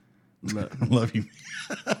Love you.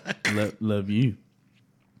 Love you.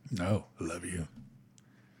 No, love you.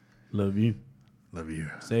 Love you. Love you.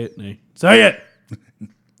 Say it, Nate. Say it.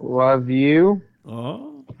 Love you.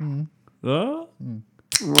 Oh. Mm. Oh.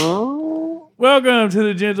 Oh. Welcome to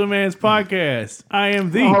the Gentleman's Podcast. I am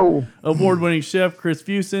the Oh. award-winning chef, Chris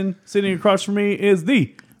Fusen. Sitting across from me is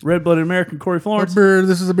the red-blooded American, Corey Florence.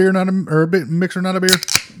 This is a beer, not a mixer, not a beer.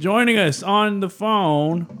 Joining us on the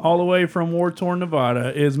phone, all the way from war-torn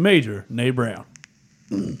Nevada, is Major Nate Brown.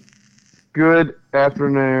 Good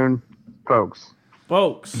afternoon, folks.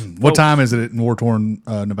 Folks. What time is it in war-torn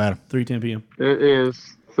Nevada? 3:10 p.m. It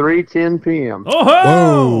is 3:10 p.m. Oh,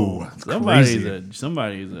 Whoa!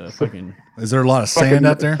 Somebody's a fucking... Is there a lot of sand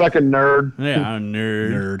out there? Fucking nerd. Yeah, I'm a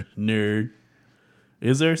nerd.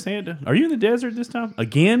 Is there sand? Are you in the desert this time?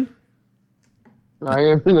 Again? I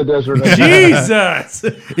am in the desert. Jesus!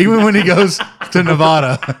 Even when he goes to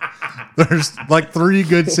Nevada, there's like 3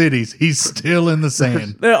 good cities. He's still in the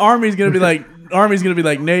sand. The Army's gonna be like,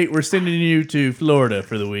 Nate, we're sending you to Florida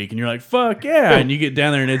for the week, and you're like, fuck yeah, and you get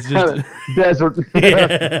down there and it's just desert.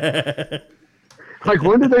 Like,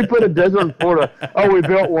 when did they put a desert in Florida? Oh, we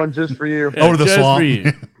built one just for you. Over the just swamp. for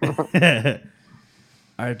you.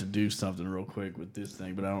 I have to do something real quick with this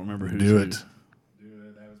thing, but I don't remember who's Do who.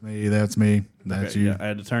 it. That's me. That's Okay, you. yeah, I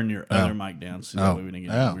had to turn your other mic down so that way we didn't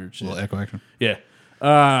get any weird shit. Little echo action. Yeah.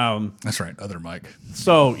 That's right. Other mic.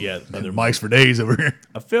 So yeah, other Mics for days over here.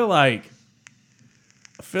 I feel like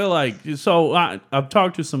so I've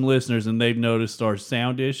talked to some listeners and they've noticed our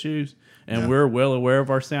sound issues, and we're well aware of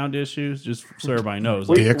our sound issues. Just so everybody knows,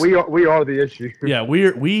 We are the issue. yeah,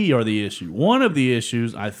 we are the issue. One of the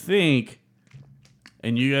issues, I think,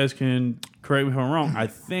 and you guys can correct me if I'm wrong. I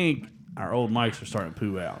think our old mics are starting to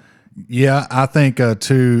poo out. Yeah, I think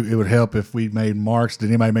too. It would help if we made marks. Did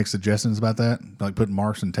anybody make suggestions about that? Like putting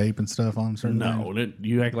marks and tape and stuff on certain things? No,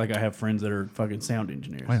 you act like I have friends that are fucking sound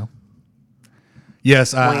engineers. Well,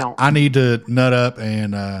 yes, Wow. I need to nut up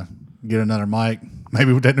and get another mic.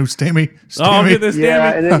 Maybe with that new Stimmy. I'll get this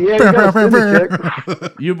Yeah, stimmy. and then, you got a stimmy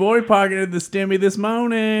check. You boy pocketed the stimmy this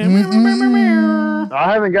morning.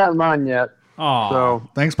 I haven't gotten mine yet. Aw. So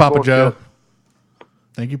Thanks, Papa bullshit. Joe.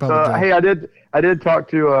 Thank you, Papa Joe. Hey, I did talk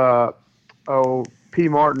to P.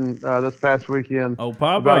 Martin this past weekend Oh,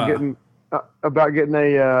 Papa. about getting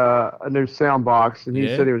a new sound box, and he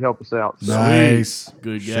Yeah. said he would help us out. So, Nice.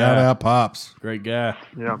 Good guy. Shout out, Pops. Great guy.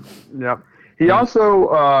 Yep. He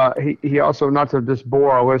also he also, not to just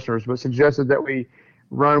bore our listeners, but suggested that we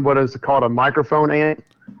run what is called a microphone amp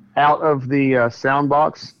out of the sound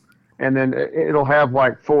box, and then it'll have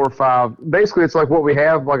like 4 or 5. Basically, it's like what we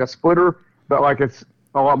have, like a splitter, but like it's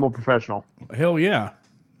a lot more professional. Hell yeah.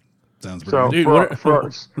 Sounds So pretty Dude,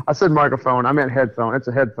 for I said microphone, I meant headphone. It's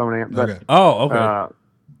a headphone amp. But, Okay. Oh, okay.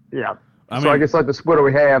 yeah. I So I mean- guess like the splitter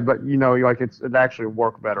we have, but like it actually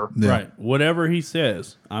work better. Yeah. Right. Whatever he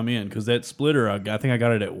says, I'm in. Because that splitter, I think I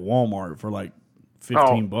got it at Walmart for like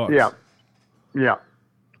 $15.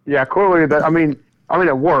 Yeah. Clearly, that I mean,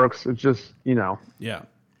 it works. It's just Yeah.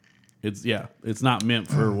 It's not meant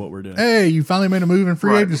for what we're doing. Hey, you finally made a move in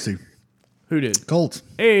free Right. agency. Who did? Colts.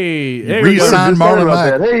 Hey, Re-signed Just talking Marlon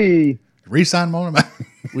about Mack. that. Hey, Re-sign Marlon Mack.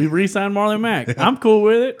 we re-signed Marlon Mack. I'm cool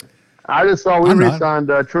with it. I just saw we I'm not. re-signed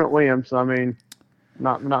Trent Williams. So, I mean,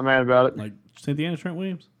 not mad about it. Like Cynthia Trent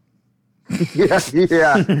Williams. yeah,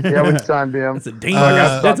 we signed him. That's a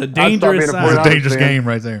dangerous. That's a dangerous being a It's sign. a I dangerous understand. game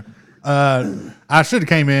right there. I should have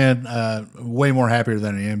came in way more happier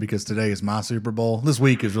than I am because today is my Super Bowl. This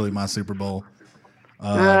week is really my Super Bowl.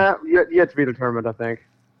 Yet to be determined, I think.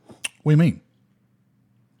 What do you mean?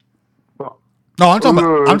 Well, No, I'm talking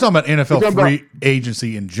about You're NFL talking free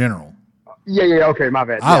agency in general. yeah. Okay, my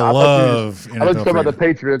bad. I Yeah, thought love I was NFL talking about the free.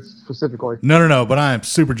 Patriots specifically. No. But I am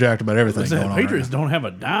super jacked about everything The going on. Patriots Right don't have a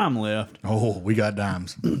dime left. now. Oh, we got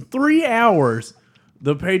dimes. 3 hours.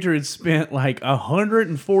 The Patriots spent like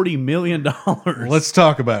 $140 million. Let's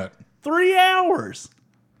talk about it. 3 hours.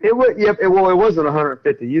 It was it wasn't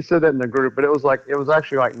 150. You said that in the group, but it was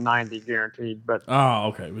actually like 90 guaranteed. But Oh,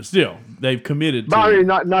 okay. But still, they've committed to I it. mean,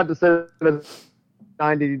 not to say that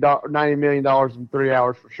 $90 million in 3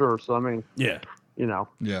 hours for sure. So I mean, Yeah.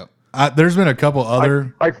 Yeah. There's been a couple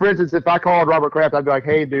other. like for instance, if I called Robert Kraft, I'd be like,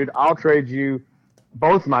 "Hey, dude, I'll trade you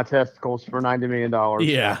both my testicles for $90 million."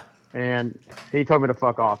 Yeah. And he told me to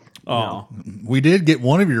fuck off. Oh. We did get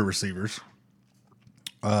one of your receivers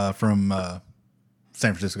from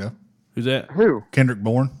San Francisco, Who's that? Who? Kendrick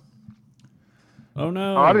Bourne. Oh,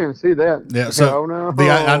 no. Oh, I didn't even see that. Yeah. So oh, no. the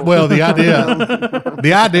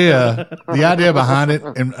idea behind it,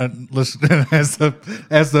 and listen, as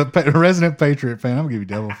the resident Patriot fan, I'm gonna give you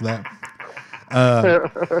double for that.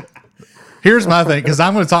 Here's my thing, because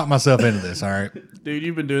I'm going to talk myself into this. All right. Dude,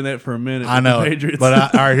 you've been doing that for a minute. I with the know, Patriots.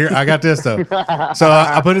 but all right, here I got this though. So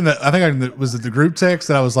I put in the, I think was it the group text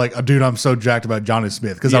that I was like, oh, dude, I'm so jacked about Johnny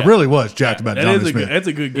Smith because I Yeah. really was jacked about Johnny Smith. That's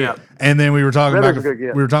a good get. And then we were talking That back, is a good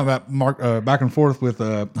get. we were talking about Mark back and forth with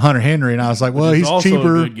Hunter Henry, and I was like, well, is he's also a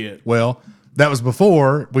cheaper. good get. Well, that was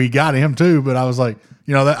before we got him too, but I was like,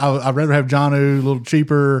 you know, that I'd rather have Jonnu a little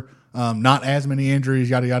cheaper. Not as many injuries,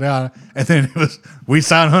 yada yada yada, and then it was we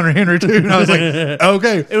signed Hunter Henry too, and I was like,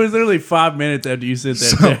 okay. It was literally 5 minutes after you sent that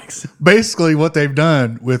So text. basically, what they've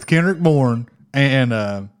done with Kendrick Bourne and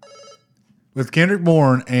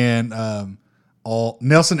all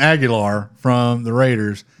Nelson Aguilar from the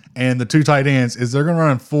Raiders and the two tight ends is they're going to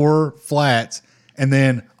run 4 flats and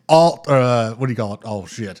then what do you call it? Oh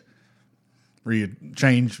shit, where you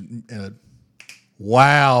change.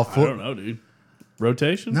 Wow, I don't know, dude.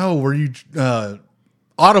 Rotation? no, where you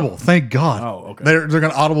audible. Thank God. Oh, okay. They're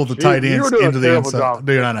going to audible the tight You were ends doing into a the terrible inside. job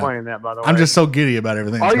Dude, I know. explaining that, by the way. I'm just so giddy about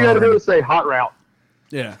everything. All that's you going got to on do right is say hot route.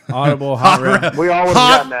 Yeah. Audible, hot route. We all would have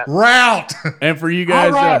Hot gotten that. route. And for you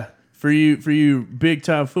guys, All right. for you big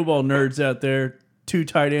time football nerds out there, 2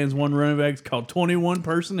 tight ends, 1 running back, it's called 21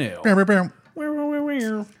 personnel.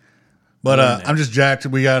 But I'm just jacked.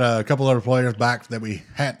 We got a couple other players back that we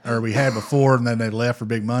had before, and then they left for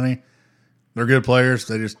big money. They're good players.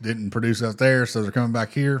 They just didn't produce out there, so they're coming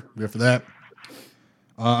back here. Good for that.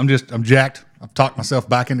 I'm jacked. I've talked myself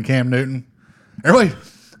back into Cam Newton. Everybody,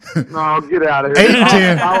 No, get out of here. 8 and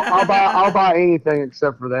 10. I'll buy anything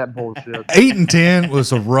except for that bullshit. 8 and 10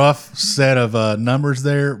 was a rough set of numbers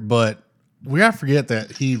there, but we got to forget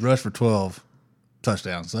that he rushed for 12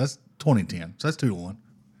 touchdowns. So that's 20-10. So that's 2-1.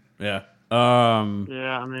 Yeah. Yeah,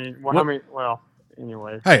 I mean,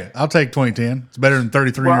 anyway. Hey, I'll take 20-10. It's better than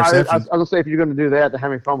 33 Well, I was interceptions. going to say, if you're going to do that, then how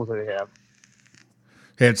many fumbles did he have?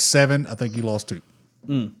 He had 7. I think he lost 2.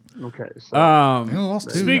 Okay. So, He lost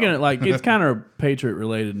 2. Speaking of, like, it's kind of Patriot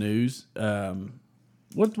related news.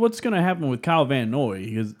 What's going to happen with Kyle Van Noy?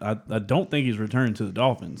 Because I don't think he's returning to the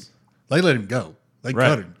Dolphins. They let him go. They Right.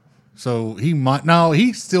 cut him. So he might. No,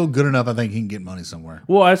 he's still good enough. I think he can get money somewhere.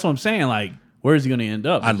 Well, that's what I'm saying. Like, where's he going to end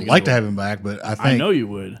up? I'd like to have him back, but I think I know you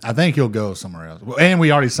would. I think he'll go somewhere else. Well, and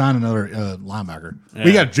we already signed another linebacker.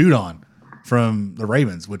 We Yeah. got Judon from the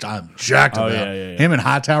Ravens, which I'm jacked Oh, about. yeah. Him and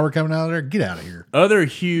Hightower coming out of there. Get out of here. Other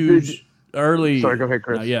huge early. Sorry, go ahead,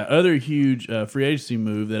 Chris. Other huge free agency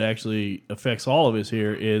move that actually affects all of us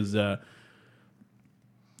here is. Let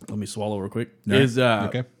me swallow real quick. No, Is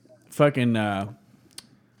okay. fucking.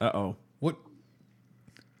 Uh-oh. What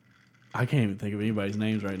I can't even think of anybody's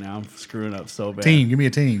names right now. I'm screwing up so bad. team? Give me a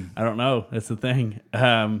team. I don't know. That's the thing.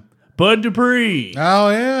 Bud Dupree. Oh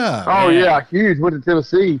yeah. oh, yeah, huge. Went to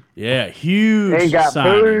Tennessee. Yeah, huge Ain't got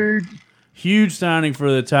signing. food. Huge signing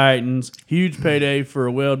for the Titans. Huge payday for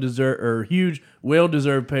a well-deserved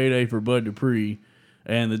payday for Bud Dupree.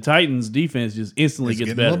 And the Titans defense just instantly It's gets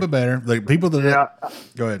getting a better. little bit better. The people that Yeah.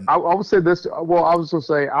 go ahead. I would say this. Well, I was going to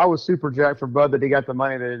say I was super jacked for Bud that he got the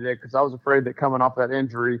money that he did because I was afraid that coming off that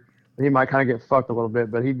injury, he might kind of get fucked a little bit,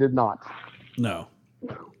 but he did not. No.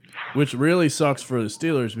 Which really sucks for the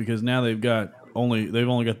Steelers because now they've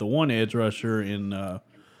only got the one edge rusher in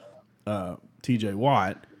TJ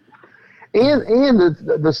Watt. And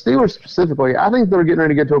the Steelers specifically, I think they're getting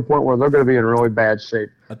ready to get to a point where they're going to be in really bad shape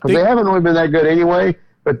because think- they haven't really been that good anyway.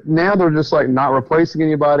 But now they're just like not replacing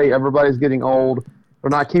anybody. Everybody's getting old. They're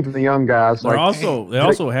not keeping the young guys. They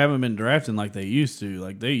also haven't been drafting like they used to.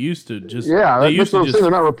 Like they used to just that's what I'm saying. They're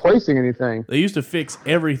not replacing anything. they used to fix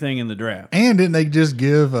everything in the draft. And didn't they just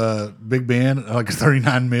give Big Ben like a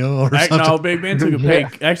 39 mil or something? No, Big Ben took a pay. Yeah.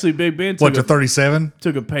 Actually, Big Ben What, took to 37?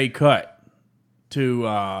 took a pay cut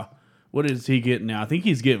to what is he getting now? I think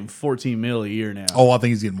he's getting 14 mil a year now. Oh, I think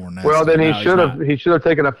he's getting more than that. Well, then No, he's he should have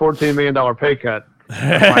taken a $14 million pay cut.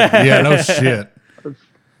 yeah, no shit.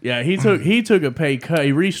 Yeah, he took a pay cut.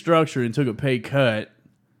 He restructured and took a pay cut.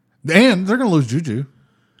 And they're going to lose Juju.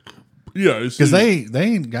 Yeah, Because they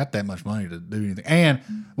ain't got that much money to do anything. And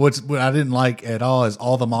what I didn't like at all is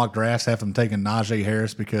all the mock drafts have them taking Najee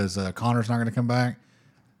Harris because Connor's not going to come back.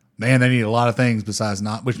 Man, they need a lot of things besides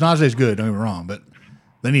which Najee's good, don't get me wrong, but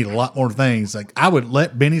they need a lot more things. Like I would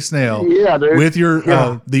let Benny Snell dude. with your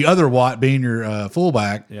the other Watt being your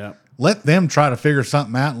fullback. Yeah. Let them try to figure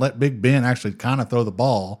something out and let Big Ben actually kind of throw the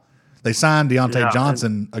ball. They signed Deontay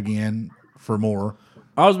Johnson again for more.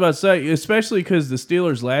 I was about to say, especially because the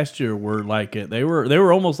Steelers last year were like it. They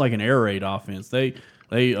were almost like an air raid offense. They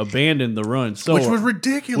abandoned the run Which was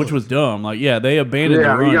ridiculous. which was dumb. Like they abandoned the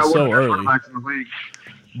you run got one so of the best early. quarterbacks in the league.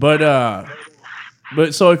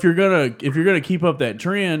 But so if you're gonna keep up that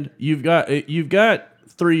trend, you've got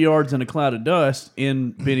 3 yards in a cloud of dust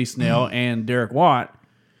in Benny Snell and Derek Watt.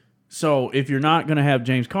 So if you're not going to have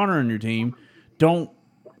James Conner on your team, don't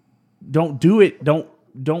do it.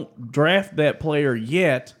 Don't draft that player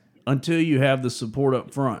yet until you have the support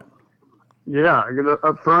up front. Yeah, get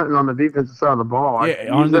up front and on the defensive side of the ball. Yeah,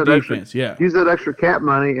 on the defense, yeah. Use that extra cap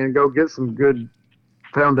money and go get some good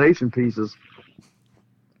foundation pieces.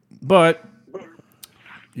 But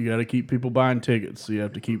you got to keep people buying tickets, so you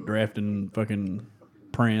have to keep drafting fucking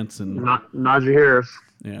Prince and Najee Harris.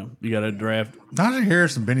 yeah. You got to draft. Najee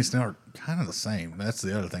Harris and Benny Snell are kind of the same. That's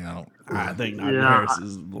the other thing I don't. I think Najee Harris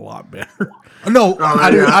is a lot better. No,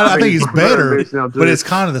 I think he's better, Benny Snell, too. but it's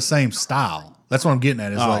kind of the same style. That's what I'm getting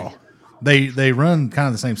at. Is like they run kind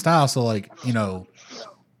of the same style. So like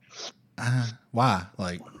why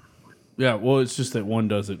like. Yeah, well, it's just that one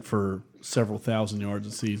does it for several thousand yards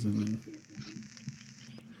a season. And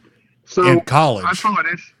So in college. I saw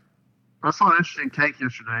an interesting take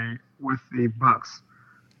yesterday with the Bucks.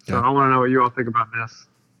 So Yeah. I want to know what you all think about this.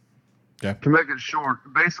 Okay. To make it short,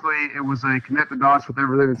 basically it was a connect the dots with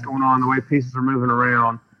everything that's going on, the way pieces are moving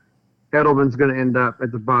around. Edelman's going to end up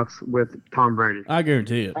at the Bucks with Tom Brady. I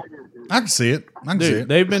guarantee it. I can see it. I can see Dude, it.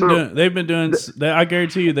 they've been So- doing. I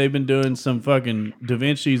guarantee you, they've been doing some fucking Da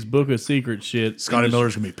Vinci's Book of Secrets shit. Scotty in the,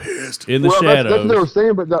 Miller's gonna be pissed. in the That's what they shadows. were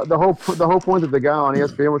saying, but the whole point that the guy on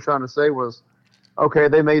ESPN was trying to say was, okay,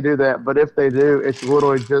 they may do that, but if they do, it's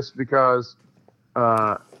literally just because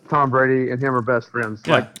Tom Brady and him are best friends.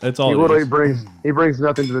 Yeah, that's all He it literally is. brings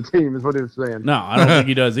nothing to the team, is what he was saying. No, I don't think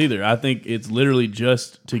he does either. I think it's literally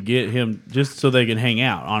just to get him, just so they can hang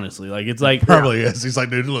out. Honestly, like it's like Probably is. He's like,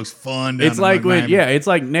 dude, it looks fun. down It's in like when, Miami. yeah, it's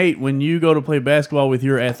like Nate when you go to play basketball with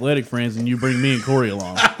your athletic friends and you bring me and Corey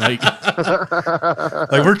along. Like,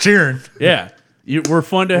 like we're cheering, yeah, we're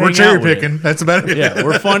fun to hang we're out cherry with. picking. That's about it. Yeah,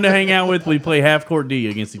 we're fun to hang out with. We play half court D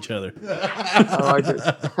against each other. I like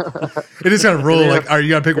it. It is kind of rule. Yeah. Like, all right, you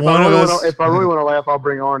gotta pick If one I of really us. wanna- if I really want to laugh, I'll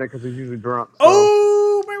bring Arnie because he's usually drunk. So.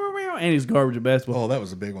 Oh, meow, meow, meow. And he's garbage at basketball. Oh, that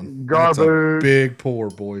was a big one. That's a Garbage. big pour,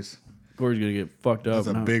 boys. Corey's gonna get fucked up. That's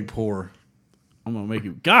a now. big pour. I'm gonna make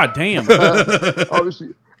you. God damn. Obviously,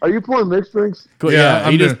 are you pouring mixed drinks? yeah,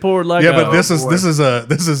 I'm he doing- just poured like Yeah, but a, this boy.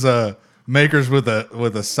 is a makers with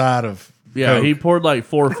a side of. yeah, Coke. he poured like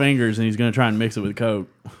 4 fingers and he's gonna try and mix it with Coke.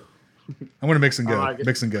 I'm gonna mix and go. like it.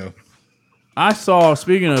 Mix and go. I saw,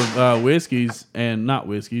 speaking of whiskeys and not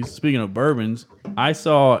whiskeys, speaking of bourbons, I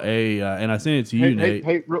saw and I sent it to you, Nate.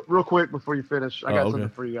 Hey, real quick before you finish, I got okay. something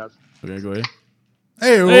for you guys. Okay, go ahead.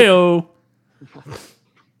 Hey, Heyo.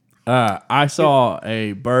 I saw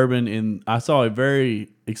a very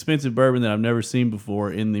expensive bourbon that I've never seen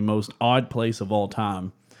before in the most odd place of all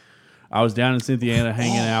time. I was down in Cynthiana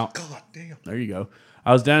hanging out. God damn. There you go.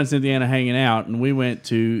 I was down in Cynthiana hanging out, and we went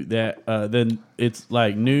to that. Then it's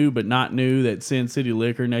like new but not new. That Sin City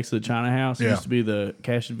Liquor next to the China House. It Yeah. used to be the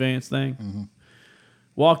cash advance thing.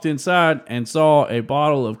 Walked inside and saw a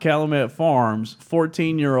bottle of Calumet Farms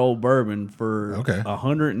 14-year-old bourbon for Okay.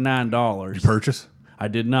 $109. Purchase I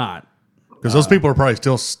did not. because those people are probably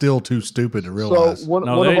still too stupid to realize. So one,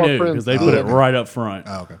 No, one they of our knew friends, because they put it right up front.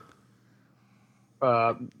 Oh, okay.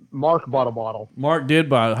 Mark bought a bottle. Mark did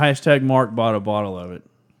buy. Hashtag Mark bought a bottle of it.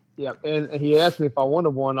 Yeah, and he asked me if I wanted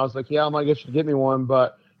one. I was like, yeah, I might get you to get me one,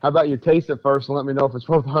 but how about you taste it first and let me know if it's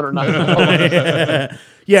worth $190?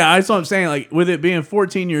 Yeah, that's what I'm saying. Like with it being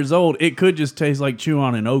 14 years old, it could just taste like chew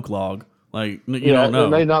on an oak log. Like you don't know. It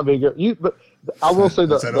may not be good. But I will say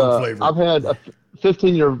That's that old flavor. I've had a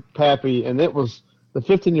 15-year Pappy, and the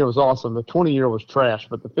 15-year was awesome. The 20-year was trash,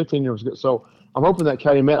 but the 15-year was good. So I'm hoping that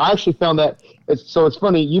came in. I actually found that. It's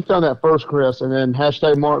funny. You found that first, Chris, and then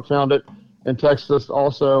hashtag Mark found it and texted us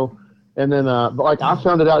also. And then, but like I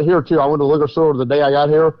found it out here too. I went to the liquor store the day I got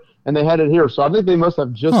here, and they had it here. So I think they must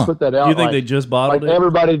have just put that out. You think like, they just bottled like it?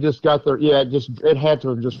 everybody just got their it had to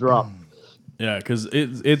have just dropped. Yeah, because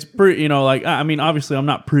it's pretty. Like I mean, obviously, I'm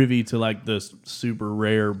not privy to like the super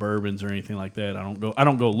rare bourbons or anything like that. I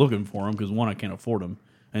don't go looking for them because one, I can't afford them,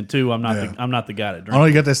 and two, I'm not the guy that I drinks. know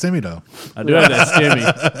you got that stimmy though. I do have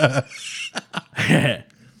that stimmy.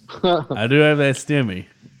 I do have that stimmy,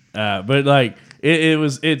 but like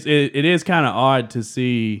it is kind of odd to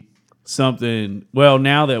see something. Well,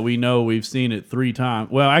 now that we know we've seen it 3 times.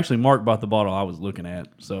 Well, actually, Mark bought the bottle I was looking at,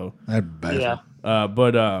 so. That bastard.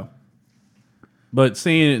 Yeah. But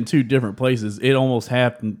seeing it in 2 different places, it almost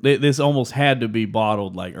happened. This almost had to be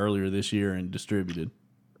bottled like earlier this year and distributed.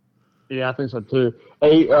 Yeah, I think so too.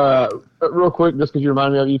 Hey, real quick, just because you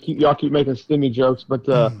remind me of y'all keep making stimmy jokes, but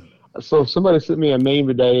so somebody sent me a meme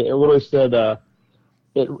today. It literally said,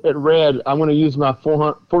 it read, "I'm going to use my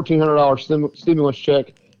 $1,400 stimulus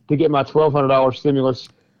check to get my $1,200 stimulus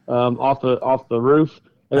off the roof,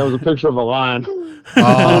 and it was a picture of a lion.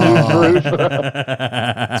 Oh, Roof.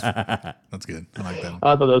 that's good. I like that.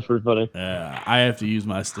 I thought that was pretty funny. I have to use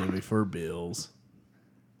my stimmy for bills.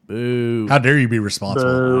 Boo. How dare you be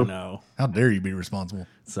responsible? Boo. I know. How dare you be responsible?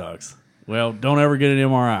 Sucks. Well, don't ever get an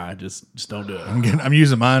MRI. Just don't do it. I'm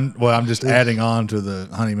using mine. Well, I'm just adding on to the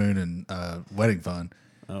honeymoon and wedding fund.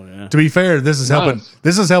 Oh yeah. To be fair, this is helping. Nice.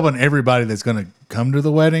 This is helping everybody that's going to come to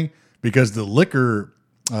the wedding because the liquor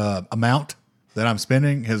amount that I'm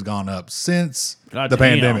spending has gone up since God the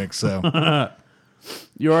damn. pandemic. So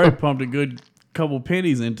You already pumped a good couple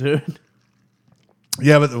pennies into it.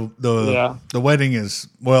 yeah, but Yeah. the wedding is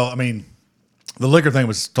well. I mean, the liquor thing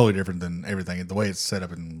was totally different than everything. The way it's set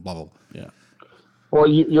up and blah blah. Yeah. Well,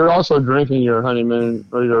 you're also drinking your honeymoon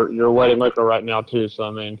or your wedding liquor right now too. So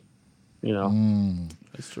I mean, you know,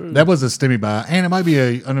 That's true. That was a stimmy buy, and it might be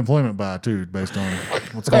a unemployment buy too, based on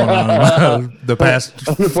what's going on the past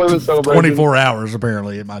Unemployment celebration. 24 hours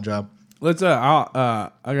apparently at my job. Let's I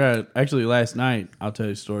got actually last night. I'll tell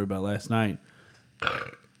you a story about last night.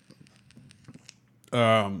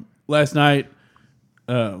 Last night,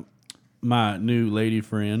 my new lady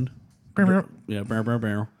friend, yeah,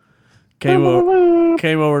 came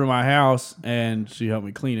over to my house and she helped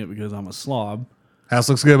me clean it because I'm a slob. House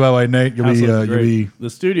looks good, by the way, Nate. House looks You'll great. be. The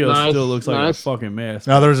studio Nice, still looks like nice. a fucking mess.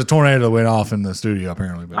 Now there's a tornado that went off in the studio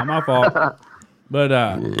apparently, but Not my fault. But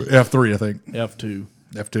F3 I think, F2,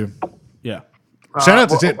 F2. yeah. Shout out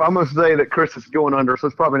to Ten- I'm gonna say that Chris is going under, so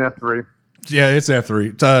it's probably an F3. yeah, it's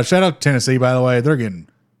F3. Shout out to Tennessee, by the way. They're getting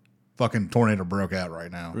fucking tornado broke out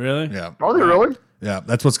right now. Really? Yeah, Are they really? yeah.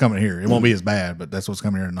 That's what's coming here. It won't be as bad, but that's what's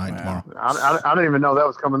coming here tonight and tomorrow. I didn't even know that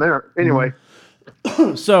was coming there. Anyway,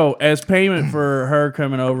 So, as payment for her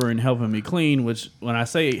coming over and helping me clean, which when I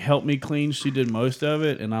say help me clean, she did most of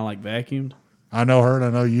it, and I like vacuumed. I know her and I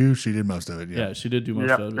know you. She did most of it. Yeah, she did do most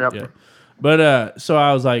Yep, of it. yep. Yeah, but so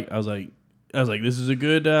I was like, this is a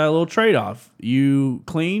good little trade off. You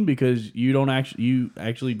clean because you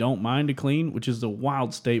actually don't mind to clean, which is a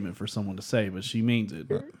wild statement for someone to say, but she means it.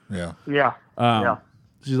 Yeah. yeah, yeah.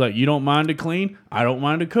 She's like, you don't mind to clean, I don't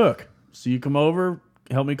mind to cook. So you come over,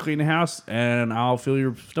 help me clean the house, and I'll fill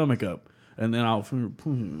your stomach up, and then I'll.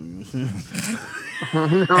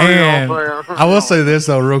 And I will say this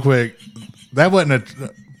though, real quick. That wasn't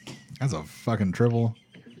that's a fucking triple.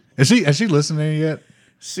 Has she listened to it yet?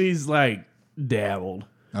 She's like dabbled.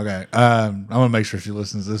 Okay. I'm gonna make sure she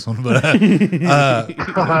listens to this one. But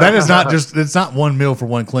that is not it's not one meal for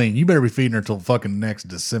one clean. You better be feeding her till fucking next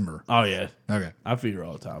December. Oh yeah, Okay. I feed her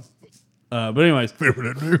all the time. But anyways, Yeah. you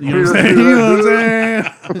know what I'm saying? You know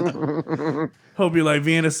what I'm saying? Hope you like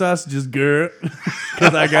Vienna sausages, girl.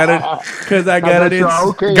 Because I got it. Because I got it in.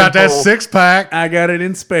 Okay, Got that Cole. 6-pack. I got it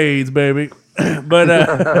in spades, baby.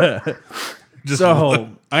 But so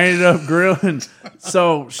I ended up grilling.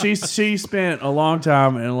 So she spent a long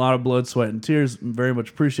time and a lot of blood, sweat, and tears. Very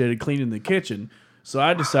much appreciated cleaning the kitchen. So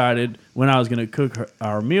I decided when I was going to cook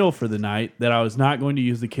our meal for the night that I was not going to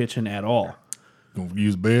use the kitchen at all. Gonna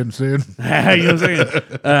use bed instead. You know what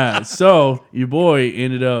I'm saying? So your boy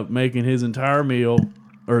ended up making his entire meal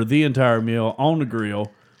or the entire meal on the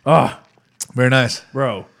grill. Oh, Very nice.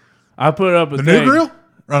 bro. I put up a The thing. new grill?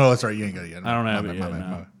 Oh no, that's right. You ain't got it yet. I don't have My it bad, yet, my bad, no.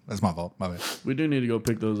 my bad. That's my fault. My bad. We do need to go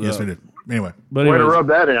pick those Yes, up. we did. Anyway. But Way to anyways, rub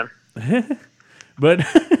that in.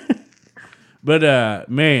 but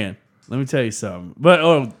man, let me tell you something.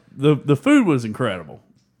 But the food was incredible.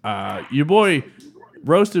 Your boy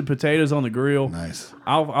roasted potatoes on the grill. Nice.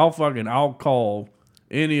 I'll call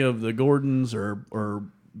any of the Gordons or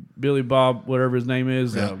Billy Bob, whatever his name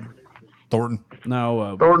is. Yeah. Thornton.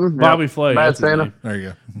 Thornton, Bobby yeah. Flay. Bad that's his Santa. name. There you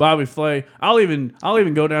go. Bobby Flay. I'll even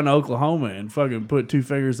go down to Oklahoma and fucking put 2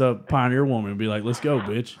 fingers up Pioneer Woman and be like, let's go,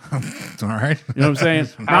 bitch. It's all right. You know what I'm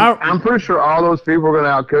saying? I'm pretty sure all those people are going to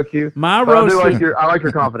outcook you. My But roasted I like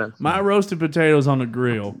your confidence. my roasted potatoes on the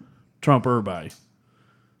grill trump everybody.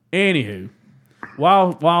 Anywho,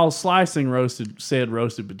 while slicing said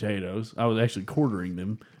roasted potatoes, I was actually quartering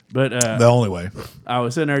them. But The only way. I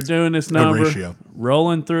was sitting there doing this number, ratio.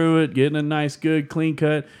 rolling through it, getting a nice, good, clean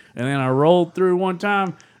cut, and then I rolled through one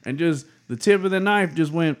time, and just the tip of the knife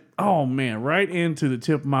just went, oh man, right into the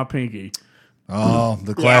tip of my pinky. Oh,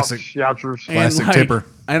 the classic. Youchers. Classic And, tipper.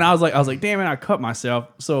 And I was like, damn it, I cut myself.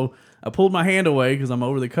 So I pulled my hand away because I'm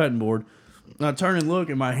over the cutting board. And I turn and look,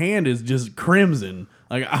 and my hand is just crimson.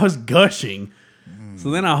 Like I was gushing. So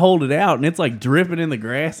then I hold it out, and it's like dripping in the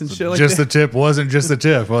grass and shit like Just that. the tip wasn't just the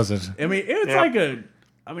tip, was it? I mean, it's like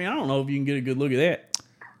I don't know if you can get a good look at that.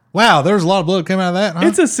 Wow, there's a lot of blood coming out of that, huh?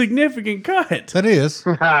 It's a significant cut. That is.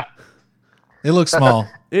 It looks small.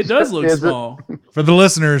 It does look Is it? small. For the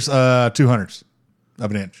listeners, 200s.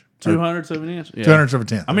 of an inch. 200ths of an inch. Yeah. 200ths of a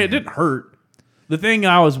tenth. I mean, it didn't hurt. The thing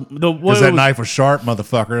I was because that knife was sharp,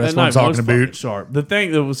 motherfucker. That's what I'm talking about. Sharp. The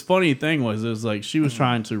thing that was funny thing was, it was like she was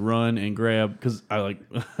trying to run and grab, because I like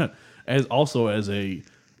as a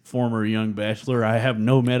former young bachelor, I have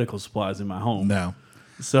no medical supplies in my home. No.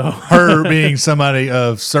 So her being somebody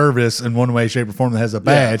of service in one way, shape, or form that has a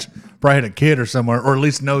badge, probably had a kid or somewhere, or at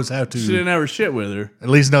least knows how to. She didn't have her shit with her. At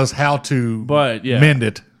least knows how to mend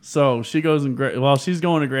it. So she goes and while she's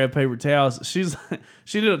going to grab paper towels, she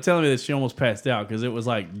ended up telling me that she almost passed out because it was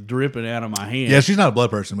like dripping out of my hand. Yeah, she's not a blood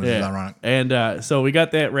person, which is ironic. And so we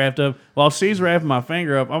got that wrapped up. While she's wrapping my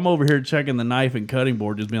finger up, I'm over here checking the knife and cutting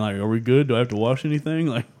board, just being like, "Are we good? Do I have to wash anything?"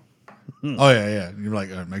 Like, oh yeah. You're like,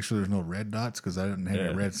 make sure there's no red dots because I didn't have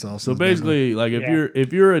any red sauce. So basically, like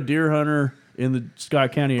if you're a deer hunter in the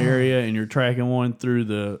Scott County area and you're tracking one through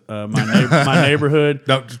the my neighborhood,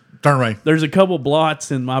 no, just turn away. There's a couple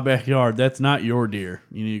blots in my backyard. That's not your deer.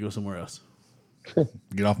 You need to go somewhere else.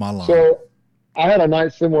 Get off my lawn. So I had a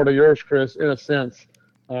night similar to yours, Chris, in a sense.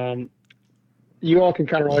 You all can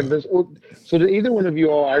kind of relate to this. So did either one of you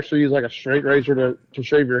all actually use like a straight razor to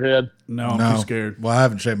shave your head? No, I'm too scared. Well, I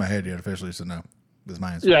haven't shaved my head yet officially, so no. That's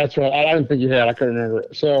my answer. Yeah, that's right. I didn't think you had. I couldn't remember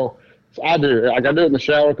it. So I do. Like I do it in the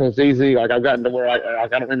shower because it's easy. Like I've gotten to where I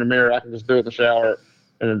got it in the mirror. I can just do it in the shower.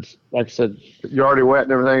 And it's like I said, you're already wet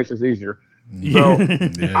and everything. It's just easier. So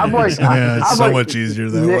I'm like, it's so much easier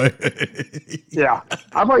that way. Yeah,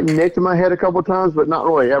 I've like nicked my head a couple of times, but not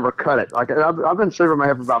really ever cut it. Like I've been shaving my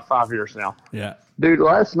head for about 5 years now. Yeah, dude.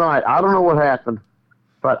 Last night, I don't know what happened,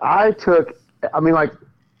 but like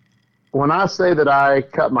when I say that I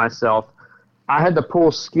cut myself, I had to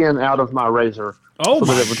pull skin out of my razor so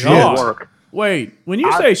that it would God. work. Wait, when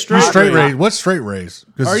you say straight razor, what's straight razor?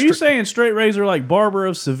 Are you saying straight razor like Barber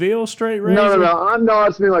of Seville straight razor? No. I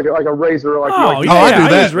just mean like a razor. Like, I do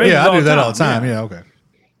that. I do that all the time. Yeah, okay.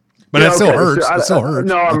 But it still hurts. It still hurts.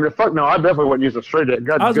 No, I mean, fuck no. I definitely wouldn't use a straight edge.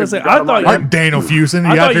 I was gonna say, I thought like Daniel Fusen.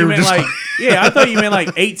 I thought you meant like, I thought you meant like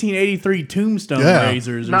 1883 Tombstone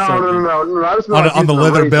razors or something. No. I just on the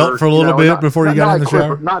leather belt for a little bit before you got in the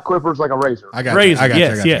shower. Not clippers, like a razor. I got razor.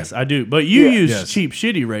 You. Yes, I do. But you use cheap,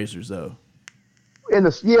 shitty razors though.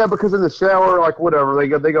 Because in the shower, like whatever,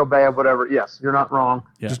 they go bad, whatever. Yes, you're not wrong.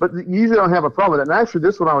 Yeah. But you usually don't have a problem with it. And actually,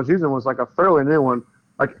 this one I was using was like a fairly new one.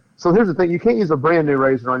 Like, so here's the thing: you can't use a brand new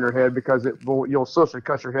razor on your head because you'll socially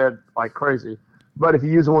cut your head like crazy. But if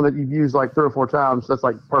you use one that you've used like 3 or 4 times, that's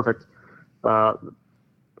like perfect. Oh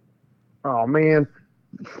man,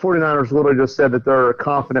 49ers literally just said that they're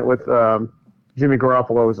confident with Jimmy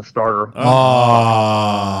Garoppolo as a starter.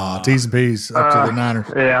 T's and P's up to the Niners.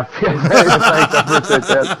 Yeah, thanks. I appreciate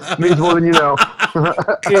that. Means more than you know.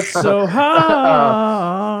 It's so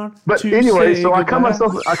hard. But anyway, so I cut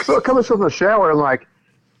myself in the shower and like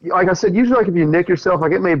I said, usually like if you nick yourself,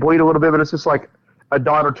 like it may bleed a little bit, but it's just like a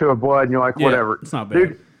dot or two of blood, and you're like, whatever. It's not bad.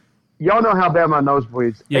 Dude, y'all know how bad my nose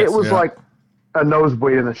bleeds. Yes, it was like a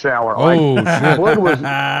nosebleed in the shower. Shit.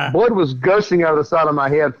 Blood was gushing out of the side of my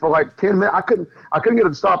head for like 10 minutes. I couldn't get it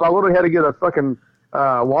to stop. I literally had to get a fucking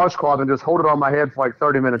washcloth and just hold it on my head for like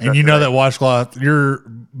 30 minutes. And you know that washcloth,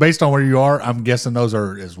 based on where you are, I'm guessing those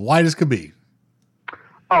are as white as could be.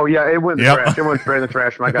 Oh yeah, it went in the trash. It went straight in the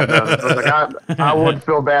trash when I got done. I was like, I wouldn't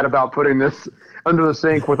feel bad about putting this under the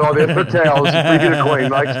sink with all the other towels to get it clean.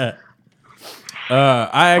 Like,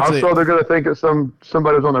 also, they're gonna think that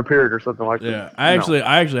somebody was on their period or something like that. Yeah, I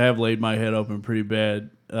actually have laid my head open pretty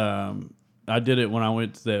bad. I did it when I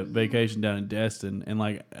went to that vacation down in Destin, and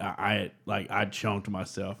like I chunked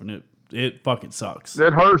myself, and it fucking sucks.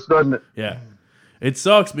 It hurts, doesn't it? Yeah, it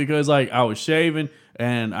sucks because like I was shaving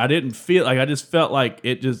and I didn't feel like I just felt like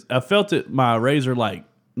I felt it my razor like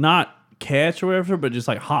not catch or whatever, but just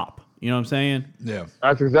like hop. You know what I'm saying? Yeah.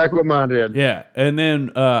 That's exactly what mine did. Yeah. And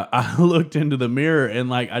then I looked into the mirror and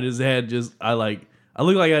like I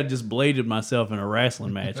looked like I just bladed myself in a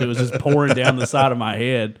wrestling match. It was just pouring down the side of my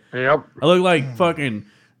head. Yep. I looked like fucking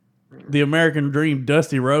the American Dream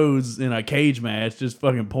Dusty Rhodes in a cage match, just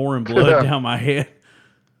fucking pouring blood down my head.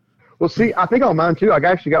 Well, see, I think on mine too, I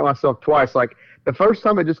actually got myself twice. Like the first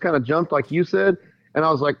time it just kind of jumped like you said, and I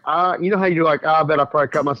was like, you know how you do like, I bet I probably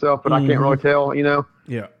cut myself, but I can't really tell, you know?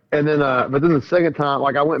 Yeah. And then, but then the second time,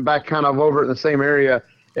 like I went back kind of over it in the same area,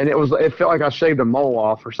 and it felt like I shaved a mole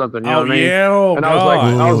off or something. You know what I mean? Yeah, oh, and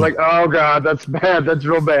God. I was like, oh God, that's bad. That's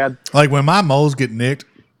real bad. Like when my moles get nicked.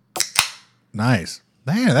 Nice.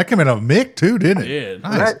 Man, that came out of a Mick too, didn't it? Yeah.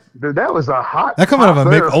 Nice. That was a hot. That came out of a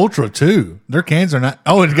Mick Ultra too. Their cans are not.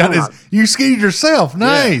 Oh, it got his. You skied yourself.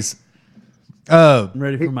 Nice. I'm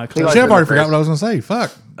ready for my Shit, I've already forgot what I was gonna say.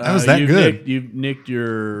 Fuck, that was that good. You nicked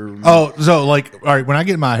your. Oh, so like, all right, when I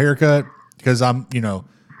get my haircut, because I'm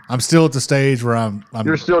still at the stage where I'm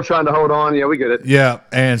You're still trying to hold on. Yeah, we get it. yeah,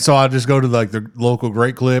 and so I just go to like the local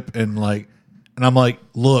Great Clip and I'm like,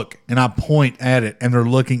 look, and I point at it, and they're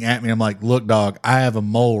looking at me. I'm like, look, dog, I have a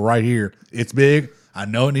mole right here. It's big. I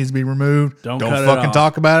know it needs to be removed. Don't Don't cut it fucking off.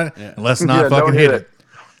 talk about it. Yeah. And let's not Yeah, fucking don't hit hit it.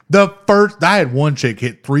 I had one chick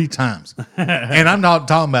hit 3 times, and I'm not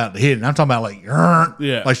talking about hitting. I'm talking about like,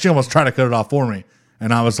 Yeah. like she almost tried to cut it off for me,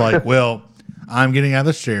 and I was like, well, I'm getting out of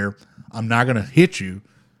this chair. I'm not going to hit you.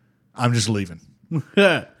 I'm just leaving.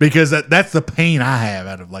 Because that's the pain I have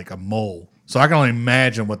out of like a mole. So I can only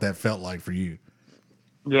imagine what that felt like for you.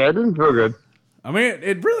 Yeah, it didn't feel good. I mean,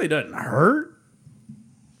 it really doesn't hurt.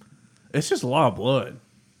 It's just a lot of blood.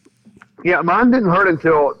 Yeah, mine didn't hurt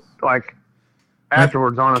until like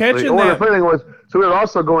afterwards, honestly. Catching Or that- the funny thing was, so we were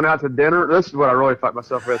also going out to dinner. This is what I really fucked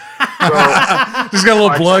myself with. So, Just got a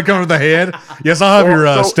little blood coming to the head. Yes, I'll have Well,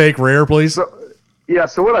 your so- steak rare, please.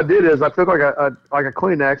 so what I did is I took like a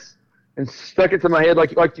Kleenex and stuck it to my head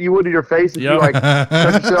like you would to your face if Yep. you like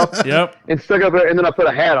touch yourself. Yep. And stuck it up there, and then I put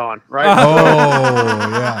a hat on, right? Oh,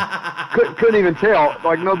 yeah. Couldn't even tell.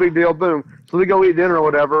 Like, no big deal. Boom. So we go eat dinner or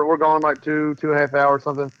whatever. We're gone like 2.5 hours,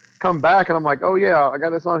 something. Come back, and I'm like, oh, yeah, I got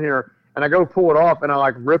this on here. And I go pull it off, and I,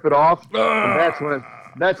 like, rip it off. And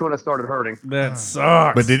that's when it started hurting. That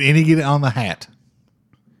sucks. But did any get it on the hat?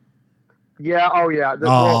 Yeah, oh, yeah.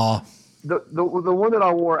 Oh, The one that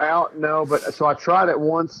I wore out, no. But so I tried it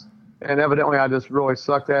once, and evidently I just really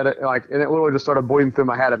sucked at it. Like, and it literally just started bleeding through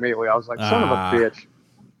my hat immediately. I was like, son of a bitch.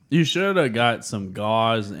 You should have got some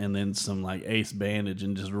gauze and then some like ace bandage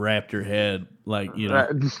and just wrapped your head like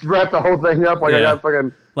Just wrap the whole thing up like I Yeah. got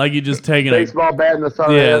fucking like you just taking baseball bat in the side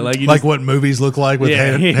of the yeah, head. like you like just, what movies look like with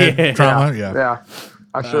Yeah, head yeah. trauma? Yeah. Yeah,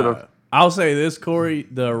 I should have. I'll say this, Corey,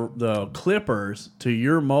 the clippers to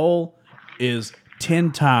your mole is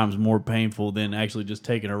 10 times more painful than actually just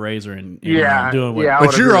taking a razor and doing what. yeah. I But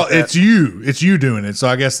would agree with that. it's you doing it. So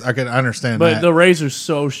I guess I can understand But that. the razor's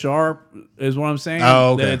so sharp, is what I'm saying.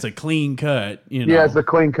 Oh, okay. That it's a clean cut. You know. Yeah, it's a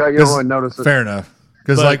clean cut. You don't really notice it. Fair enough.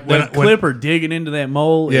 Because But like the clipper digging into that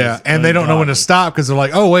mole. yeah, is and they don't know when to ungodly. stop because they're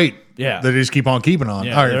like, oh wait, Yeah. they just keep on keeping on.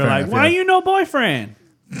 Yeah, All right, they're fair like, enough, why yeah. you no boyfriend?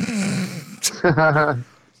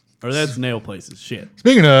 Or that's nail places. Shit.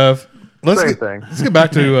 Speaking of, Same get, thing. let's get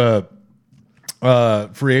back to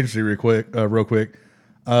free agency real quick.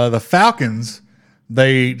 The Falcons,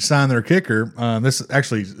 they signed their kicker. This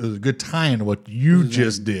actually is a good tie-in to what you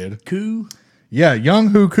just did. Coo. Yeah, Young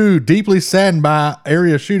Hoo Koo, deeply saddened by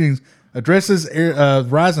area shootings, addresses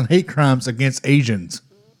rising hate crimes against Asians.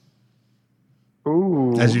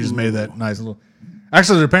 Ooh. As you just made that nice little.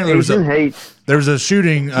 Actually, apparently Asian hate. there was a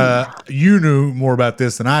shooting. You knew more about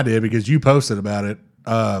this than I did because you posted about it.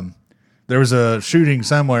 There was a shooting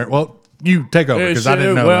somewhere. Well, you take over because I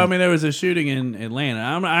didn't know. Well, I mean, there was a shooting in Atlanta.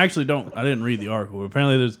 I didn't read the article. But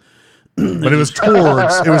apparently, there's. but it was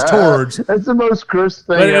towards. That's the most crisp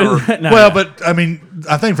thing But it ever. was, no, Well, no. but I mean,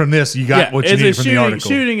 I think from this you got what you it's need a from shooting, the article.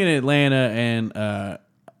 shooting in Atlanta, and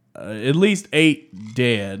at least 8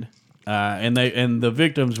 dead, and the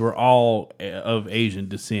victims were all of Asian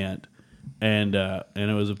descent, and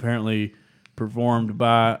it was apparently performed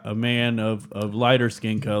by a man of lighter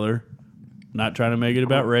skin color. Not trying to make it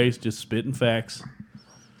about race, just spitting facts.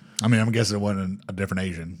 I mean, I'm guessing it wasn't a different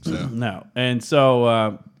Asian. So No, and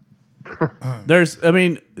so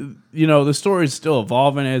the story is still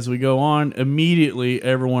evolving as we go on.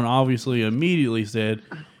 Everyone immediately said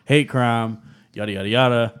hate crime, yada yada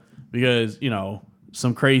yada, because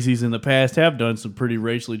some crazies in the past have done some pretty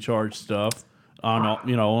racially charged stuff on what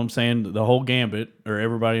I'm saying, the whole gambit or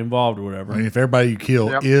everybody involved or whatever. I mean, if everybody you kill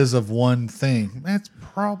Yep. is of one thing, that's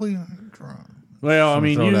probably wrong. Well, I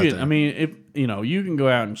mean, throw it out there. if you can go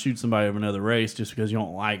out and shoot somebody of another race just because you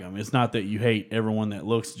don't like them. It's not that you hate everyone that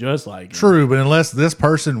looks just like them. True, but unless this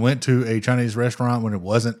person went to a Chinese restaurant when it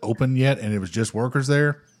wasn't open yet and it was just workers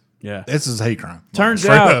there, Yeah. this is hate crime. Turns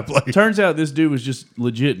Straight out, up, like- turns out this dude was just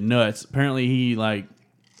legit nuts. Apparently, he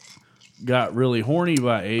got really horny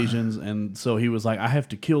by Asians, and so he was like, "I have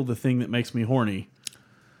to kill the thing that makes me horny."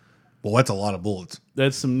 well, that's a lot of bullets.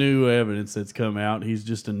 That's some new evidence that's come out. He's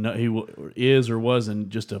just a nut. Is or wasn't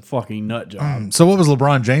just a fucking nut job. So, what was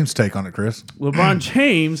LeBron James' take on it, Chris? LeBron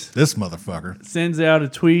James This motherfucker. sends out a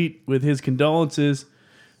tweet with his condolences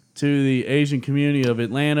to the Asian community of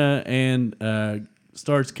Atlanta and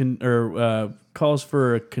calls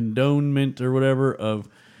for a condonement or whatever of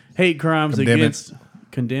hate crimes Condemn it. against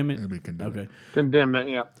condemn it. It'll be condemned. Okay, Condemn it,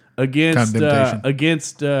 yeah.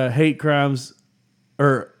 against hate crimes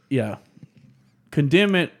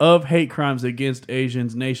condemnment of hate crimes against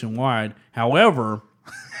Asians nationwide. However,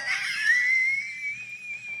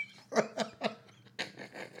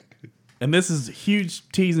 and this is huge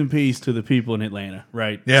T's and P's to the people in Atlanta,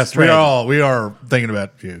 right? Yes, It's tragic. we are thinking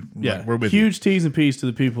about you. Yeah, Like, we're with huge T's and P's to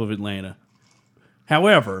the people of Atlanta.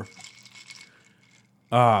 However,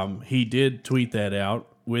 he did tweet that out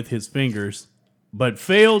with his fingers, but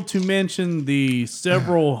failed to mention the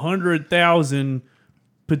several 100,000,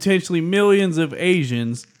 potentially millions of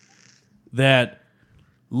Asians that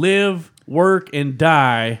live, work, and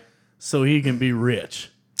die so he can be rich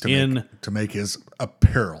you to make his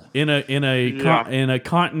apparel. in a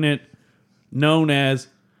continent known as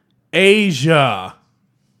Asia,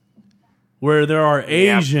 where there are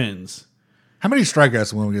Asians. How many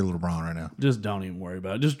strikeouts when we get LeBron right now? Just don't even worry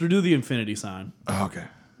about it. Just do the infinity sign. Oh, okay.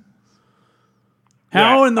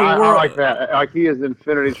 How in the world? I like that. Like he is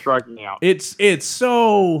infinity striking out. It's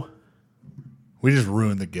so. We just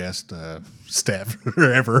ruined the guest staff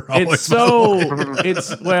forever. It's so.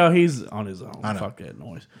 It's well, he's on his own. I know. Fuck that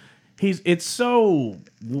noise. It's so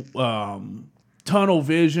tunnel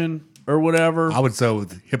vision or whatever. I would say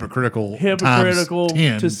with hypocritical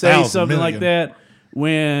To say something like that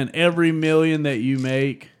when every million that you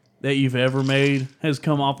make that you've ever made has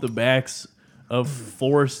come off the backs of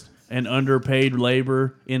forced and underpaid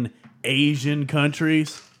labor in Asian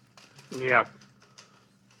countries. Yeah.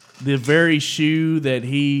 The very shoe that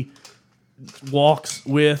he walks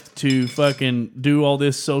with to fucking do all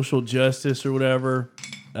this social justice or whatever.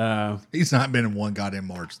 He's not been in one goddamn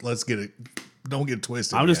march. Let's get it. Don't get it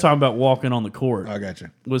twisted. I'm just talking about walking on the court. I got you.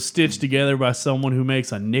 Was stitched together by someone who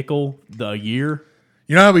makes a nickel a year.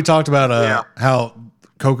 You know how we talked about how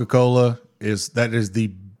Coca-Cola is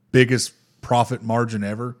the biggest profit margin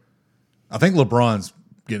ever? I think LeBron's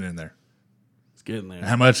getting in there. It's getting there.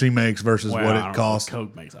 How much he makes versus Well, what I it don't know. costs.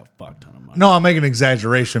 Coke makes a fuck ton of money. No, I'm making an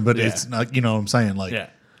exaggeration, but Yeah. it's not, you know what I'm saying? Like, Yeah.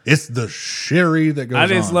 it's the sherry that goes on. I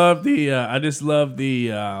just love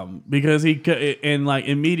the because and like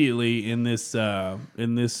immediately in this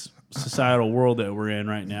societal world that we're in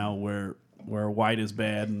right now where white is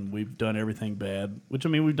bad and we've done everything bad, which I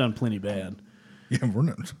mean we've done plenty bad. Yeah,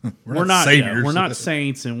 We're not saviors. we're not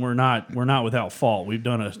saints and we're not without fault. We've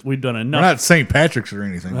done enough. We're not St. Patrick's or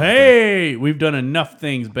anything. Hey, we've done enough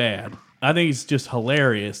things bad. I think it's just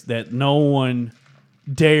hilarious that no one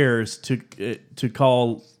dares to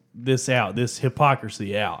call this out, this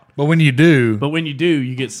hypocrisy out. But when you do, But when you do,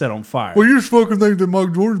 you get set on fire. well, you just fucking think that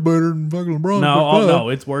Mike Jordan's better than fucking LeBron. No,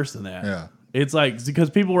 it's worse than that. Yeah. It's like because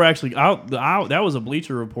people were actually out. That was a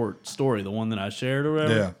Bleacher Report story, the one that I shared or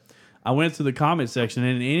whatever. Yeah. I went to the comment section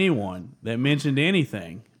and anyone that mentioned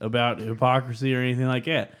anything about hypocrisy or anything like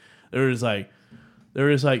that, there is like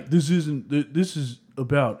this is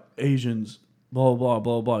about Asians, blah blah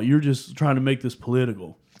blah blah. You're just trying to make this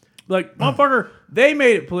political. Like motherfucker, they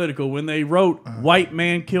made it political when they wrote "white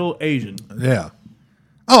man kill Asian." Yeah.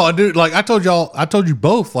 Oh, dude, like I told you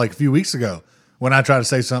both like a few weeks ago when I tried to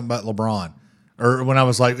say something about LeBron, or when I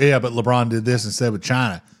was like, yeah, but LeBron did this instead with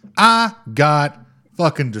China. I got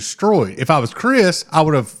fucking destroyed. If I was Chris, I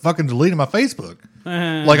would have fucking deleted my Facebook.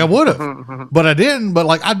 Like I would have, but I didn't. But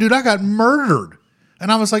like I got murdered, and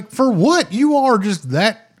I was like, for what? You are just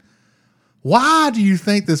that. Why do you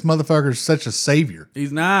think this motherfucker is such a savior?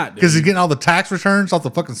 He's not, Because he's dude. getting all the tax returns off the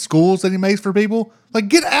fucking schools that he makes for people. Like,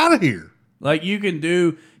 get out of here. Like he can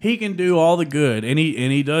do all the good, and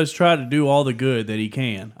he does try to do all the good that he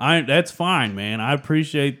can. That's fine, man. I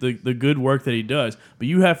appreciate the good work that he does, but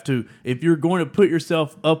you have to, if you're going to put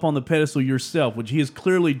yourself up on the pedestal yourself, which he is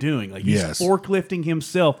clearly doing, like he's Yes. forklifting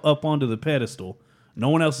himself up onto the pedestal. No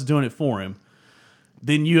one else is doing it for him.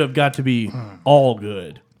 Then you have got to be all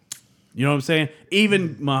good. You know what I'm saying?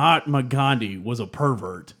 Even Mahatma Gandhi was a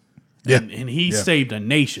pervert, and he saved a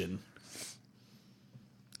nation.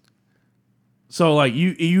 So, like,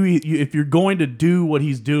 you, if you're going to do what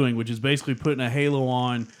he's doing, which is basically putting a halo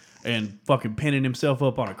on and fucking pinning himself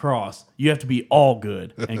up on a cross, you have to be all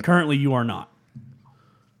good. And currently, you are not,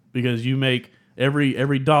 because you make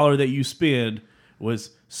every dollar that you spend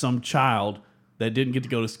was some child that didn't get to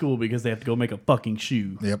go to school because they have to go make a fucking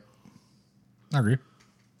shoe. Yep. I agree.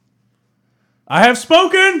 I have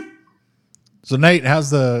spoken. So, Nate, how's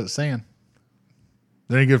the sand?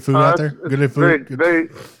 Is there any good food out there? It's Good food?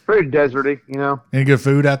 very deserty, you know. Any good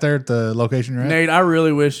food out there at the location you're at? Nate, I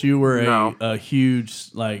really wish you were No. a huge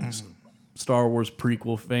Star Wars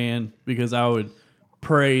prequel fan, because I would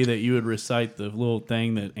pray that you would recite the little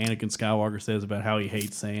thing that Anakin Skywalker says about how he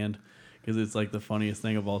hates sand, because it's like the funniest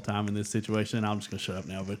thing of all time in this situation. And I'm just gonna shut up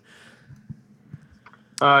now, but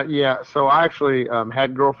Yeah, so I actually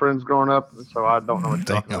had girlfriends growing up, so I don't know what you're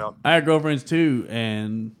talking Damn. about. I had girlfriends too,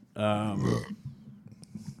 and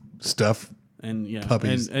Stuff. and yeah,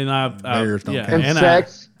 Puppies. and I've Bears don't yeah, count. And and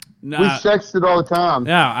sex. We sexted all the time.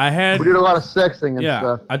 Yeah, I had. We did a lot of sexting and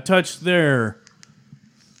stuff. I touched their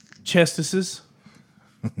chestises.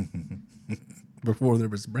 Before there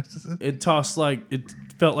was breasts. It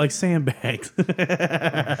felt like sandbags.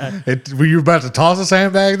 Were you about to toss a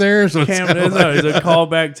sandbag there? So It's a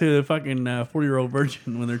callback to the fucking 40-year-old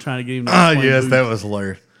virgin when they're trying to get him to explain yes, boobs. that was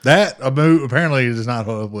hilarious. That apparently does not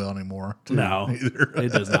hold up well anymore. No, either.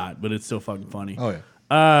 it does not, but it's still fucking funny. Oh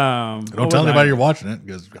yeah. Don't tell anybody you're watching it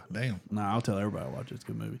because goddamn. No, I'll tell everybody to watch it. It's a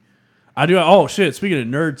good movie. I do. Oh shit! Speaking of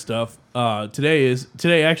nerd stuff,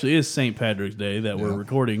 today actually is St. Patrick's Day that we're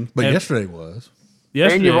recording. But yesterday was.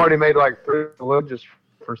 Yesterday, And you've already made like 3 religious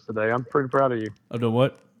references today. I'm pretty proud of you. I've done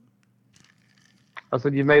what? I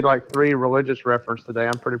said you made like 3 religious references today.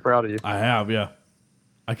 I'm pretty proud of you. I have, yeah.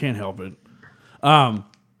 I can't help it. And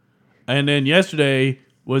then yesterday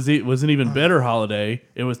was an even better holiday.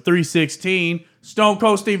 It was 3/16, Stone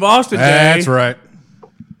Cold Steve Austin Day. That's right.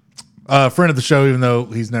 Friend of the show, even though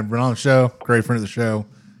he's never been on the show. Great friend of the show.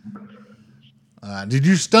 Did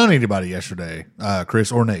you stun anybody yesterday,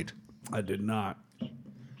 Chris or Nate? I did not.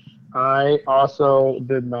 I also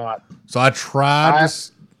did not. So I tried.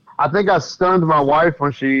 I think I stunned my wife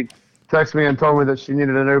when she texted me and told me that she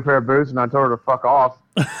needed a new pair of boots, and I told her to fuck off.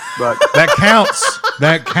 But that counts.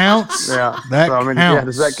 That counts. yeah, That so, I mean, counts. yeah,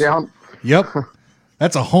 does that count? Yep.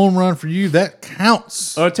 That's a home run for you. That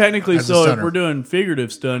counts. Oh, technically, As a so if stunner. we're doing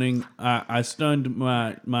figurative stunning, I stunned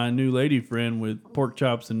my new lady friend with pork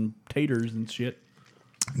chops and taters and shit.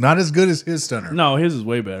 Not as good as his stunner. No, his is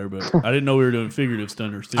way better, but I didn't know we were doing figurative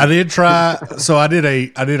stunners too. I did try. So I did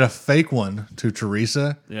a fake one to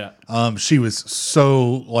Teresa. Yeah. She was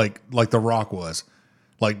so like The Rock was,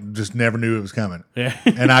 like just never knew it was coming. Yeah.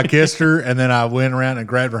 And I kissed her, and then I went around and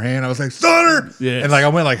grabbed her hand. I was like, "Stunner!" Yes. And like I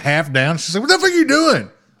went like half down. She's like, "What the fuck are you doing?"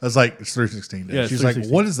 I was like, "It's 316 days." Yeah, it's She's like,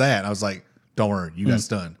 316. "What is that?" I was like, "Don't worry, you got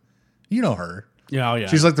stunned." You know her. Yeah, oh yeah.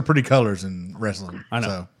 She's like the pretty colors in wrestling. I know.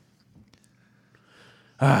 So.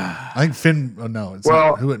 I think Finn. Oh no, it's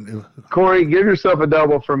Well, not, who? Corey, give yourself a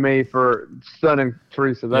double from me for stunning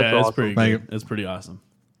Teresa. That's yeah, it's awesome. pretty Thank good. you. It's pretty awesome.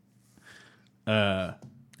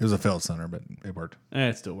 It was a failed stunner, but it worked.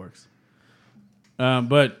 It still works.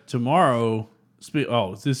 But tomorrow,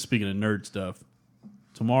 this is speaking of nerd stuff.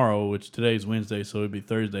 Tomorrow, which today's Wednesday, so it'd be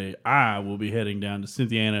Thursday, I will be heading down to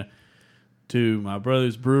Cynthiana to my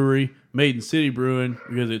brother's brewery, Maiden City Brewing,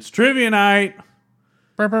 because it's trivia night.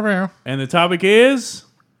 And the topic is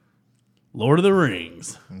Lord of the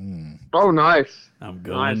Rings. Oh, nice. I'm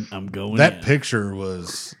going. Nice. I'm going. That in. picture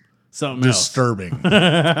was Something else. disturbing.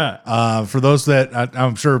 For those that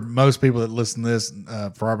I'm sure most people that listen to this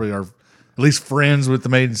probably are at least friends with the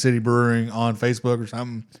Maiden City Brewing on Facebook or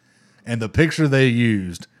something. And the picture they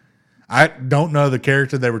used, I don't know the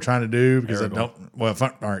character they were trying to do because Aragorn. I don't. Well,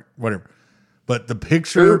 all right, whatever. But the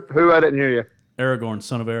picture, Who I didn't hear you? Aragorn,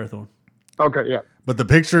 son of Arathorn. Okay, yeah. but the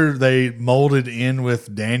picture they molded in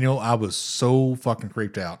with Daniel, I was so fucking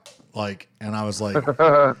creeped out. Like, and I was like,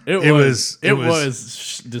 It was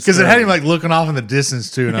because disturbing. it had him like looking off in the distance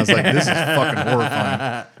too, and I was like, this is fucking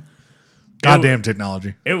horrifying. Goddamn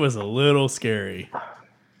technology. It was a little scary.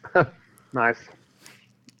 Nice.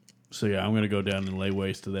 So yeah, I'm gonna go down and lay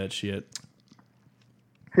waste to that shit.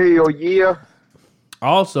 Hell yeah.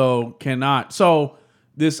 Also, cannot. So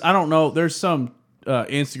this, I don't know. There's some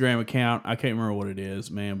Instagram account. I can't remember what it is,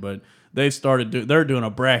 man. But they started. They're doing a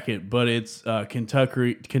bracket, but it's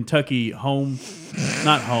Kentucky home,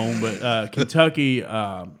 not home, but Kentucky.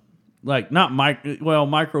 Like not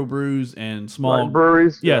microbrews and small Like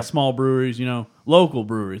breweries? Yeah, Yeah. small breweries. You know, local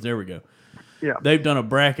breweries. There we go. Yeah. They've done a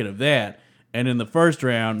bracket of that. And in the first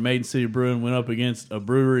round, Maiden City Brewing went up against a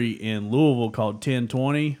brewery in Louisville called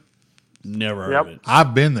 1020. Never heard of it.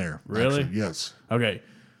 I've been there. Really? Actually, yes. Okay.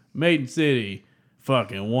 Maiden City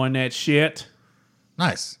fucking won that shit.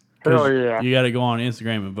 Nice. 'Cause Hell yeah. You got to go on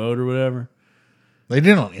Instagram and vote or whatever. They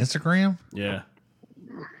did it on Instagram. Yeah.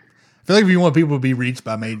 I feel like if you want people to be reached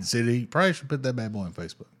by Maiden City, you probably should put that bad boy on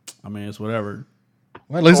Facebook. I mean, it's whatever.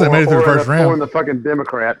 Well, at least they made it through the first Or in round. the fucking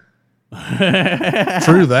Democrat.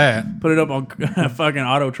 True that. Put it up on fucking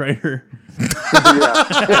Auto Trader.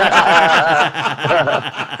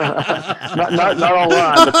 Not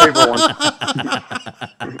online, the paper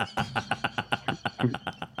one.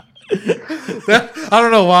 I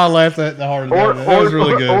don't know why I laughed that hard. Or, That was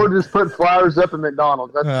really good. or just put flowers up at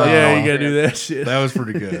McDonald's. That's Yeah, you Oh, got to do that shit. That was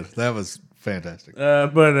pretty good. That was fantastic.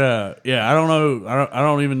 But yeah, I don't know. I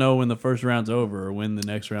don't even know when the first round's over or when the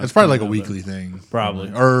next round. It's probably like a weekly thing.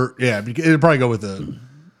 Probably. Or, yeah, it'll probably go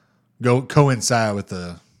with coincide with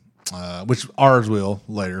the, which ours will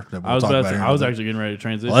later. That we'll I was talk about about to, here. I was actually getting ready to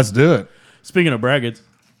transition. Let's do it. Speaking of brackets,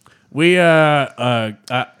 We I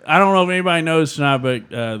don't know if anybody knows or not, but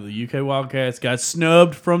the UK Wildcats got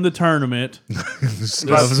snubbed from the tournament. That's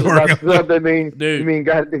what they mean. Dude. You mean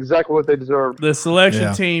got exactly what they deserve. The selection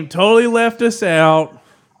Yeah. team totally left us out.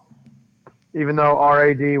 Even though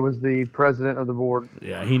RAD was the president of the board.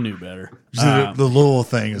 Yeah, he knew better. See, the Louisville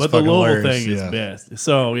thing is But the fucking Louisville hilarious. thing is Yeah. best.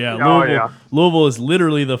 So yeah, Oh, yeah. Louisville is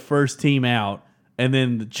literally the first team out, and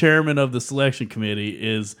then the chairman of the selection committee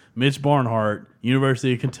is Mitch Barnhart,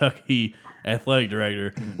 University of Kentucky athletic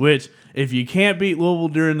director. Which, if you can't beat Louisville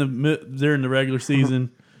during the regular season,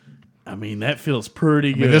 I mean that feels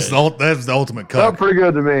pretty good. That's the ultimate Felt cuck. pretty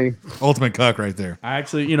good to me. Ultimate cuck right there. I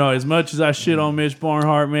actually, as much as I shit on Mitch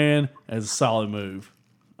Barnhart, man, that's a solid move.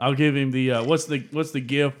 I'll give him the what's the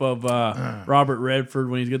gif of Robert Redford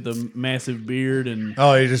when he's got the massive beard and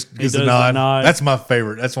Oh, he just gives does a the nod. nod. That's my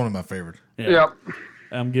favorite. That's one of my favorites. yeah, Yep.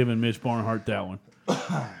 I'm giving Mitch Barnhart that one.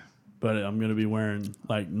 But I'm gonna be wearing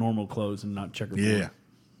like normal clothes and not checkerboard. Yeah.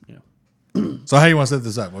 Yeah. So how you want to set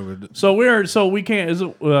this up? So we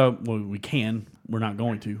can't. We can. We're not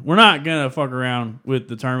going to. We're not gonna fuck around with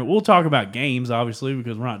the tournament. We'll talk about games, obviously,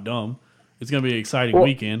 because we're not dumb. It's gonna be an exciting Well,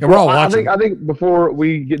 weekend. Yeah, we're all I watching. think before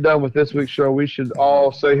we get done with this week's show, we should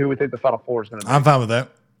all say who we think the Final Four is going to be. I'm fine with that.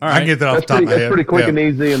 All I right. can get that off That's the top of my pretty, head. that's pretty quick Yeah. and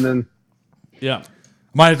easy, and then Yeah.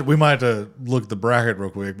 We might have to look at the bracket real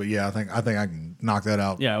quick, but yeah, I think I can knock that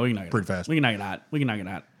out. Yeah, we can knock it Pretty out. fast. We can knock it out. We can knock it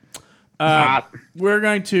out.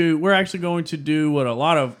 We're actually going to do what a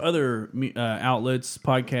lot of other outlets,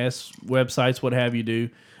 podcasts, websites, what have you do,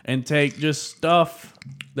 and take just stuff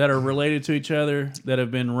that are related to each other that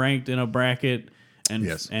have been ranked in a bracket and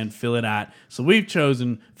Yes. and fill it out. So we've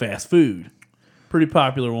chosen fast food, pretty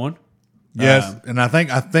popular one. Yes, and I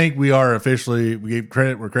think we are officially. We gave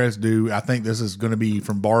credit where credit's due. I think this is going to be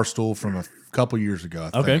from Barstool from a couple years ago.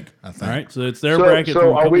 I Okay. think. All right. So it's their so, bracket. from so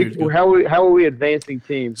a are couple we? years ago. How are we advancing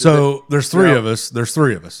teams? Is So there's three Yeah. of us. There's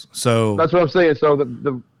three of us. So that's what I'm saying. So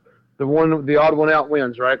the odd one out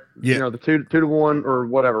wins, right? Yeah. You know, the two to one or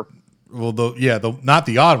whatever. well, not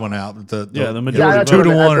the odd one out. But the majority that's 2 what to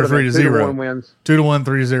I meant. 1 or That's what I 3 to meant. 2 to 0. 1 wins. 2 to 1,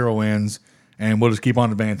 3 to 0 wins, and we'll just keep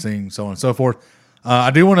on advancing, so on and so forth.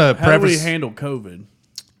 I do want to How do we preface. handle COVID?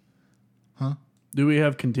 Huh? Do we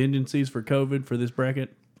have contingencies for COVID for this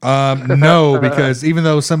bracket? No, because even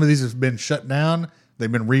though some of these have been shut down,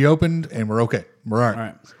 they've been reopened, and we're okay. We're all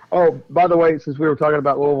right. All right. Oh, by the way, since we were talking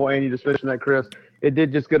about Louisville and you just mentioned that, Chris, it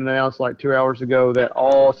did just get announced like 2 hours ago that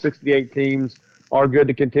all 68 teams are good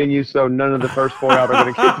to continue, so none of the first 4 out are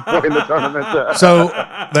going to get to play in the tournament. So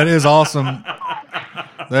that is awesome.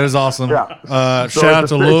 That is awesome. Yeah. Shout out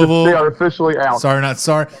to They Louisville. are officially out. Sorry, not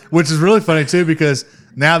sorry. Which is really funny too, because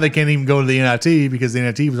now they can't even go to the NIT because the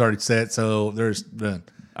NIT was already set. So there's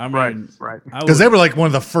I mean, Right, right. because they were like one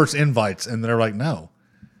of the first invites, and they're like, no.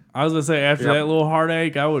 I was gonna say after Yep. that little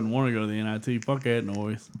heartache, I wouldn't want to go to the NIT. Fuck that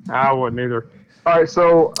noise. I wouldn't either. All right,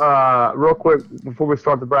 so real quick before we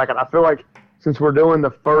start the bracket, I feel like since we're doing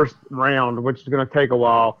the first round, which is going to take a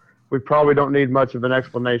while, we probably don't need much of an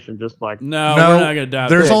explanation. Just like No, No, we're not gonna dive.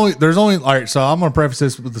 there's in. only all right. So I'm gonna preface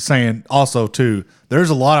this with the saying also too. There's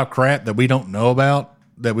a lot of crap that we don't know about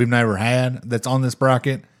that we've never had that's on this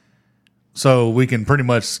bracket, so we can pretty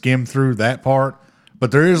much skim through that part.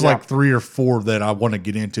 But there is like 3 or 4 that I want to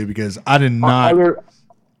get into because I did not. are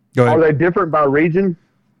Go ahead. they different by region?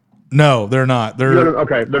 No, they're not. They're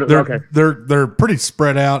Okay, they're okay. they're pretty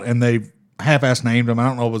spread out, and they've half-ass named them. I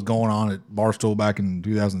don't know what was going on at Barstool back in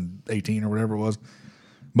 2018 or whatever it was,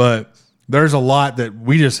 but there's a lot that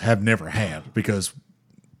we just have never had because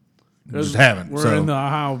we just haven't. We're so, in the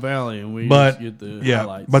Ohio Valley, and we but just get the yeah,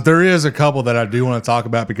 highlights. but there is a couple that I do want to talk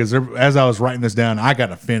about because as I was writing this down, I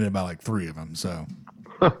got offended by like 3 of them. So,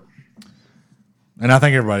 and I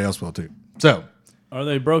think everybody else will too. So Are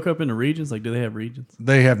they broke up into regions? Like, do they have regions?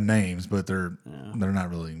 they have names, but they're not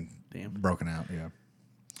really broken out. Yeah.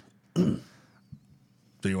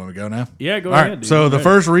 Do you want me to go now? Yeah, go All ahead. right. dude. So Go the ahead.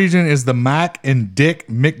 first region is the Mac and Dick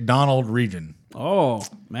McDonald region. Oh,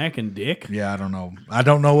 Mac and Dick. Yeah, I don't know. I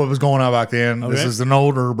don't know what was going on back then. This Okay. is an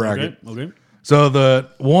older bracket. Okay. So the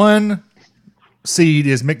 1 seed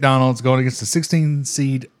is McDonald's going against the 16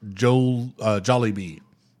 seed Jollibee.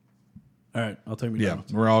 All right, I'll take Yeah,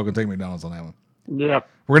 McDonald's. we're all going to take McDonald's on that one. Yeah.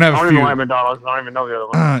 We're going to I have don't a even few. like McDonald's. I don't even know the other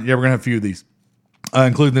one. Yeah, we're going to have a few of these,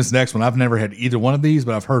 including this next one. I've never had either one of these,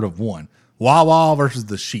 but I've heard of one. Wawa versus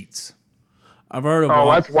the Sheets. I've heard of. Oh,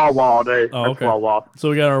 Wawa. that's Wawa all day. Oh, That's okay. Wawa. So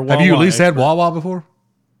we got our. Have you at Wawa least had expert. Wawa before?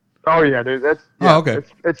 Oh yeah, dude. That's okay.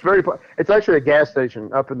 It's very. It's actually a gas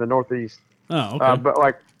station up in the Northeast. Oh,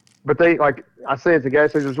 okay. But they like I say it's a gas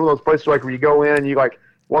station. It's one of those places like where you go in and you like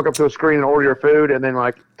walk up to a screen and order your food, and then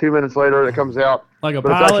like 2 minutes later it comes out. Like a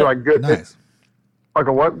But it's actually pilot? like good. Nice. Like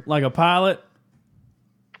a what? Like a pilot?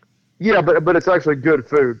 Yeah, but it's actually good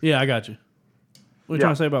food. Yeah, I got you. What are you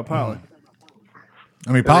trying to say about pilot?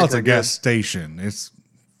 I mean, Pilot's a anything gas station. It's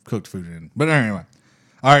cooked food in. But anyway.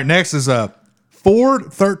 All right, next is Ford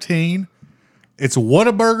 13. It's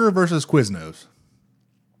Whataburger versus Quiznos.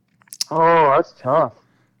 Oh, that's tough.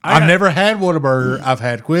 I've never had Whataburger. I've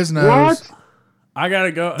had Quiznos. What? I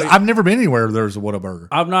gotta go. I've never been anywhere where there's a Whataburger.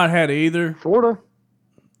 I've not had either. Florida?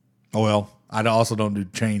 Oh well, I also don't do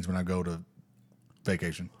chains when I go to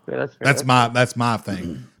vacation. Yeah, that's fair. That's my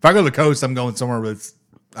thing. If I go to the coast, I'm going somewhere with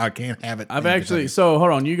I can't have it. I've in actually. Kentucky. So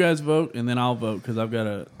hold on, you guys vote, and then I'll vote because I've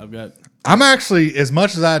got. I'm actually, as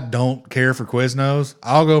much as I don't care for Quiznos,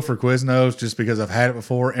 I'll go for Quiznos just because I've had it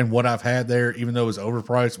before, and what I've had there, even though it was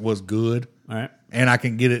overpriced, was good, All right, and I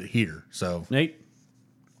can get it here. So Nate.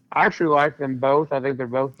 I actually like them both. I think they're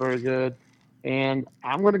both very good. And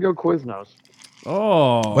I'm going to go Quiznos.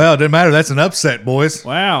 Oh, well, it doesn't matter. That's an upset, boys.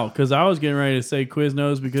 wow! Because I was getting ready to say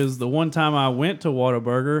Quiznos because the one time I went to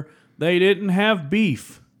Whataburger, they didn't have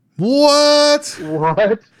beef, What?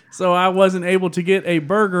 What? so I wasn't able to get a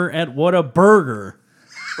burger at Whataburger.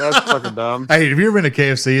 That's fucking dumb. Hey, have you ever been to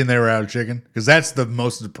KFC and they were out of chicken? Because that's the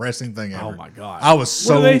most depressing thing ever. Oh my god! I was What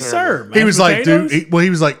so. do they serve? He was Mashed like, dude.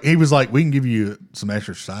 potatoes? He was like, we can give you some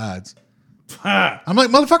extra sides. Ah, I'm like,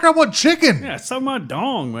 motherfucker, I want chicken. yeah, suck my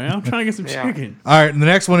dong, man. I'm trying to get some Yeah. chicken. All right, and the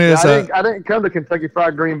next one is I didn't come to Kentucky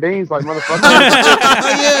Fried Green Beans like motherfucker.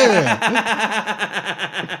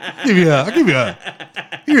 yeah. I'll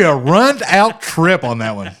give you a run out trip on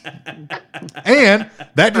that one. And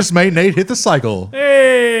that just made Nate hit the cycle.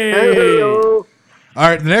 Hey, Hey-o. All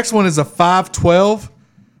right, the next one is a 512.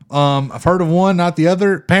 I've heard of one, not the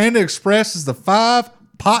other. Panda Express is the 5.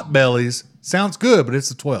 Potbellies sounds good, but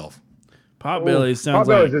it's a 12. Potbelly sounds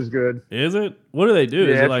Potbelly's like. is good. Is it? What do they do? Is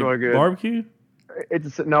Yeah, it it's like really good. barbecue?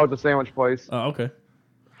 It's a sandwich place. Oh, okay.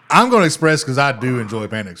 I'm going to Express because I do enjoy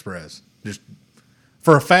Panda Express. Just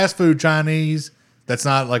for a fast food Chinese that's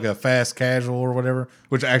not like a fast casual or whatever,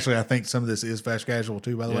 which actually I think some of this is fast casual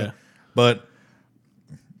too, by the Yeah. way. But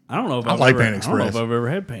I don't know if I I've like ever, Panda I don't know if Express. I've ever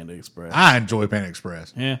had Panda Express. I enjoy Panda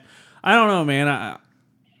Express. Yeah, I don't know, man. I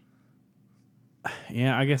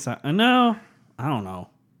guess no, I don't know.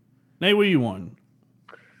 Nate, what do you want?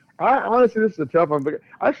 Honestly, this is a tough one. But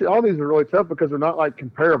actually, all these are really tough because they're not like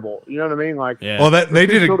comparable. You know what I mean? Like, Yeah. Well, they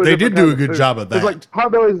did totally they did different do a kinds of good food. job of that. It's like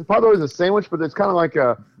Potbelly's a sandwich, but it's kind of like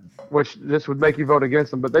which this would make you vote against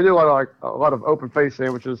them. But they do a lot of open face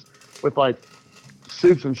sandwiches with like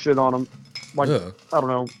soups and shit on them. Like Ugh. I don't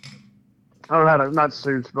know how to not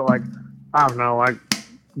soups, but like I don't know, like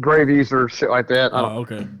gravies or shit like that. I don't, Oh,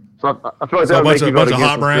 okay. so I feel like So that a would bunch make you of, vote bunch of against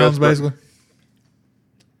hot them, browns, Chris, basically.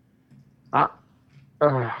 but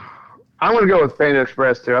I'm gonna go with Panda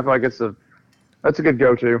Express too. I feel like that's a good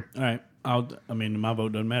go-to. All right. I mean, my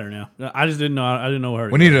vote doesn't matter now. I just didn't know. I didn't know where.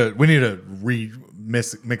 We need to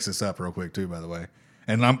mix this up real quick too, by the way.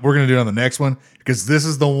 And we're gonna do it on the next one because this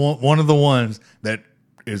is the one of the ones that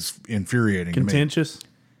is infuriating to me. contentious.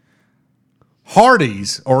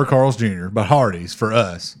 Hardee's or Carl's Jr., but Hardee's for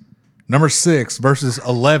us. Number 6 versus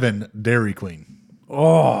 11 Dairy Queen.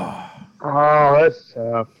 Oh, Oh, that's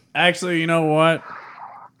tough. actually, you know what?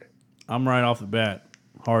 I'm right off the bat.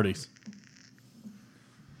 Hardee's.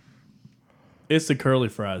 It's the curly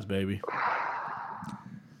fries, baby.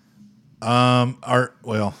 Let him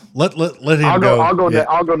I'll go. Yeah.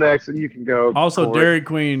 I'll go next, and you can go. Also, for it. Dairy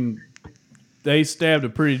Queen, they stabbed a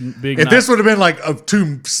pretty big. If knife. this would have been like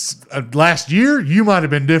last year, you might have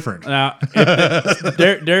been different. Now,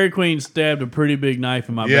 Dairy Queen stabbed a pretty big knife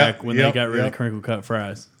in my Yep, back when they yep, got rid yep. of crinkle cut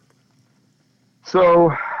fries.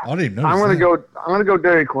 So I didn't even notice I'm gonna that. go. I'm gonna go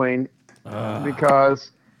Dairy Queen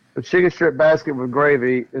because the chicken strip basket with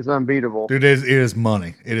gravy is unbeatable, Dude, it is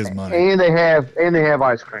money. It is money. and they have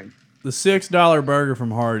ice cream. The $6 burger from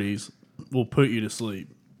Hardee's will put you to sleep.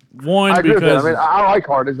 One I agree with that. because I mean, I like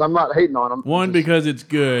Hardee's. I'm not hating on them. one because it's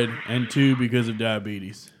good, and two because of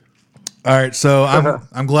diabetes. All right, so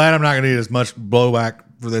I'm glad I'm not going to get as much blowback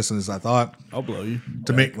for this as I thought. I'll blow you.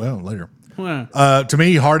 To me, well, later. Well, To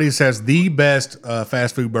me, Hardee's has the best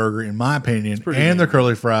fast food burger in my opinion, and pretty their good.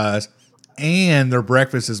 curly fries, and their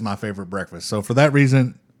breakfast is my favorite breakfast. So for that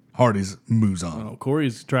reason, Hardee's moves on. oh,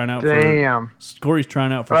 Corey's trying out Damn. for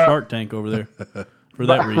Shark Tank over there for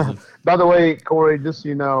that reason. By the way, Corey, just so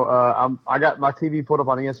you know, I got my TV put up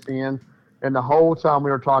on ESPN, and the whole time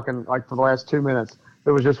we were talking, like for the last 2 minutes,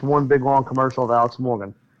 there was just one big long commercial of Alex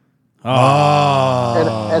Morgan.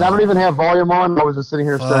 Oh, And I don't even have volume on. I was just sitting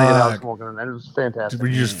here staring at Alex Fuck. Morgan, and it was fantastic. were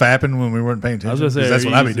you just fapping when we weren't paying I was attention? gonna say, 'Cause that's are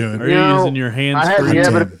what you I be using- doing. Are you using your hands I have, free? yeah,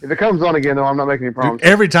 Dude. but if it comes on again, though, I'm not making any problems.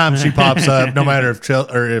 Every time she pops up, no matter if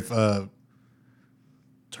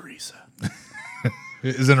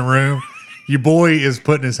is in a room, your boy is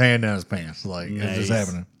putting his hand down his pants. Like, Nice. it's just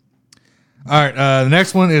happening. All right. The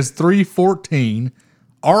next one is 314.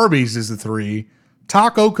 Arby's is the 3.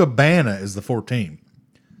 Taco Cabana is the 14.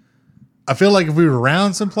 I feel like if we were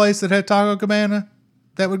around someplace that had Taco Cabana,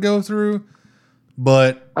 that would go through.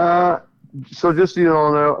 But So just so you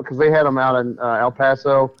don't know, because they had them out in El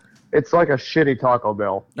Paso, it's like a shitty Taco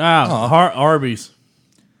Bell. Arby's.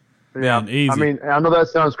 Yeah, Man, easy. I mean, I know that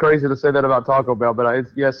sounds crazy to say that about Taco Bell, but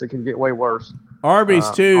yes, it can get way worse. Arby's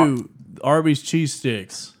too. Arby's cheese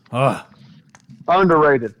sticks. Ugh.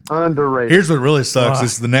 Underrated. here's what really sucks.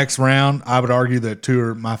 This is the next round. I would argue that 2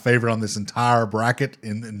 are my favorite on this entire bracket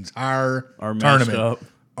in the entire Are matched tournament. up.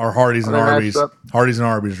 Are Hardee's and Are they Arby's. matched up? Hardee's and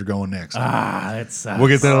Arby's are going next. That sucks. We'll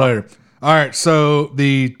get there later. All right. So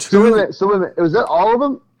the So wait a two. minute, was that all of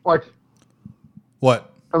them? Like,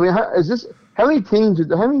 What? I mean, how many teams?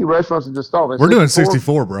 How many restaurants did this start with? We're doing 64?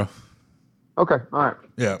 64, bro. Okay, all right.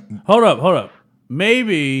 Yeah. Hold up.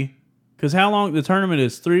 Maybe because how long the tournament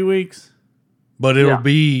is? 3 weeks. But it'll Yeah.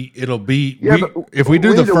 be Yeah, if we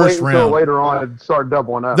do the need to first wait until round. later on and start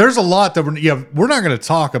doubling up. There's a lot that we're not going to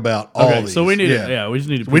talk about all Okay, these. so we need we just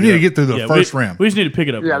need to. We pick need it to up. get through the first round. We just need to pick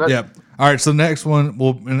it up. Yeah, that- Yep. All right. So the next one,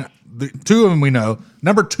 and the 2 of them we know.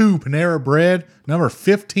 Number 2, Panera Bread. Number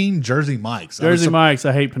 15, Jersey Mike's. I was Jersey Mike's.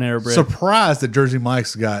 I hate Panera Bread. surprised that Jersey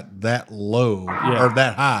Mike's got that low Yeah. or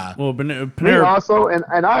that high. Well, Me Panera. also, and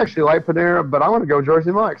I actually like Panera, but I'm going to go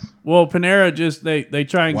Jersey Mike's. Well, Panera just they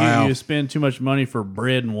try and Wow. get you to spend too much money for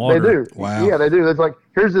bread and They water. do. Wow. Yeah, they do. It's like,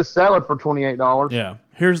 here's this salad for $28. Yeah.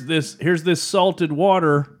 Here's this salted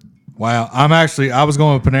water. Wow. I was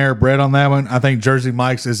going with Panera Bread on that one. I think Jersey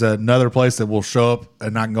Mike's is another place that will show up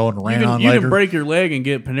and I can go and rant on You later. can break your leg and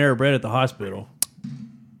get Panera Bread at the hospital.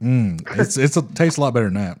 It tastes a lot better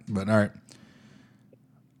than that. But all right.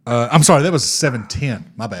 I'm sorry, that was 7-10.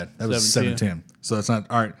 My bad. That was 7-10. So that's not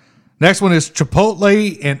all right. Next one is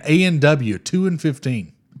Chipotle and A&W, 2 and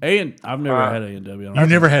 15. I've never had A&W. You've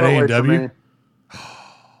never had Don't wait for A&W? me.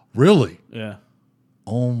 Really? Yeah.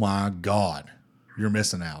 Oh my God. You're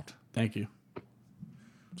missing out. Thank you.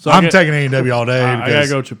 So I'm taking A&W all day. I gotta because-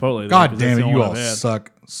 go Chipotle. Though, God 'cause damn that's it, the you only all I've had.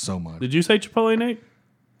 suck so much. Did you say Chipotle, Nate?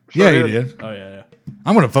 Yeah, Sure you did. did. Oh yeah.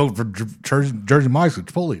 I'm going to vote for Jersey Mike's with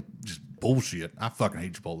Chipotle. Just bullshit. I fucking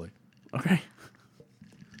hate Chipotle. Okay.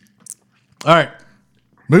 All right.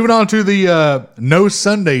 Moving on to the no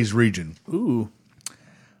Sundays region. Ooh.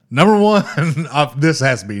 Number 1, this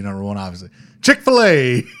has to be number 1, obviously.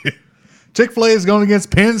 Chick-fil-A. Chick-fil-A is going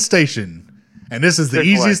against Penn Station. And this is the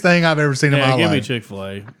Chick-fil-A. easiest thing I've ever seen in Yeah, my give me life.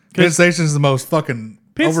 Chick-fil-A. Penn Station is the most fucking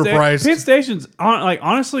overpriced. Penn Station's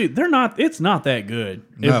honestly, they're not. It's not that good.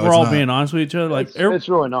 No, if it's we're all not. being honest with each other, like It's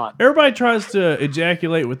really not. everybody tries to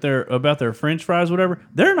ejaculate with about their French fries, whatever.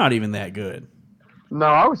 They're not even that good. No,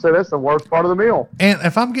 I would say that's the worst part of the meal. And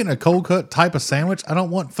if I'm getting a cold cut type of sandwich, I don't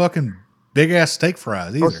want fucking big ass steak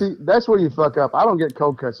fries either. Well, see, that's where you fuck up. I don't get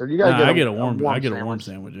cold cuts. So you got to Nah, get I get a warm. I get a sandwich. warm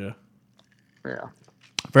sandwich. Yeah. Yeah.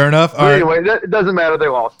 Fair enough. All But right. anyway, it doesn't matter. They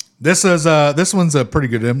lost. This one's a pretty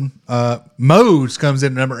good one. Moe's comes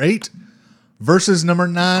in at number 8 versus number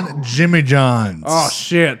 9, Jimmy John's. Oh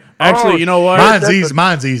shit! Actually, you know what? Mine's easy.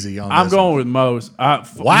 Mine's easy on I'm this going one. with Moe's.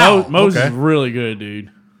 Wow, Moe's okay. is really good,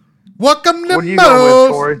 dude. Welcome to What are you going with,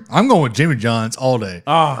 Moe's. Corey? I'm going with Jimmy John's all day.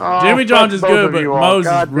 Jimmy John's is fuck good, both but of you all. Moe's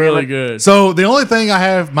God is damn really it. good. So the only thing I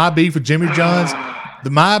have my beef with Jimmy John's,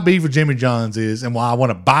 my beef with Jimmy John's is, and why I want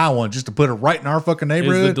to buy one just to put it right in our fucking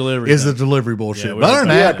neighborhood, delivery is the time. delivery bullshit. Yeah, but other than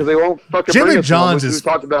Yeah, that, because they won't fucking Jimmy bring us one, John's which is-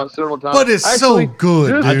 we talked about several times. but it's so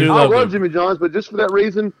good, just- dude. I I love love it. Jimmy John's, but just for that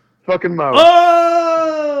reason, fucking Mo.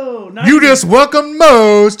 Oh, nice. You just welcome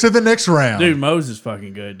Moe's to the next round. dude. Moe's is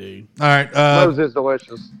fucking good, dude. All right. Mo's is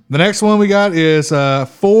delicious. The next one we got is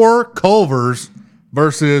 4 Culver's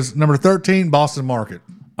versus number 13 Boston Market.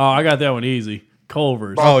 Oh, I got that one easy.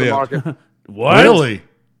 Culver's. Oh, Boston yeah. Market. What? Really?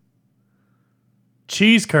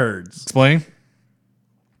 Cheese curds. Explain.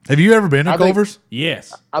 Have you ever been to I think- Culver's?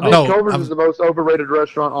 Yes. I think No, Culver's I'm- is the most overrated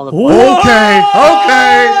restaurant on the What?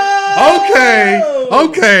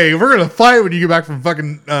 Okay. We're gonna fight when you get back from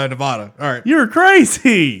fucking Nevada. All right. You're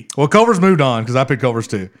crazy. Well, Culver's moved on because I picked Culver's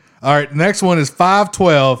too. All right. Next one is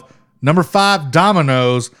 512, number 5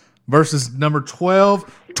 Domino's versus number 12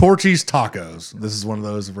 Torchy's Tacos. This is one of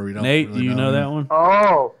those where we don't. Nate, really do you know that one?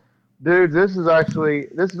 Oh, dude, this is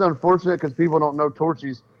unfortunate because people don't know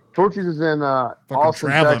Torchy's. Torchy's is in Fucking Austin,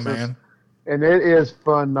 traveling, Texas, man. and it is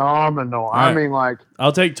phenomenal. I right. mean, like,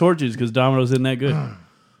 I'll take Torches because Domino's isn't that good.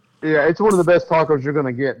 yeah, it's one of the best tacos you're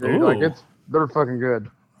gonna get, dude. Like, Ooh. they're fucking good.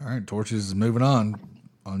 All right. Torchy's is moving on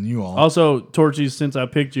you all. Also, Torches, since I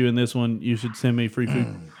picked you in this one, you should send me free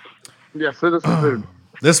food. Yeah, send us some food.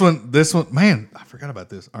 This one, man, I forgot about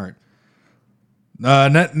this. All right.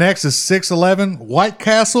 Next is 6-11 White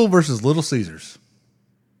Castle versus Little Caesars.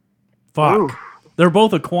 Fuck. Ooh. They're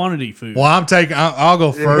both a quantity food. Well, I'll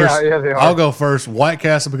go first. Yeah, they are. I'll go first. White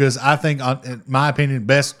Castle because I think, in my opinion,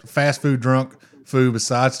 best fast food drunk food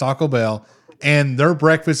besides Taco Bell. And their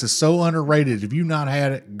breakfast is so underrated. If you've not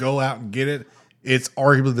had it, go out and get it. It's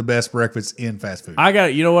arguably the best breakfast in fast food. I got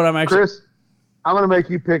it. You know what? I'm actually. Chris, I'm going to make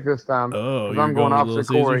you pick this time. Oh, 'cause you're I'm going going with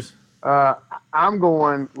opposite Little Corey. Caesars? I'm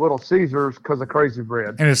going Little Caesars because of Crazy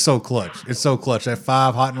Bread. And it's so clutch. It's so clutch. That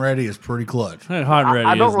 5 hot and ready is pretty clutch. Hey, hot and ready.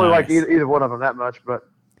 I don't is really nice. like either one of them that much, but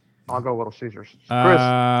I'll go Little Caesars. Chris,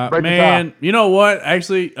 break the Man, tie. you know what?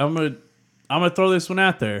 Actually, I'm gonna throw this one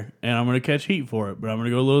out there, and I'm gonna catch heat for it. But I'm gonna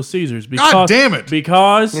go Little Caesars because God damn it.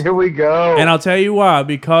 because Here we go. and I'll tell you why.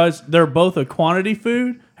 Because they're both a quantity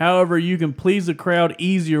food. However, you can please the crowd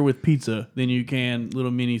easier with pizza than you can little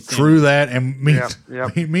mini. Sandwich. True that. And me,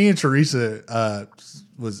 Yep. me and Teresa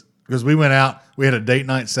was because we went out. We had a date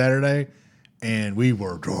night Saturday, and we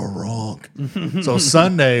were drunk. So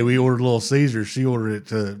Sunday we ordered Little Caesars. She ordered it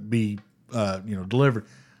to be delivered.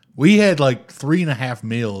 We had like 3.5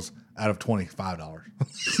 meals out of $25.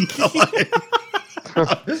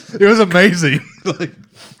 It was amazing.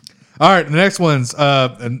 All right, the next one's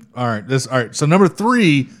all right. So number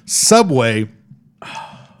 3, Subway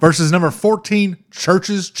versus number 14,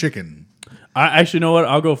 Church's Chicken. I actually know what.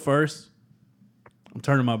 I'll go first. I'm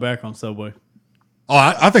turning my back on Subway. Oh,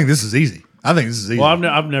 I think this is easy. Well,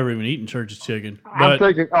 I've never even eaten Church's Chicken, I'm but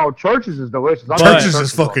thinking, Church's is delicious. I've Church's had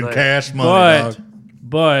is fucking all day. cash money. Dog.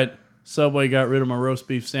 but Subway got rid of my roast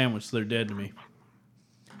beef sandwich, so they're dead to me.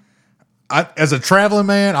 As a traveling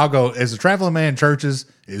man, I'll go. As a traveling man, Church's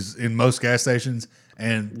is in most gas stations,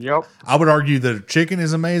 and Yep. I would argue that their chicken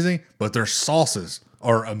is amazing, but their sauces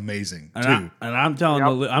are amazing too. I'm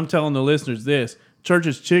telling the listeners this: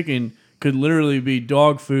 Church's Chicken could literally be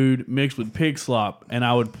dog food mixed with pig slop, and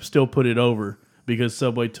I would still put it over because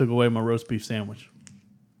Subway took away my roast beef sandwich.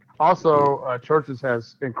 Also, Church's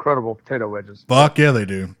has incredible potato wedges. Fuck yeah, they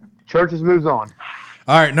do. Church's moves on.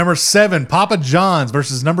 All right, number 7, Papa John's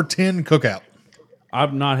versus number 10, Cookout.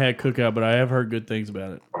 I've not had Cookout, but I have heard good things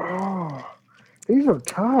about it. These are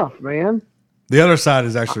tough, man. The other side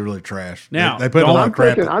is actually really trash. Now, they put a lot of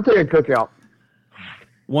crap. I'm taking Cookout.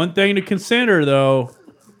 One thing to consider, though,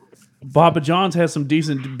 Papa John's has some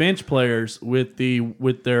decent bench players with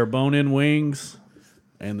their bone-in wings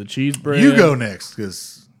and the cheese bread. You go next,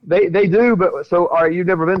 because They do, but so all right, you've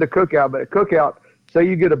never been to Cookout, but at Cookout, say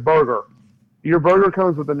you get a burger. Your burger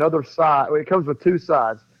comes with another side. It comes with 2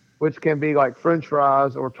 sides, which can be like French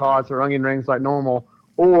fries or tots or onion rings like normal,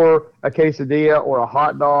 or a quesadilla or a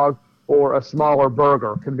hot dog or a smaller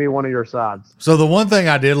burger can be one of your sides. So the one thing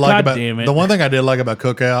I did like God about damn it.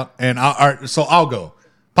 Cookout, and I'll go.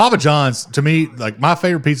 Papa John's, to me, like my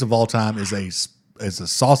favorite pizza of all time is a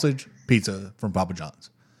sausage pizza from Papa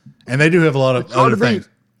John's, and they do have a lot of hard other to beat. things.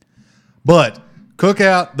 But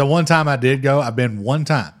Cookout, the one time I did go, I've been one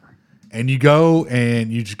time, and you go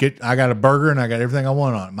and you just get. I got a burger and I got everything I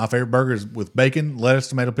want on it. My favorite burger is with bacon, lettuce,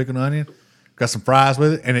 tomato, pickle, and onion. Got some fries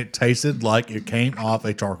with it, and it tasted like it came off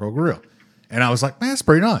a charcoal grill. And I was like, man, that's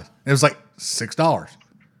pretty nice. It was like $6.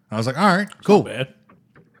 I was like, all right, cool. Bad.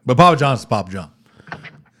 But Papa John's is Papa John.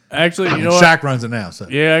 Actually, you And know what? Shaq runs it now. So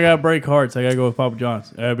Yeah, I gotta break hearts. I gotta go with Papa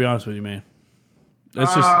John's. I gotta be honest with you, man.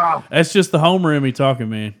 That's just the homer in me talking,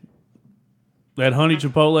 man. That honey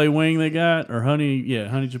chipotle wing they got, or honey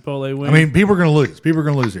chipotle wing. I mean, people are going to lose. People are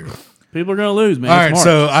going to lose here. people are gonna lose, man. All It's right, March.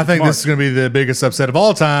 so I think March. this is going to be the biggest upset of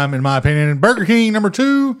all time, in my opinion. Burger King, number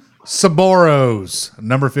 2, Saboros,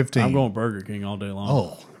 number 15. I'm going Burger King all day long.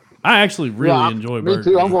 Oh, I actually really enjoy Burger Me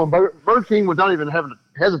too. King. I'm going Burger King without even having to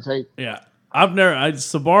hesitate. Yeah,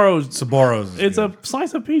 Sabaro's. Saboros. It's a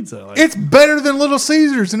slice of pizza. Like, It's better than Little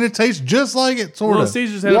Caesars, and it tastes just like it, sort Little of.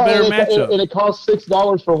 Caesars had a better matchup. and it costs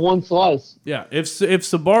 $6 for one slice. Yeah, if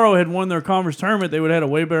Sabaro had won their conference tournament, they would have had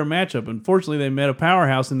a way better matchup. Unfortunately, they met a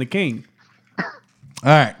powerhouse in the King. All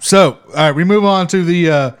right, so we move on to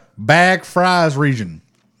the bag fries region.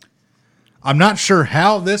 I'm not sure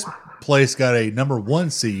how this place got a number 1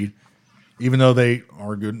 seed, even though they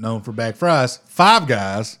are good known for bag fries. Five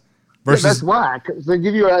Guys versus. That's why. 'Cause they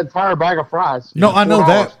give you an entire bag of fries. No, I know $4.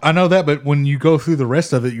 that. I know that, but when you go through the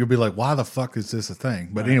rest of it, you'll be like, "Why the fuck is this a thing?"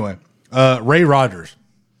 But anyway, Ray Rogers.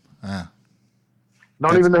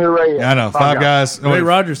 Don't even know who Ray is. Yeah, I know. Five Guys. Oh, Ray wait.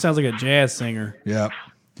 Rogers sounds like a jazz singer. Yeah.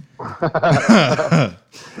 That's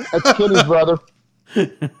Kenny's brother.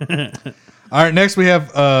 All right. Next, we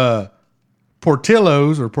have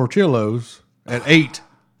Portillo's at 8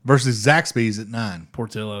 versus Zaxby's at 9.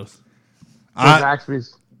 Portillo's.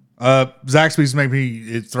 Zaxby's. Zaxby's make me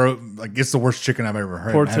it's the worst chicken I've ever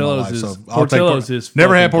had. Portillo's in my is life, so I'll take Portillo's is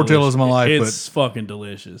never had fucking Portillo's in my life, delicious. It's fucking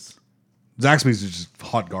delicious. but Zaxby's is just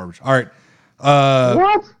hot garbage. All right,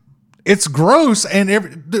 What? it's gross and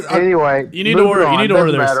Anyway, You need to order. You need to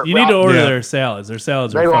order their. You need to order their salads. Their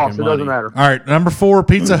salads They are lost. fucking It doesn't money. matter. all right. Number 4,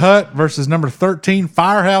 Pizza Hut versus number 13,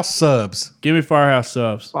 Firehouse Subs. Give me Firehouse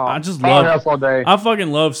subs. Oh, I just Firehouse love. all day. I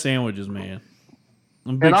fucking love sandwiches, man.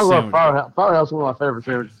 I'm a big And I love sandwich guy. Firehouse. Firehouse is one of my favorite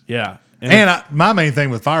sandwiches. Yeah, And my main thing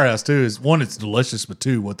with Firehouse too is one, it's delicious, but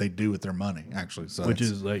two, what they do with their money actually. So which it's-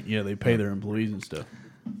 is like, yeah, they pay their employees and stuff.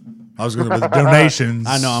 I was going with donations.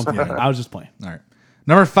 I know. Yeah. I was just playing. All right.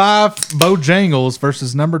 Number 5, Bojangles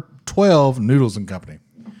versus number 12, Noodles and Company.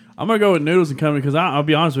 I'm gonna go with Noodles and Company because I'll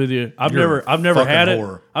be honest with you. I've You're never fucking had it.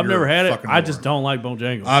 whore. I've You're never had it. fucking I just whore. don't like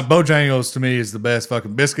Bojangles. Bojangles to me is the best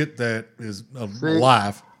fucking biscuit that is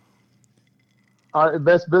alive.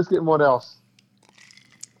 Best biscuit and what else?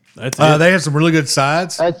 That's it. They have some really good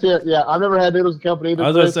sides. That's it. Yeah, I've never had Noodles and Company either. I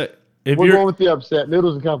was gonna Chris. say if We're you're. going with the upset.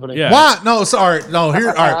 Noodles and Company. Yeah. Why? No, sorry. No, here.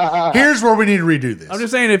 All right. Here's where we need to redo this. I'm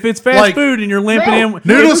just saying if it's fast Like- food and you're limping No. in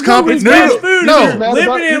Noodles if Company- it's fast Noodles- food no. and you're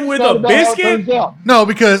limping in with a biscuit. No,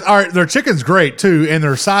 because all right, their chicken's great too, and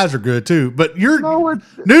their sides are good too. But No,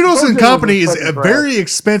 Noodles and Bojangles Company is is fucking a trash. very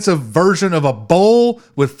expensive version of a bowl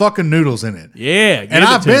with fucking noodles in it. Yeah, And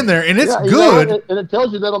I've been there, and it's Yeah, good. and it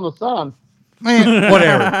tells you that on the sign. Man,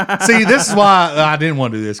 whatever. See, this is why I didn't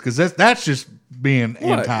want to do this because that's just being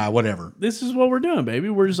What? anti whatever. This is what we're doing,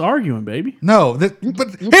 baby. We're just arguing, baby. No, but You his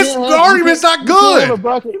can't have- argument's you not can't- you can't have a good.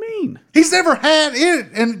 bracket. What do you mean? He's never had it,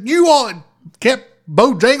 and you all kept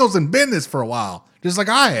Bojangles in business for a while, just like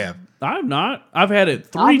I have. I'm not. I've had it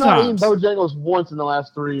I've three not times. eaten Bojangles once in the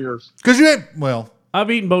last 3 years. Because you had, well,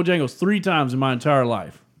 I've eaten Bojangles 3 times in my entire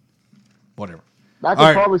life. whatever. I could All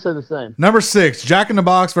right. probably say the same. Number 6, Jack in the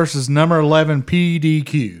Box versus number 11,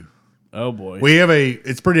 PDQ. Oh boy. We have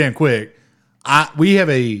it's pretty damn quick. We have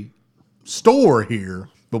a store here,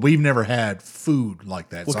 but we've never had food like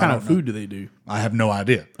that. what so kind I of don't know. food do they do? I have no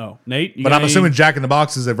idea. Oh, Nate. You But got I'm any- assuming Jack in the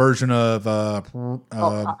Box is a version of.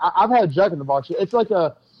 I've had Jack in the Box. It's like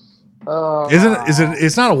a. Is it?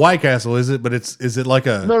 It's not a White Castle, is it? But is it like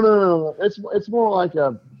a? No. It's more like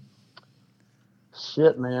a.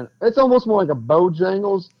 Shit, man. It's almost more like a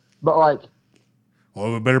Bojangles, but like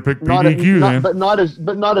Well, we better pick not, PDQ then. but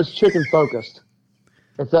not as chicken focused.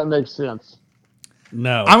 If that makes sense.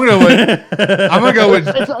 No. I'm gonna go with.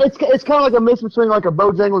 It's kind of like a mix between like a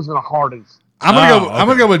Bojangles and a Hardee's. I'm gonna go. Oh, I'm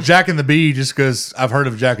gonna okay. go with Jack and the Bee just because I've heard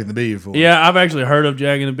of Jack and the Bee before. yeah, I've actually heard of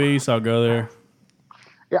Jack and the Bee, so I'll go there.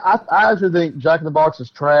 Yeah, I actually think Jack in the Box is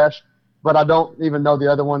trash, but I don't even know the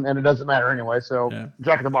other one, and it doesn't matter anyway. So Yeah.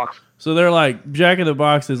 Jack in the Box. So they're like Jack in the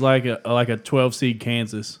Box is like a 12 seed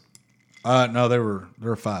Kansas. No,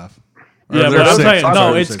 they're 5. Or Yeah, they're but I'm 6. saying no,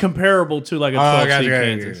 sorry, it's 6. comparable to like a 12 seed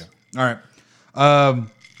Kansas. All right.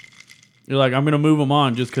 You're like, I'm gonna move them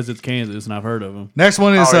on just because it's Kansas and I've heard of them. Next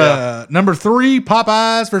one is Oh, yeah. number 3,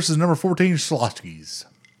 Popeyes versus number 14, Schlotzsky's.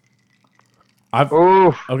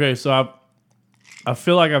 Oof. Okay, so I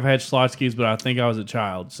feel like I've had Schlotzsky's, but I think I was a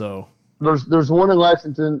child. So There's one in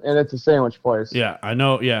Lexington, and it's a sandwich place. yeah, I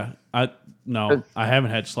know. Yeah, I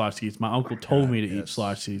haven't had Schlotzsky's. My uncle told me to eat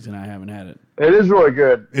Schlotzsky's, and I haven't had it. It is really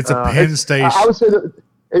good. It's a Penn Station. I would say that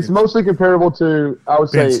it's mostly comparable to Penn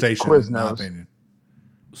say Station, in my Quiznos. opinion.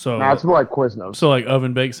 So No, it's more like Quiznos. so like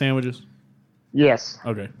oven baked sandwiches. Yes.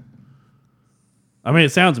 Okay. I mean,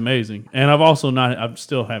 it sounds amazing, and I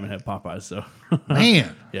still haven't had Popeyes. So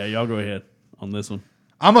Man, yeah, y'all go ahead on this one.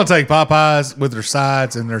 I'm gonna take Popeyes with their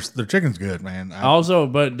sides and their chicken's good, man. Also,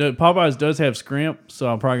 but Popeyes does have scrimp, so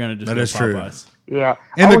I'm probably gonna just That go is true. Popeyes. Yeah.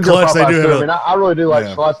 In I the would go clutch, they Popeyes do have too. a- I mean, I really do like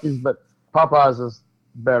Yeah. Schlotzsky's, but Popeyes is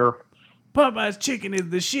better. Popeyes chicken is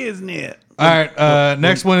the shiznit. All right,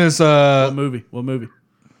 next one is What movie? What movie?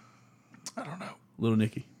 I don't know. Little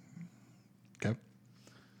Nicky. Okay.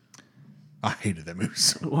 I hated that movie.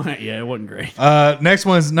 So. Yeah, it wasn't great. Next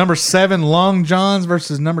one is number 7, Long John's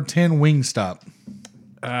versus number 10, Wingstop.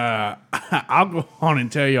 I'll go on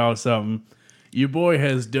and tell y'all something. Your boy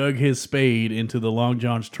has dug his spade into the Long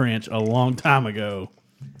John's trench a long time ago.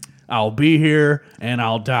 I'll be here and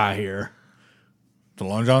I'll die here. The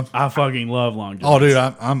Long John's. I fucking love Long John's. Oh, dude,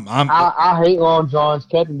 I'm I hate Long John's.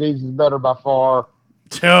 Captain D's is better by far.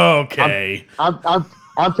 Okay.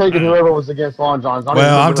 I'm taking whoever was against Long John's. I don't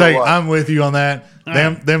well. even remember who it was. I'm with you on that.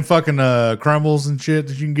 Them fucking crumbles and shit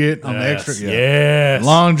that you can get on the extra. Yeah. Yes.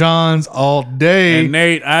 Long John's all day. And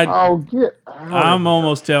Nate, Oh, get. I'm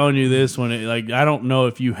almost telling you this one. Like, I don't know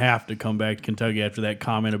if you have to come back to Kentucky after that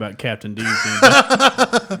comment about Captain D's.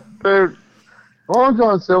 Dude, Long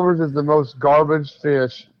John Silver's is the most garbage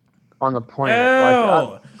fish on the planet.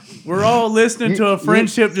 Hell, We're all listening to a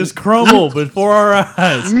friendship just crumble before our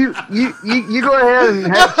eyes. You go ahead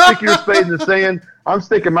and stick your spade in the sand. I'm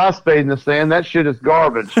sticking my spade in the sand. That shit is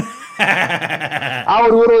garbage.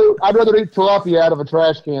 I'd rather eat tilapia out of a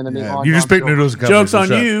trash can than eat Long You just John pick Silver. noodles and cup. Joke's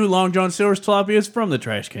on you. Long John Silver's tilapia is from the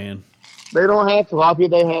trash can. They don't have tilapia.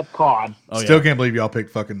 They have cod. Oh, Still yeah. can't believe y'all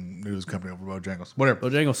picked fucking Noodles Company over Bojangles. Whatever.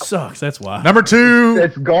 Bojangles sucks. That's why. Number 2,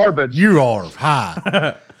 It's garbage. you are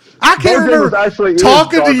high. I can't Bojangles remember actually is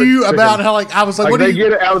talking to garbage you chicken. about how I was like, Like what do they you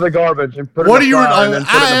get it out of the garbage and put it What in do the you? fryer and then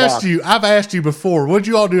put it in the I asked box. you. I've asked you before. What'd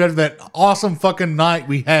you all do after that awesome fucking night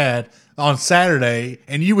we had on Saturday?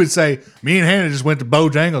 And you would say, me and Hannah just went to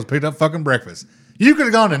Bojangles, picked up fucking breakfast. You could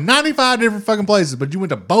have gone to 95 different fucking places, but you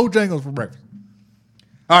went to Bojangles for breakfast.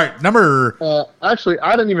 All right, number. Actually,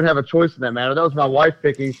 I didn't even have a choice in that matter. That was my wife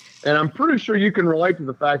picking, and I'm pretty sure you can relate to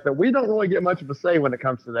the fact that we don't really get much of a say when it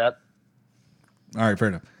comes to that. All right, fair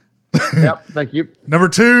enough. Yep, thank you. Number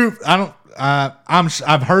 2. I don't.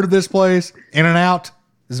 I've heard of this place. In-N-Out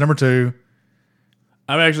is number 2.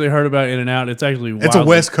 I've actually heard about In-N-Out. It's actually It's a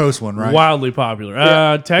West Coast one, right? wildly popular.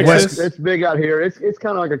 Yeah. Texas. It's big out here. It's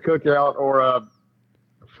kind of like a cookout or a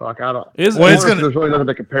fuck. I don't. Is Well, it's I don't know if gonna- there's really nothing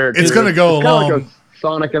to compare it to. it's gonna go It's kinda along- like a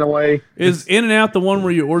Sonic in a way. is In-N-Out the one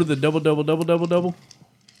where you order the double?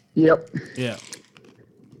 Yep. Yeah.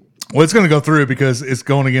 Well, it's going to go through because it's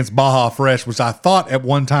going against Baja Fresh, which I thought at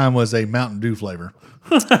one time was a Mountain Dew flavor.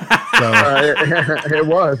 So It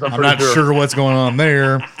was. I'm not sure what's going on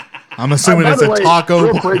there. I'm assuming By it's the a way, taco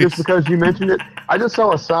real quick, just place. because you mentioned it, I just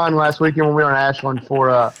saw a sign last weekend when we were in Ashland for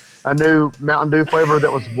a new Mountain Dew flavor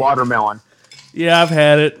that was watermelon. Yeah, I've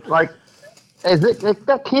had it. Like,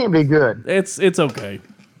 that can't be good. It's okay.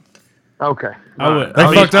 Okay. I would. They I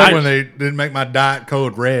mean, fucked up I- when they didn't make my Diet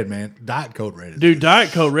Code Red, man. Diet Code Red. Dude,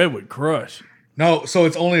 Diet Coke Red would crush. No, so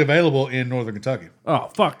it's only available in Northern Kentucky Oh,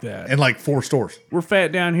 fuck that. in like 4 stores. We're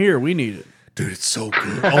fat down here. We need it. Dude, it's so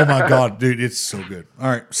good. Oh my God, dude, it's so good. All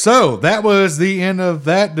right, so that was the end of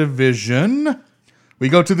that division. We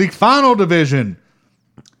go to the final division,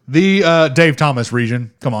 the Dave Thomas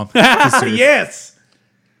region. Come on. It's serious. Yes.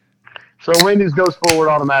 So Wendy's goes forward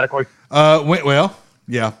automatically. Well,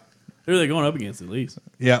 yeah. Who are they going up against at least?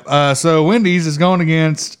 Yeah. So Wendy's is going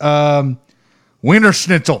against Wiener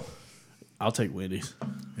Schnitzel. I'll take Wendy's.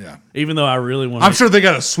 Yeah. Even though I really want I'm sure they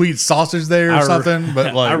got a sweet sausage there or I re- something,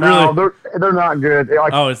 but like, I No, Really? they're not good.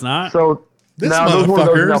 Like, Oh, it's not? so This no, there's one of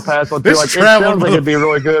those in El motherfuckers- Paso too. this Like, it travel sounds like it'd be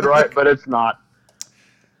really good, right? But it's not.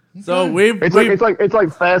 So It's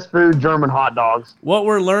like fast food German hot dogs. what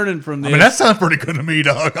we're learning from I this. mean, that sounds pretty good to me,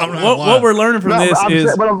 dog. I'm not what we're learning from No, this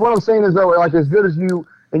is but what I'm saying is though, like as good as you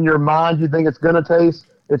in your mind you think it's gonna taste,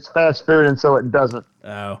 it's fast food, and so it doesn't.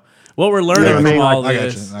 what we're learning You know what I from mean? all I got you,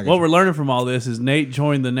 this. I got What you. we're learning from all this is Nate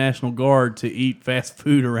joined the National Guard to eat fast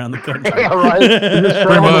food around the country. Yeah, right. You just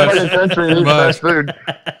travel much. the country and eat Pretty fast food.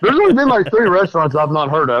 There's only been like 3 restaurants I've not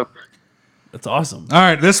heard of. That's awesome. All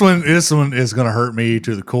right, this one is going to hurt me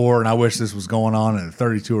to the core, and I wish this was going on at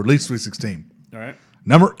 32 or at least Sweet 16. All right.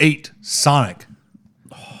 Number 8, Sonic,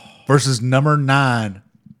 versus number 9,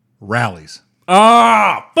 Rallies.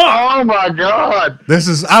 Ah, fuck. Oh my God! This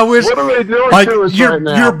is I wish What are they doing like to us your right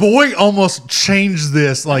now? your boy almost changed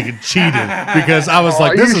this like it cheated because I was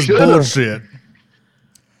like, this you is should've. bullshit.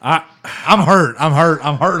 I'm hurt. I'm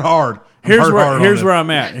hurt hard. Here's where I'm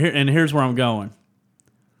at. Here's where I'm going.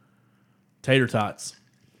 Tater tots.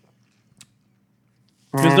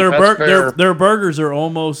 Because that's fair. their burgers are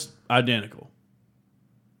almost identical.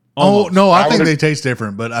 Oh Almost. no, I I think would've- they taste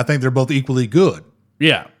different, but I think they're both equally good.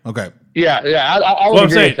 Yeah. Okay. Yeah, I would Well, I'm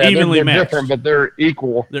agree saying with that. evenly They're matched. different, but they're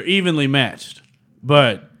equal. They're evenly matched.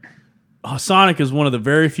 But Sonic is one of the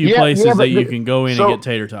very few Yeah, places yeah, but that you the- can go in so- and get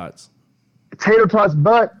tater tots. Tater tots,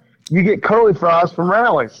 but you get curly fries from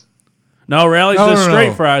Rallies. No, Rally's No, just no, straight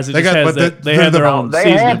no. fries. It They just got- has but that. They they're have the- their own they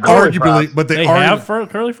seasoning. have curly Arguably, fries. but They argu- have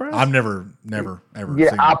curly fries? I've never ever. Yeah,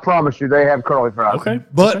 seen I them. promise you, they have curly fries. Okay.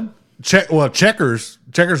 But okay. Checkers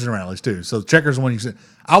and Rallies too. So Checkers the one you said.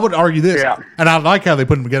 I would argue this, Yeah. and I like how they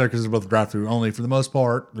put them together because they're both drive-through only for the most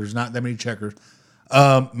part. There's not that many Checkers.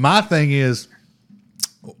 My thing is,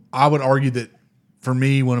 I would argue that for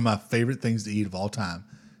me, one of my favorite things to eat of all time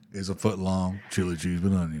is a foot-long chili cheese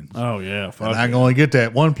with onions. Oh, yeah. Fuck And I can only get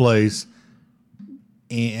that one place.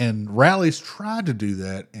 And Rallies tried to do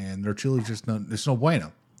that, and their chili just it's no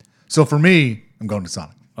bueno. So for me, I'm going to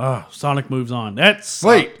Sonic. Oh, Sonic moves on. That's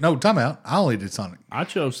Wait, no, time out. I only did Sonic. I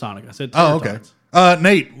chose Sonic. I said Oh, tater okay. tots.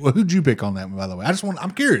 Nate, who'd you pick on that one, by the way?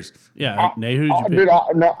 I'm curious. Yeah, Nate, who did you pick? Dude,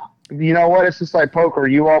 no, you know what? It's just like poker.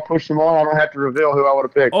 You all push them on. I don't have to reveal who I would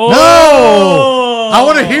have picked. Oh! No! I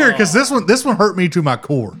want to hear because this one hurt me to my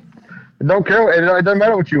core. Don't care. It doesn't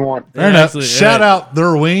matter what you want. Fair enough. Actually, Shout out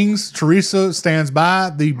their wings. Teresa stands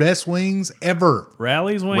by the best wings ever.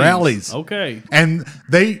 Rally's wings. Rallies. Okay. And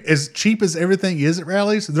they, as cheap as everything is at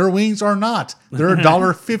Rallies, their wings are not. They're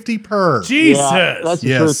 $1.50 per. Jesus. Yeah, that's the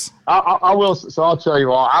Yes. truth. I will. So I'll tell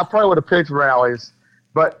you all. I probably would have picked Rallies,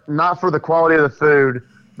 but not for the quality of the food,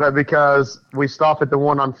 but because we stop at the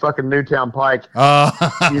one on fucking Newtown Pike. You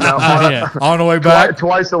know, Yeah. On the way back.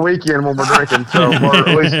 twice a weekend when we're drinking. So, or at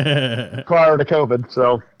least prior to COVID.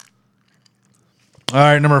 So, All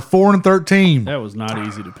right, number 4 and 13. That was not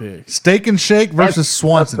easy to pick. Steak and Shake versus That's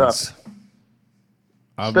Swanson's. tough.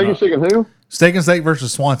 I'm steak and not- chicken who? Steak and Steak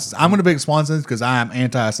versus Swanson's. I'm going to pick Swanson's because I am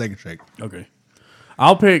anti Steak and Shake. Okay.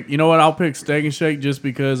 I'll pick, you know what? I'll pick Steak and Shake just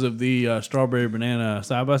because of the strawberry banana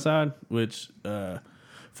side by side, which,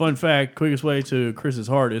 fun fact, quickest way to Chris's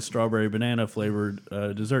heart is strawberry banana flavored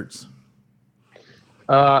desserts.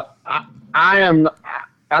 I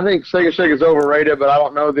think steak and shake is overrated, but I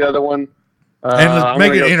don't know the other one. And I'm let's make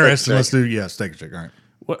gonna it go interesting. steak and Let's do, Steak and Shake.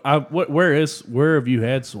 All right. Where have you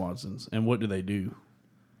had Swanson's and what do they do?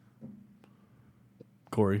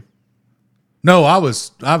 Corey. No, I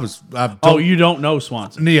was. Oh, you don't know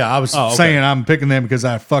Swanson. Yeah, I was Oh, okay. saying I'm picking them because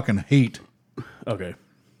I fucking hate. Okay.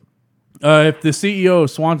 If the CEO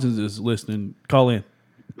of Swanson's is listening, call in.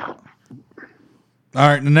 All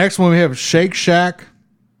right, the next one we have Shake Shack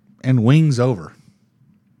and Wings Over.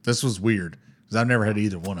 This was weird because I've never had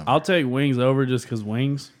either one of them. I'll take wings over just because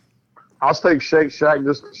wings. I'll take Shake Shack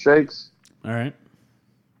just for shakes. All right.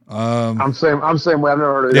 I'm saying way. I've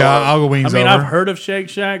never heard of it. Yeah, I'll go Wings I mean, Over. I've heard of Shake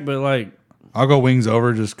Shack, but like I'll go Wings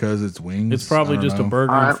Over just because it's wings. it's probably I don't just a know.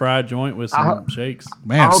 burger All and right. fried joint with some shakes. I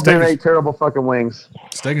Man, hope Steak, they make terrible fucking wings.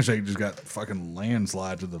 Steak and Shake just got fucking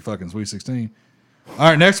landslide to the fucking Sweet 16. All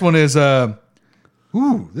right, next one is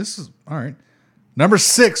this is all right. Number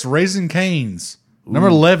 6, Raising Cane's. Number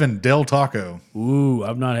 11, Del Taco. Ooh,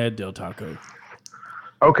 I've not had Del Taco.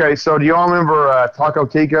 Okay, so do you all remember Taco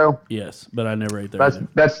Tico? Yes, but I never ate there. That's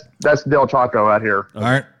either. that's Del Taco out here. All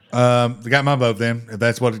right, they got my vote then. If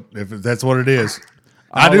that's what it is,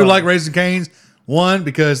 I do like Raising Cane's. One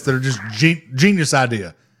because they're just genius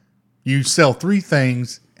idea. You sell 3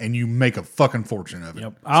 things and you make a fucking fortune of it.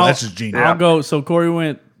 Yep. So that's just genius. I'll go. So Corey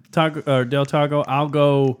went Del Taco. I'll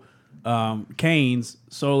go Cane's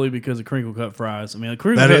solely because of crinkle cut fries. I mean,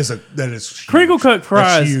 That is huge. crinkle cut That's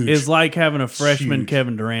fries huge. is like having a freshman huge.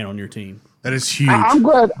 Kevin Durant on your team. That is huge. I'm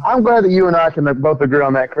glad that you and I can both agree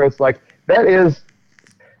on that, Chris. Like that is.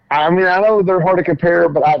 I mean, I know they're hard to compare,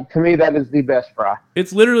 but to me, that is the best fry.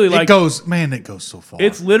 It's literally like it goes so far.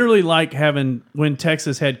 It's literally like having when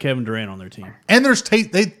Texas had Kevin Durant on their team. and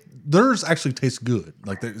theirs actually tastes good.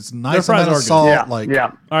 Like it's nice fries amount are of good. salt. Yeah, Like yeah.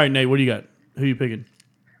 All right, Nate, what do you got? Who you picking?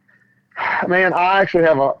 Man, I actually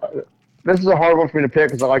have this is a hard one for me to pick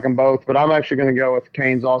because I like them both, but I'm actually going to go with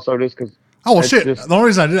Cane's also just because. oh well, it's shit. just- The only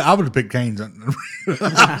reason I did it, I would have picked Cane's. I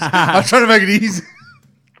was trying to make it easy.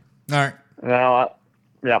 All right,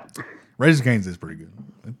 Yeah. Raising Cane's is pretty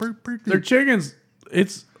good. Pretty Their good. chicken's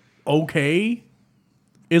it's okay.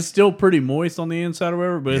 It's still pretty moist on the inside or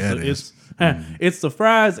whatever, but Yeah, it's the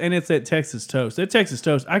fries and it's that Texas toast. That Texas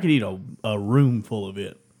toast, I could eat a room full of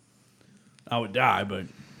it. I would die, but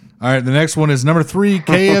All right, the next one is number 3,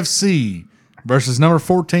 KFC versus number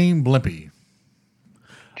 14, Blimpie.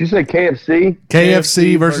 Did you say KFC?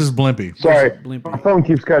 KFC versus Blimpie. Sorry, Blimpie. my phone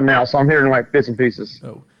keeps cutting out, so I'm hearing like bits and pieces.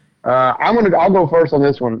 oh, I'll go first on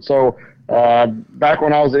this one. So back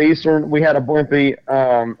when I was at Eastern, we had a Blimpie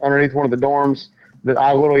underneath one of the dorms that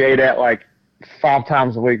I literally ate at like 5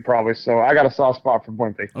 times a week probably. So I got a soft spot for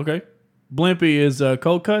Blimpie. okay. Blimpie is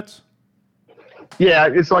cold cuts. Yeah,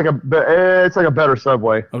 it's like a better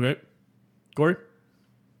Subway. Okay, Corey.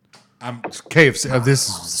 I'm KFC. This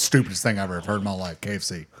is the stupidest thing I've ever heard in my life.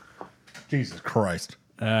 KFC. Jesus Christ.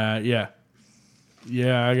 Yeah.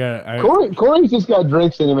 I got. Corey's just got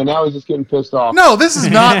drinks in him, and now he's just getting pissed off. No, this is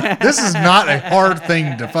not. This is not a hard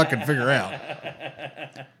thing to fucking figure out.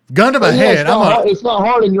 Gun to my Yeah, head. it's not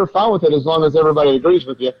hard, and you're fine with it as long as everybody agrees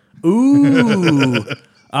with you. Ooh.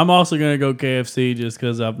 I'm also gonna go KFC just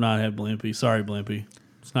because I've not had Blimpie. Sorry, Blimpie.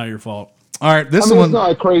 It's not your fault. All right, this I mean, one. it's not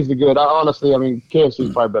like crazy good. Honestly, KFC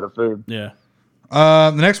is probably better food. Yeah.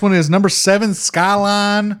 The next one is number 7,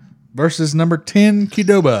 Skyline versus number 10,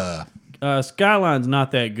 Qdoba. Skyline's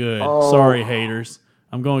not that good. Oh. Sorry, haters.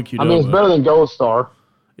 I'm going Qdoba. It's better than Gold Star.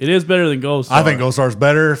 It is better than Gold Star. I think Gold Star's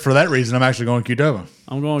better. For that reason, I'm actually going Qdoba.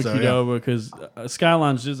 I'm going So, Qdoba because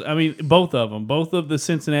Skyline's just. I mean, both of them. Both of the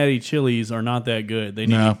Cincinnati chilies are not that good. They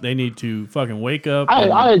need. No. They need to fucking wake up.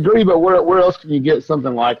 I agree, but where else can you get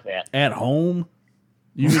something like that? at home.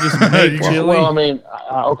 You can just make chili. Well, I mean,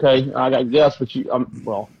 okay, I guess, but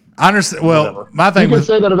I understand. Well, Whatever. my You thing can was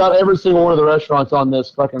say that about every single one of the restaurants on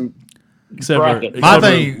this fucking. Except Bracket. for, My except for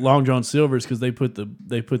thing- Long John Silver's because they put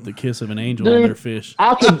the kiss of an angel on Dude, their fish.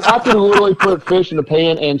 I could literally put fish in a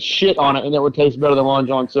pan and shit on it, and it would taste better than Long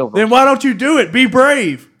John Silver. Then why don't you do it? Be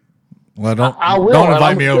brave. well. Don't I will. don't and invite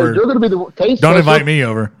I'm- me over. You're going to be the taste Don't tester. invite me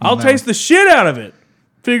over. I'll No. taste the shit out of it,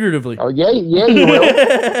 figuratively. Oh yeah, you will.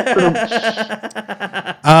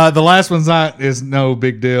 The last one's is no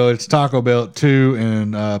big deal. It's Taco Bell at 2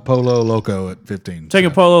 and Polo Loco at 15. Take a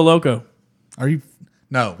Polo Loco. Are you?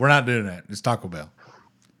 No, we're not doing that. It's Taco Bell.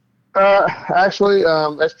 Actually,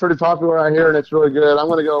 that's pretty popular out here, and it's really good. I'm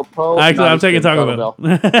going to go Poe. Actually, I'm taking Taco Bell.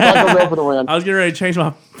 Taco Bell for the win. I was getting ready to change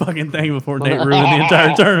my fucking thing before Nate ruined the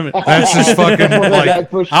entire tournament. That's just fucking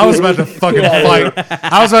like I was about to fucking fight.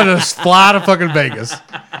 I was about to fly to fucking Vegas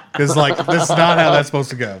because like this is not how that's supposed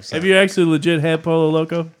to go. So. Have you actually legit had Polo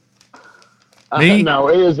Loco? Me? No,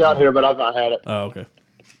 it is out here, but I've not had it. Oh, okay.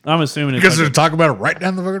 I'm assuming it's Because like they're talking about it right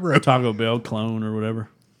down the fucking a road. Taco Bell clone or whatever.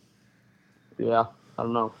 Yeah, I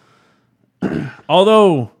don't know.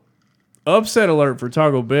 Although, upset alert for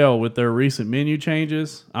Taco Bell with their recent menu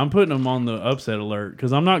changes. I'm putting them on the upset alert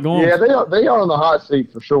because I'm not going. Yeah, they are on the hot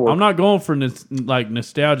seat for sure. I'm not going for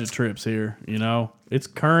nostalgia trips here. You know, it's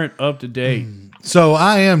current, up to date. So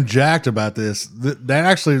I am jacked about this. That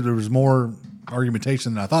actually there was more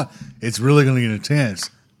argumentation than I thought. It's really going to get intense.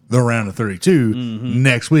 The round of 32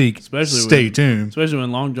 next week. Especially Stay when- tuned. Especially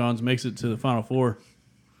when Long John's makes it to the Final Four.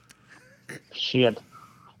 Shit,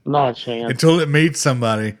 not a chance. Until it meets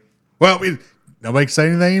somebody. Well, nobody can say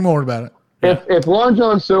anything anymore about it. If Long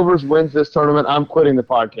John Silver's wins this tournament, I'm quitting the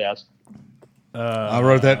podcast. I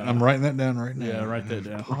wrote that. I'm writing that down right now. Yeah, write that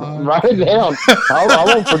down. Write it down. I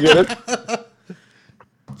won't forget it.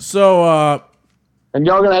 So, And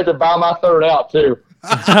y'all gonna have to buy my third out too.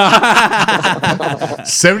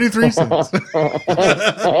 73 cents.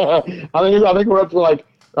 I think we're up to like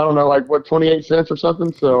I don't know, like what 28 cents or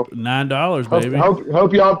something. So $9, baby.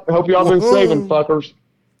 hope y'all been saving, fuckers.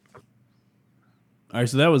 All right,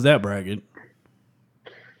 so that was that bracket.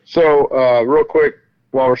 So real quick,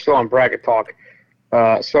 while we're still on bracket talk,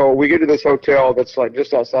 so we get to this hotel that's like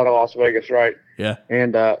just outside of Las Vegas, right? Yeah.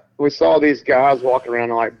 And we saw these guys walking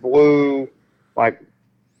around in like blue, like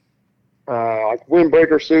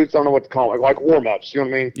windbreaker suits. I don't know what to call it, like warm ups. You know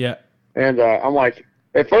what I mean? Yeah. And I'm like,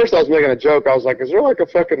 at first I was making a joke. I was like, is there like a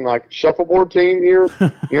fucking like shuffleboard team here?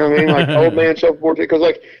 You know what I mean? Like old man shuffleboard team. Because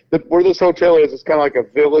like where this hotel is, it's kind of like a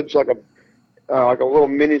village, like a little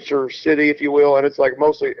miniature city, if you will, and it's like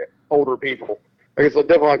mostly older people. Like it's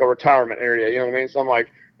definitely like a retirement area. You know what I mean? So I'm like,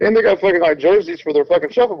 and they got fucking like jerseys for their fucking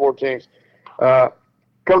shuffleboard teams.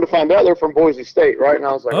 Come to find out, they're from Boise State, right? And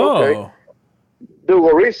I was like, okay. Oh. Do a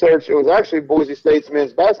little research. It was actually Boise State's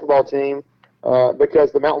men's basketball team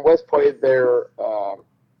because the Mountain West played their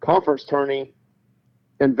conference tourney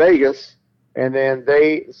in Vegas, and then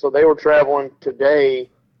they were traveling today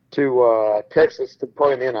to Texas to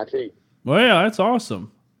play in the NIT. Well, yeah, that's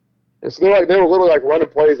awesome. It's they were literally like running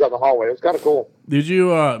plays out in the hallway. It was kind of cool. Did you,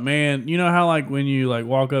 man? You know how like when you like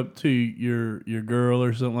walk up to your girl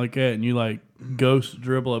or something like that, and you like ghost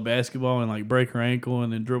dribble a basketball and like break her ankle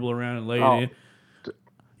and then dribble around and lay it in.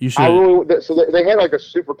 You should. So they had like a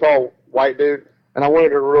super tall white dude, and I wanted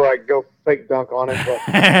to really like go fake dunk on him, but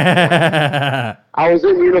I was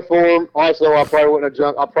in uniform. Also, I probably wouldn't have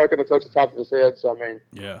jumped. I probably couldn't have touched the top of his head. So I mean,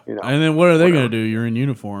 Yeah. You know, And then what are they going to do? You're in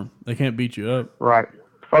uniform. They can't beat you up. right.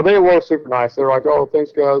 Oh, they were super nice. They were like, "Oh,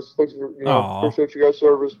 thanks, guys. Thanks, Aw. appreciate you guys'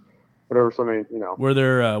 service, whatever." So I mean, Were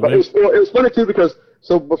there But it was funny too because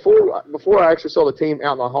before I actually saw the team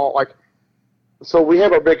out in the hall, like, so we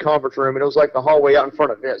have our big conference room, and it was like the hallway out in front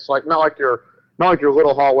of this, like not like your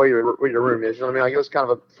little hallway where your room is. You know what I mean? Like it was kind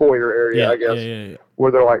of a foyer area, I guess, yeah.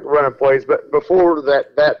 where they're like running plays. But before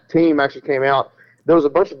that team actually came out, there was a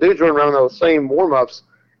bunch of dudes running around those same warm ups,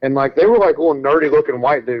 and like they were like little nerdy looking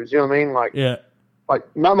white dudes. You know what I mean? Like. Yeah. Like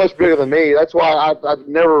not much bigger than me. That's why I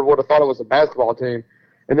never would have thought it was a basketball team.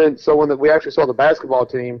 And then so when we actually saw the basketball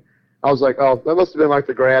team, I was like, oh, that must have been like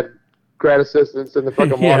the grad assistants and the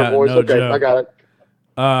fucking water boys. no Okay, joke. I got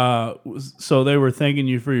it. So they were thanking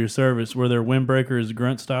you for your service. Were there windbreakers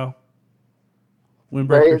grunt style?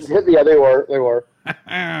 Windbreakers. Yeah, they were.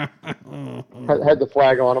 had the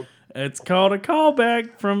flag on them. It's called a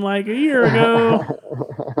callback from like a year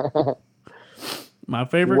ago. My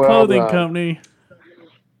favorite Well clothing done. company.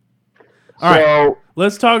 All right, So,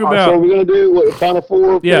 let's talk so about. we're gonna do what, Final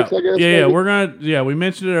Four Yeah, picks, I guess. yeah. maybe? We're gonna. We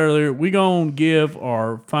mentioned it earlier. We gonna give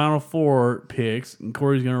our Final Four picks, and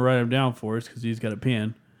Corey's gonna write them down for us because he's got a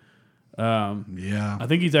pen. Yeah. I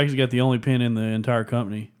think he's actually got the only pen in the entire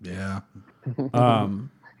company. Yeah.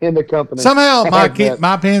 in the company. Somehow I like that.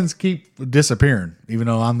 my pins keep disappearing, even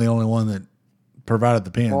though I'm the only one that provided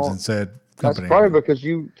the pins and said That's company. probably because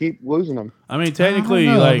you keep losing them. I mean, technically,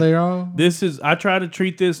 I don't know, like they're all- this is. I try to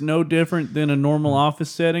treat this no different than a normal office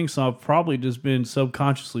setting, so I've probably just been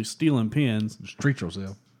subconsciously stealing pins. Just treat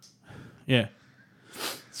yourself. Yeah.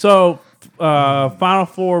 So, Final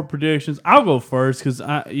Four predictions. I'll go first because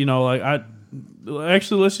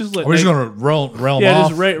actually, let's just let. We're just Nate- gonna roll them Yeah, off.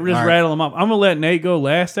 just All right. rattle them up. I'm gonna let Nate go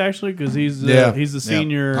last actually because he's the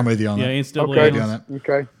senior. I'm with you on that. NCAA. Okay. analyst.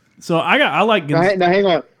 Okay. So I like Now, hang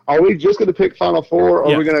on. Are we just going to pick Final Four, or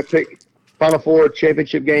Yeah. are we going to pick Final Four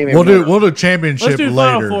championship game? and We'll winner? do championship Let's do later.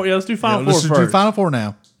 Final Four. Yeah, let's do Final Four let's first. do Final Four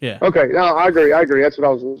now. Yeah. Okay. No, I agree. That's what I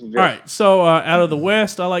was suggesting. All right. So out of the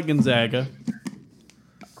West, I like Gonzaga.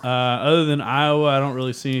 Other than Iowa, I don't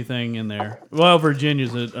really see anything in there. Well,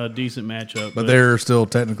 Virginia's a decent matchup, But they're still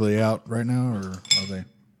technically out right now, or are they?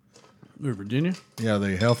 Virginia. Yeah, are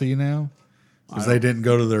they healthy now? Because they didn't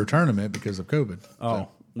go to their tournament because of COVID. Oh,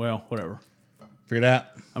 well, whatever. Figure it out.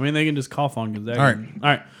 I mean, they can just cough on Gonzaga. All right.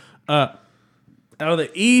 All right. Out of the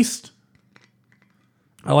East,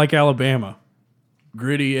 I like Alabama.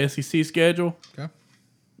 Gritty SEC schedule. Okay.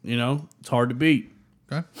 You know, it's hard to beat,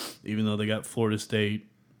 Okay. even though they got Florida State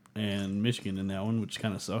and Michigan in that one, which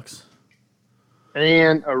kind of sucks.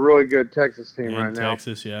 And a really good Texas team And right now.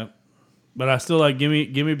 Texas, yeah. But I still like give me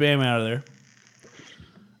Bama out of there.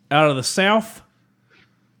 Out of the South,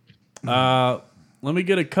 let me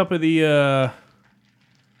get a cup of the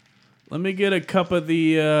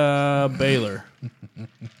Baylor.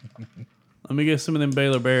 Let me get some of them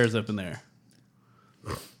Baylor Bears up in there.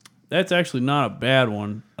 That's actually not a bad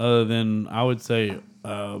one, other than I would say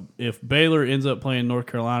if Baylor ends up playing North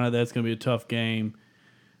Carolina, that's going to be a tough game.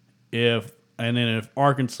 If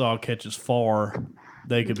Arkansas catches far,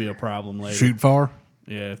 they could be a problem later. Shoot far.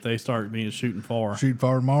 Yeah, if they start being shooting far. Shoot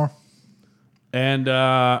far tomorrow. And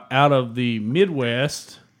out of the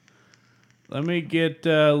Midwest, let me get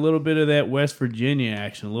a little bit of that West Virginia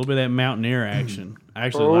action, a little bit of that Mountaineer action. I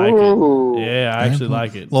actually Ooh. like it. Yeah, I actually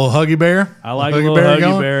like it. Little Huggy Bear. I like a little Huggy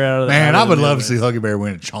going? Bear out of the Man, out I of would the love to see Midwest. Huggy Bear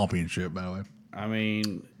win a championship, by the way. I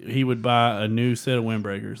mean, he would buy a new set of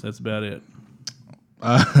windbreakers. That's about it.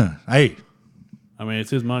 Hey, I mean, it's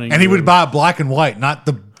his money. and he would buy black and white, not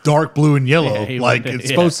the dark blue and yellow Yeah, he like would, it's yeah.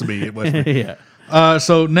 supposed to be. At West Virginia. yeah.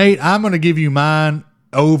 So, Nate, I'm going to give you mine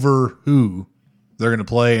over who they're going to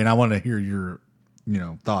play, and I want to hear your,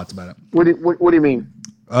 thoughts about it. What do you mean?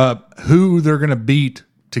 Who they're going to beat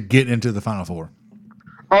to get into the Final Four.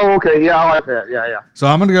 Oh, okay. Yeah, I like that. Yeah. So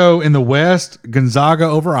I'm going to go in the West, Gonzaga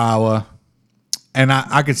over Iowa, and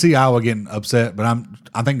I could see Iowa getting upset, but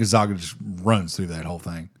I think Gonzaga just runs through that whole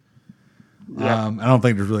thing. Yeah. I don't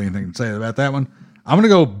think there's really anything to say about that one. I'm going to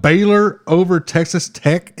go Baylor over Texas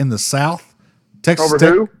Tech in the South. Texas Over Tech,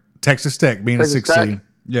 who? Texas Tech being Texas a 6 Tech? seed.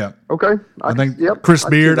 Yeah. Okay. I think Yep, Chris I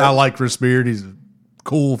can see Beard, that. I like Chris Beard. He's a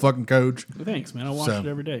cool fucking coach. Thanks, man. I watch So, it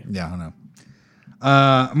every day. Yeah, I know.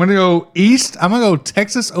 I'm going to go East. I'm going to go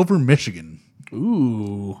Texas over Michigan.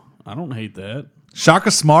 Ooh, I don't hate that.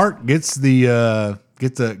 Shaka Smart gets the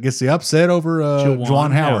upset over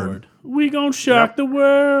Juwan Howard. We gonna shock the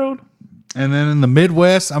world. And then in the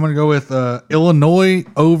Midwest, I'm going to go with Illinois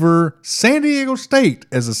over San Diego State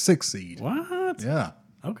as a 6 seed. What? Yeah,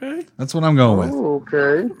 Okay. that's what I'm going with. Oh,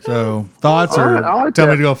 okay. So thoughts, All or right, I like tell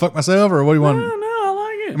me that. to go fuck myself, or what do you want? No, I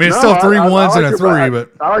like it. I mean, it's No, still three I ones like and a your 3,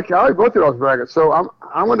 bracket. but I like both of those brackets. So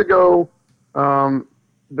I'm going to go.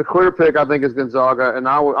 The clear pick I think is Gonzaga, and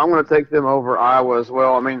I'm going to take them over Iowa as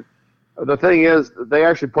well. I mean, the thing is they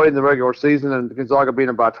actually played in the regular season, and Gonzaga beat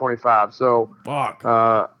them by 25. So Fuck.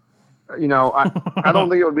 I don't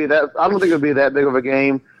think it would be that. I don't think it would be that big of a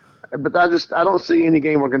game. But I don't see any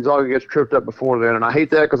game where Gonzaga gets tripped up before then, and I hate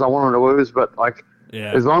that because I want them to lose. But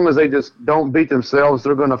Yeah. as long as they just don't beat themselves,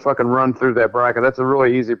 they're going to fucking run through that bracket. That's a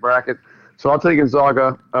really easy bracket. So I'll take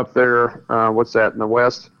Gonzaga up there. What's that in the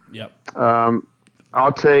West? Yep.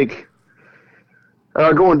 I'll take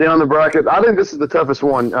going down the bracket. I think this is the toughest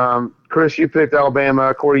one. Chris, you picked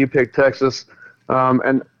Alabama. Corey, you picked Texas,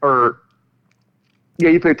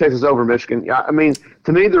 you picked Texas over Michigan. Yeah, I mean,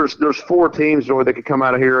 to me, there's 4 teams really that could come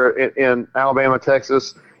out of here in Alabama,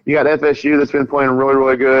 Texas. You got FSU that's been playing really,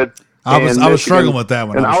 really good. I was And Michigan. struggling with that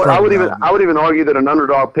one. And I was I would struggling even with that one. I would even argue that an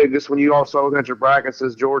underdog pick this when you also look at your brackets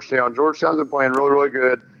is Georgetown. Georgetown's been playing really, really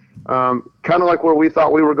good. Kind of like where we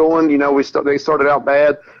thought we were going. They started out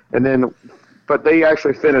bad, but they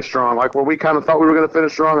actually finished strong. Like where we kind of thought we were going to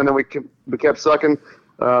finish strong, and then we kept sucking.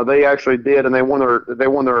 They actually did, and they won their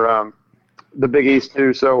the Big East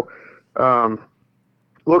too. So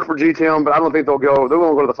look for G-Town, but I don't think they'll go. They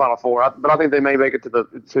won't go to the Final Four, but I think they may make it to the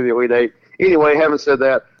Elite Eight. Anyway, having said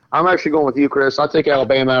that, I'm actually going with you, Chris. I take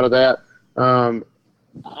Alabama out of that.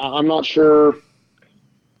 I'm not sure.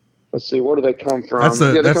 Let's see, where do they come from? That's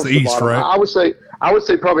they the come from East, bottom. right? I would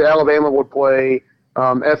say probably Alabama would play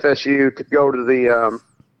FSU to go to the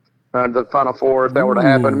Final Four if that were to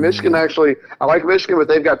happen. Michigan actually, I like Michigan, but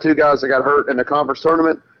they've got two guys that got hurt in the conference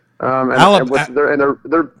tournament,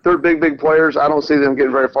 they're big players. I don't see them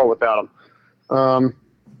getting very far without them.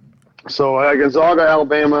 So Gonzaga,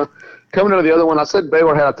 Alabama. Coming into the other one, I said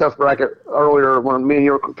Baylor had a tough bracket earlier when me and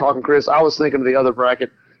you were talking, Chris. I was thinking of the other bracket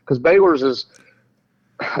because Baylor's is.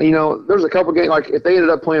 There's a couple games, like if they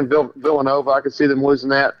ended up playing Villanova, I could see them losing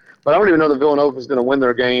that. But I don't even know that Villanova is going to win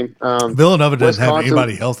their game. Villanova doesn't have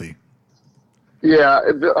anybody healthy. Yeah,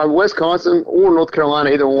 Wisconsin or North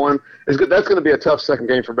Carolina, either one is good. That's going to be a tough second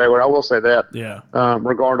game for Baylor. I will say that. Yeah.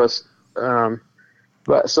 Regardless,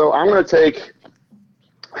 but so I'm going to take.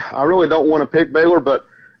 I really don't want to pick Baylor, but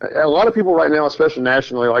a lot of people right now, especially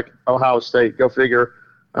nationally, like Ohio State. Go figure.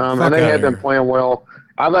 And they have been playing well.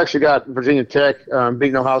 I've actually got Virginia Tech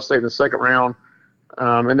beating Ohio State in the second round,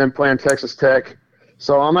 and then playing Texas Tech.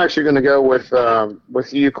 So I'm actually going to go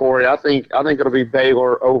with you, Corey. I think it'll be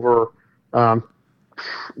Baylor over.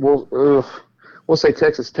 We'll say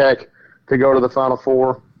Texas Tech to go to the Final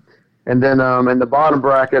Four, and then in the bottom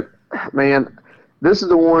bracket, man, this is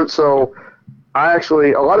the one. So a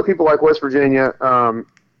lot of people like West Virginia.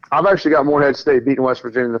 I've actually got Morehead State beating West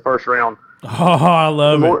Virginia in the first round. Oh, I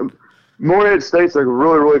love it. Morehead State's a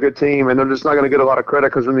really, really good team, and they're just not going to get a lot of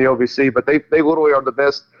credit because they're in the OVC. But they literally are the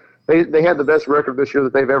best. They had the best record this year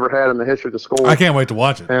that they've ever had in the history of the school. I can't wait to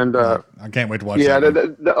watch it. And I can't wait to watch it. Yeah,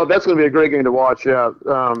 that's going to be a great game to watch. Yeah,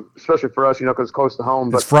 especially for us, because it's close to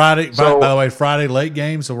home. But it's Friday. By the way, Friday late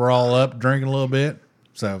game, so we're all up drinking a little bit.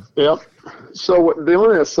 So yep. So the only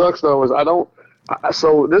thing that sucks though is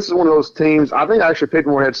so this is one of those teams. I think I actually picked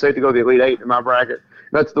Morehead State to go to the Elite Eight in my bracket.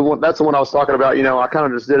 That's the one I was talking about. I kind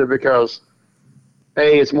of just did it because,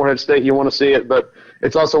 A, it's Morehead State. You want to see it, but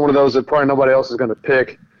it's also one of those that probably nobody else is going to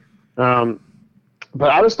pick. But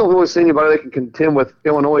I just don't really see anybody that can contend with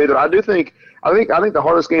Illinois either. I think the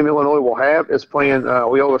hardest game Illinois will have is playing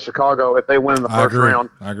Loyola Chicago if they win in the first round.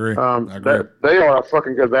 I agree. They are a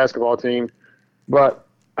fucking good basketball team, but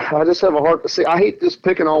I just have a hard. See, I hate just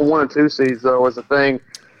picking on 1 and 2 seeds though as a thing.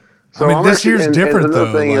 So this year's different and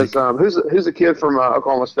though. Thing is, who's the kid from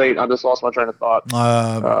Oklahoma State? I just lost my train of thought.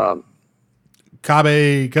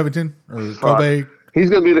 Kobe Covington or Kobe. He's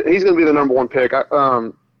gonna be the number 1 pick.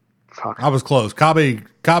 I was close. Kobe.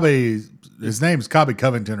 His name's Kobe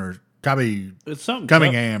Covington or Kobe. It's something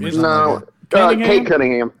Cunningham. Or something no, like Cade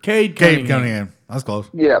Cunningham. Cade Cunningham. That's close.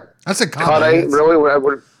 Yeah, I said Kobe. Cade,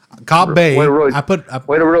 really? Kobe. Way to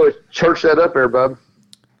really church that up there, bub.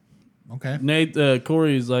 Okay. Nate,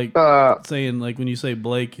 Corey is like saying like when you say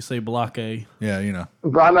Blake, you say Block A. Yeah, I know.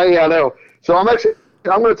 So I'm going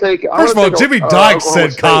to take. First of all, Jimmy Dykes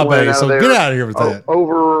said Kobe, so get out of here with that.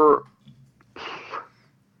 Over.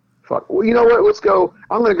 Fuck. Well, you know what? Let's go.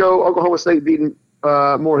 I'm going to go Oklahoma State beating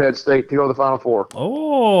Morehead State to go to the Final Four.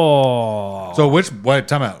 Oh. So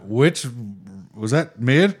time out. Which was that?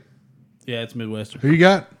 Mid? Yeah, it's Midwestern. Who you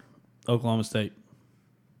got? Oklahoma State.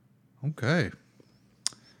 Okay.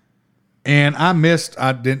 And I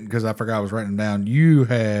didn't because I forgot I was writing them down. You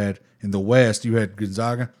had, in the West, you had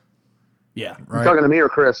Gonzaga. Yeah. Right. You talking to me or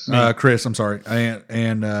Chris? Chris, I'm sorry. And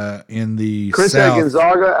in the Chris South, had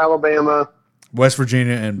Gonzaga, Alabama, West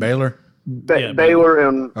Virginia, and Baylor. Baylor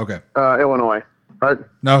and Illinois, right?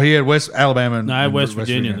 No, he had Alabama. And, I had West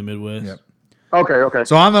Virginia in the Midwest. Yep. Okay.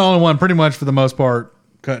 So I'm the only one, pretty much for the most part,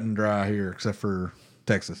 cut and dry here, except for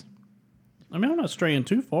Texas. I mean, I'm not straying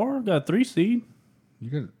too far. I got a 3 seed. You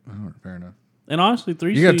got fair enough. And honestly,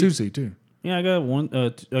 3 seed. You got a 2 seed too. Yeah, I got one.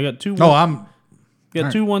 I got 2. No, I'm.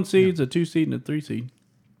 Got 2 1 seeds, a 2 seed, and a 3 seed.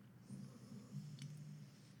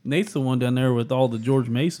 Nate's the one down there with all the George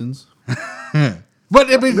Masons. But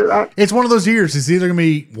it's one of those years. It's either going to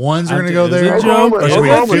be ones are going to go there, or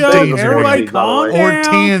Everybody calm or down.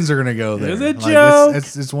 10s are going to go there. It's a joke.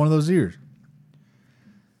 It's one of those years.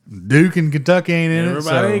 Duke and Kentucky ain't in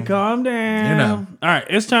Everybody it. So, calm down. All right,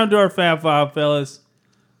 it's time to do our Fab Five, fellas.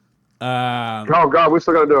 Oh God, we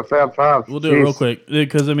still got to do a Fab Five. We'll do it real quick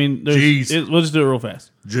because I mean, we'll just do it real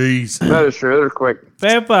fast. Jeez, that is true. That is quick.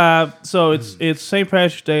 Fab Five. So it's St.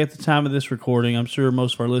 Patrick's Day at the time of this recording. I'm sure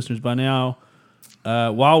most of our listeners by now,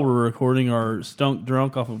 while we're recording, are stunk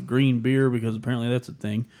drunk off of green beer because apparently that's a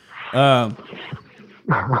thing.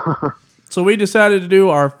 So we decided to do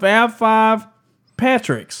our Fab Five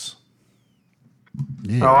Patricks.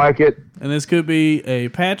 Yeah. I like it. And this could be a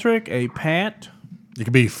Patrick, a Pat, It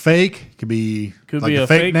could be fake. It could be Could like be a a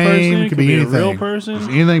fake fake name. person, Could could be be a anything. real person. Just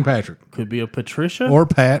anything, Patrick Could be a Patricia. or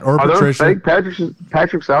Pat or Are there Patricia. fake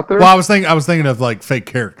Patrick's out there? Well, I was thinking of like fake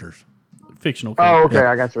characters. Fictional. Oh, character. okay,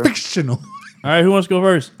 I got you. Fictional. All right, who wants to go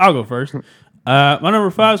first? I'll go first. My number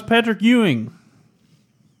 5 is Patrick Ewing.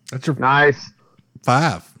 That's your Nice.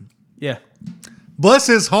 5. Yeah. Bless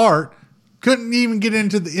his heart, couldn't even get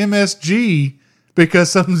into the MSG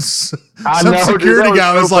because some know, dude, security that was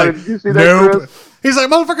guy so was funny. like, Did you see that, nope. Chris? He's like,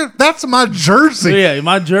 motherfucker, that's my jersey. So yeah,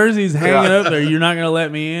 my jersey's hanging Yeah. up there. You're not gonna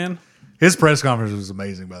let me in? His press conference was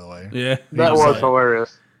amazing, by the way. Yeah. That was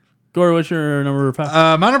hilarious. Corey, what's your number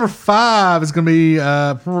 5? My number 5 is going to be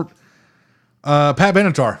Pat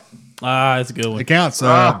Benatar. That's a good It one. counts.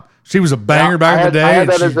 She was a banger back in the day. I had and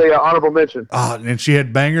that she- as a honorable mention. and she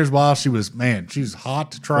had bangers while she was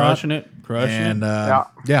hot to try. Crushing it. And Yeah.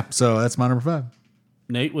 yeah, so that's my number 5.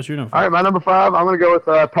 Nate, what's your number All 5? right, my number 5, I'm going to go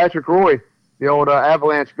with Patrick Roy, the old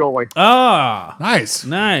Avalanche goalie. Ah, Nice.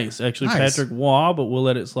 nice. Actually, Nice. Patrick Waugh, but we'll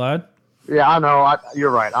let it slide. Yeah, I know.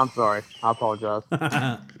 You're right. I'm sorry. I apologize.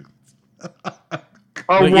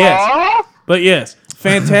 But yes. what? But yes,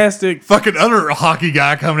 fantastic, Fucking other hockey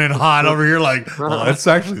guy coming in hot over here, like, well, it's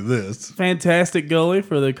actually this. fantastic goalie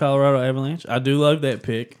for the Colorado Avalanche. I do love that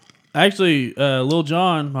pick. Actually, Lil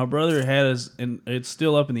John, my brother, had us, and it's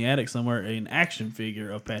still up in the attic somewhere, an action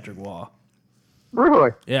figure of Patrick Waugh.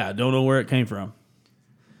 Really? Yeah, I don't know where it came from.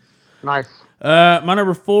 Nice. My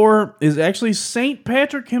number 4 is actually St.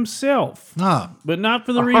 Patrick himself, Ah, but not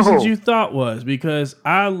for the reasons Oh. you thought was, because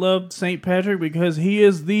I loved St. Patrick because he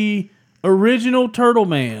is the original Turtle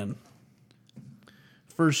Man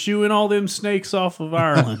for shooing all them snakes off of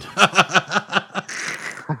Ireland.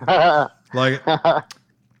 like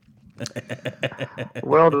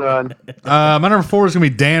Well done. my number 4 is gonna be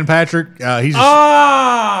Dan Patrick. He's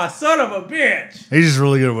just, Son of a bitch! he's just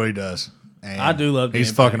really good at what he does. And I do love He's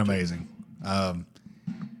Dan fucking Patrick. amazing.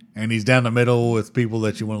 And he's down the middle with people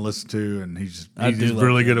that you want to listen to, and he's I do love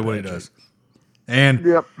really Dan good at what he Patrick. does. And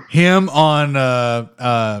Yep. him on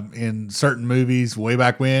in certain movies way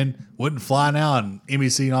back when wouldn't fly now, and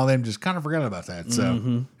NBC and all them just kind of forgot about that. So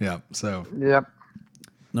Mm-hmm. yeah, so Yep.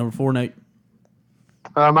 Number 4, Nate.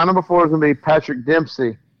 My number 4 is going to be Patrick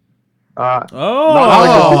Dempsey.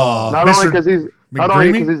 Oh, Not Mr. only because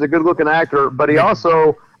McDreamy? he's a good-looking actor, but he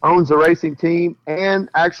also owns a racing team and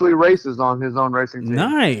actually races on his own racing team.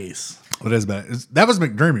 nice. what is that? That was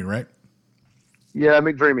McDreamy, right? Yeah,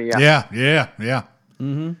 McDreamy. Yeah. Yeah.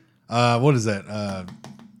 Mm-hmm. What is that?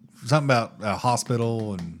 Something about a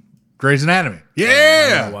hospital and Grey's Anatomy. I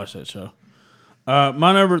Yeah. watch that show.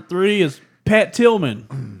 My number 3 is Pat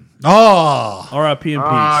Tillman. Oh, R.I.P. in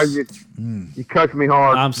Ah, peace. you cucked me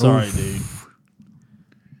hard. I'm sorry, dude.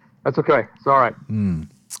 That's okay. It's all right.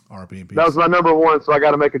 RP and That was my number 1, so I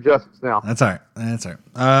got to make adjustments now. That's all right.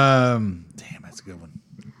 Damn, that's a good one.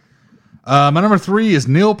 My number 3 is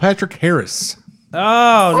Neil Patrick Harris.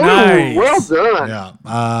 Oh, Oh, nice. well done.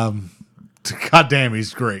 Yeah. God damn,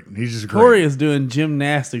 he's great. He's just great. Corey is doing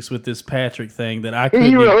gymnastics with this Patrick thing that I He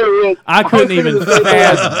couldn't. really is. I couldn't was even thinking the same thing.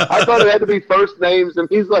 fathom. I thought it had to be first names, and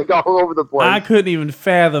he's like all over the place. I couldn't even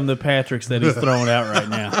fathom the Patricks that he's throwing out right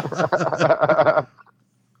now.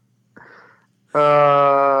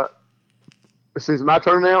 This is my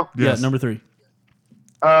turn now. Yes. Yeah, number 3.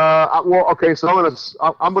 Okay, so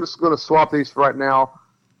I'm just gonna swap these right now.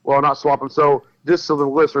 Well, not swap them. So just so the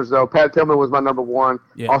listeners know, Pat Tillman was my number 1.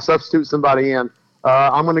 Yeah. I'll substitute somebody in.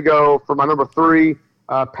 I'm gonna go for my number 3,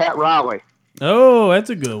 Pat Riley. Oh, that's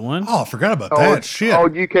a good one. Oh, I forgot about that. Shit.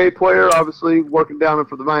 Old UK player, obviously working down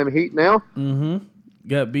for the Miami Heat now.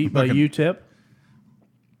 Got beat by Fucking- UTEP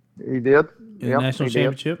He did. in Yep, the national he did.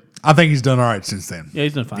 championship. I think he's done all right since then. Yeah,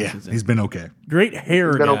 he's done fine Yeah, since then. he's been okay. Great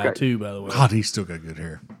hair been guy okay. too, by the way. God, he's still got good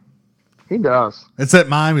hair. He does. It's that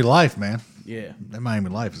Miami life, man. Yeah. That Miami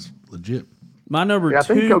life is legit. My number Yeah, I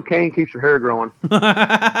think 2. cocaine keeps your hair growing.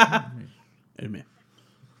 Amen.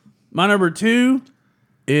 My number 2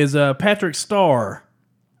 is Patrick Starr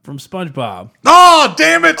from SpongeBob. Oh,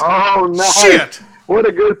 damn it! Oh, nice. Shit! What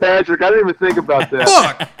a good Patrick. I didn't even think about that.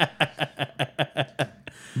 Fuck!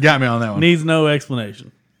 Got me on that one. Needs no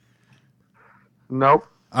explanation. Nope.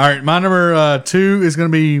 All right, my number 2 is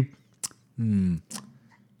going to be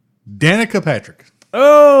Danica Patrick.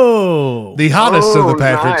 Oh, The hottest of the Oh,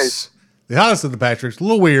 Patricks. nice. The hottest of the Patricks. A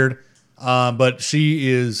little weird, but she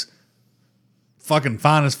is fucking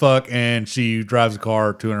fine as fuck, and she drives a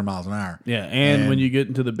car 200 miles an hour. yeah. And when you get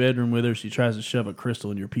into the bedroom with her, she tries to shove a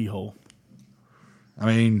crystal in your pee hole. I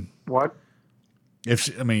mean, What? if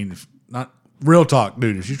not real talk,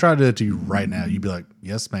 dude, if she tried to do it to you right now, you'd be like,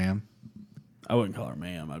 yes, ma'am. I wouldn't call her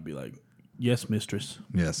ma'am. I'd be like, yes, mistress.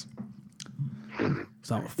 Yes.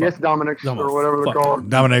 Yes, Dominix or whatever they're called.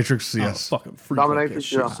 Dominatrix, yes. Fucking freak Dominatrix, like that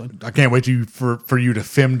shit, yeah. son. I can't wait for you to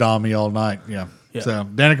femdom me all night. Yeah. Yeah. So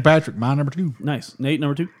Danica Patrick, my number 2. Nice. Nate,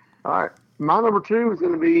 number 2. All right. My number 2 is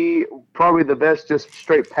going to be probably the best, just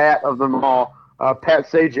straight Pat of them all. Pat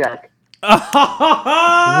Sajak.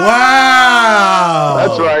 Wow.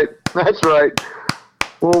 That's right. That's right.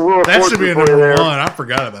 Well, That should be a number 1. I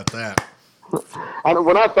forgot about that.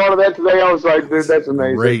 When I thought of that today, I was like, dude, that's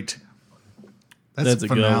amazing. Great. That's a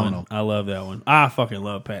phenomenal. good one. I love that one. I fucking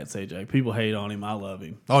love Pat Sajak. People hate on him. I love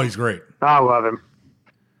him. Oh, he's great. I love him.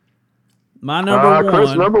 My number Chris,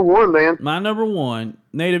 one. number 1, man. My number 1.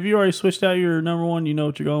 Nate, have you already switched out your number 1? You know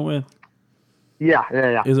what you're going with?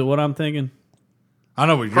 Yeah. Is it what I'm thinking? I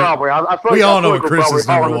know what you're. Probably. I feel We like all know we're what Chris's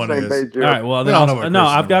probably number all on 1 the same is. page here. All right. Well, then We all know what no,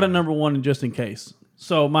 Chris's I've got a number number 1 just in case.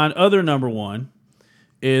 So my other number 1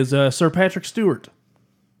 is Sir Patrick Stewart.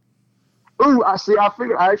 Ooh, I see. I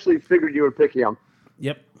actually figured you would pick him.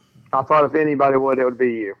 Yep. I thought if anybody would, it would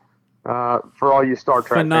be you. For all you Star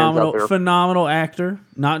Trek fans out there. Phenomenal actor.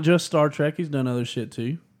 Not just Star Trek. He's done other shit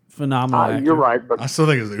too. Phenomenal actor. You're right, but I still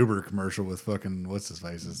think it's the Uber commercial with fucking what's his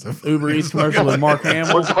face and stuff. Uber Eats commercial with Mark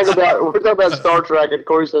Hamill. we're talking about Star Trek, and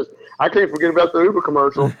Corey says, "I can't forget about the Uber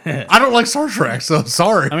commercial." I don't like Star Trek, so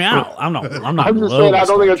sorry. I mean, I'm not. I'm just saying, I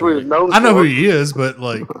don't think that's what he's known I know for. who he is, but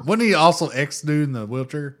like, wasn't he also X dude in the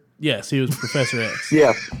wheelchair? Yes, he was Professor X.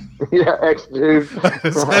 Yes. Yeah, X dude.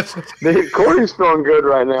 Dude, Corey's feeling good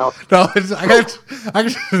right now. No, I got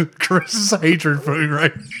Chris's hatred for him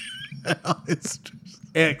right now. It's just,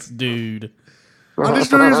 X dude. I'm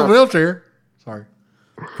just doing his wheelchair. Sorry.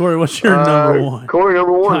 Corey, what's your number 1? Corey,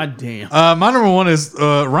 number 1. God damn. My number 1 is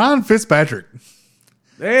Ryan Fitzpatrick.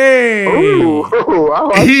 Hey. Ooh, I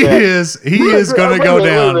like He that. is going to go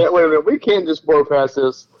down. Wait a minute. We can't just blow past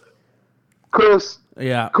this. Chris,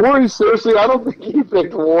 Yeah. Corey, seriously, I don't think he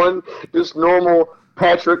picked one just normal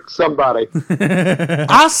Patrick somebody.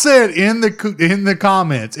 I said in the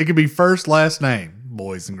comments, it could be first last name,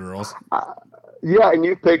 boys and girls. Yeah, and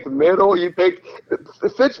you picked middle. You picked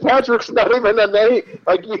Fitzpatrick's not even a name.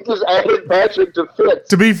 Like you just added Patrick to Fitz.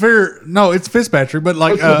 To be fair, no, it's Fitzpatrick, but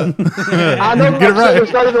like, I know. get it right.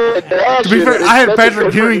 It's not even a dash. To be fair, It's I had such a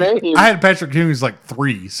Patrick different Ewing. name. I had Patrick Ewing's like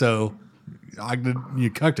 3, so you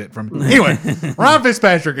cucked it from me. Anyway, Ryan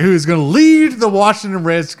Fitzpatrick, who is going to lead the Washington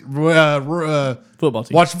Football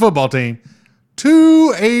team. Washington football team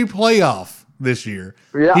to a playoff this year.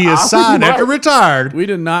 Yeah, he I is think signed he after might. retired. We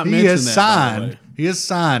did not He mention is that, by the signed. way. He is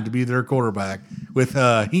signed to be their quarterback with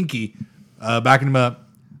Hinkie backing him up.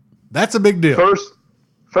 That's a big deal.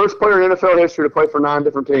 First player in NFL history to play for 9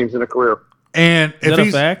 different teams in a career. And Is if that a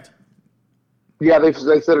he's fact? Yeah, they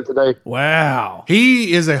said it today. Wow.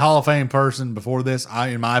 he is a Hall of Fame person before this,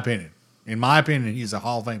 in my opinion. In my opinion, he's a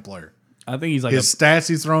Hall of Fame player. I think he's like His stats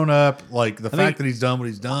he's thrown up, like the fact think- that he's done what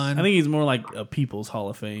he's done. I think he's more like a People's Hall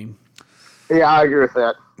of Fame. Yeah, I agree with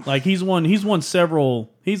that. Like he's won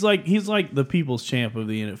several. He's like the People's Champ of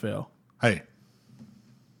the NFL. Hey,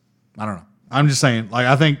 I don't know. I'm just saying. Like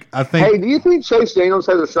I think. Hey, do you think Chase Daniels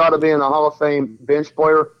has a shot of being a Hall of Fame bench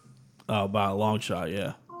player? Oh, by a long shot,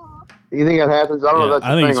 yeah. Do you think that happens? I don't know if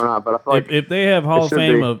that's a thing or not, but I feel like if they have Hall of should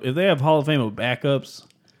Fame be. if they have Hall of Fame of backups,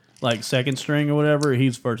 like second string or whatever,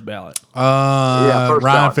 he's first ballot. first Ryan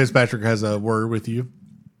ballot. Fitzpatrick has a word with you.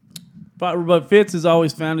 But Fitz has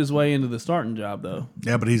always found his way into the starting job though.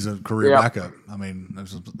 Yeah, but he's a career Yeah. backup. I mean,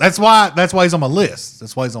 that's why he's on my list.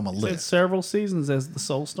 That's why he's on my It's list. several seasons as the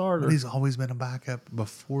sole starter. But he's always been a backup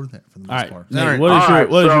before that for the most All right, part. Nate, All right. what is All your right,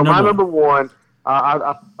 what is so your my number? number one?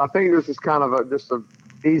 I think this is kind of just a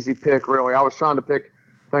easy pick, really. I was trying to pick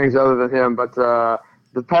things other than him, but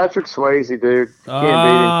the Patrick Swayze dude can't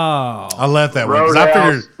Oh, I left that one because I Roadhouse,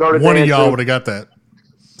 figured started one of y'all dancing. would have got that.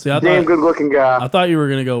 see, I beat him. Damn thought good-looking guy. I thought you were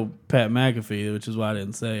gonna go Pat McAfee, which is why I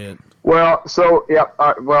didn't say it. Well, so yeah.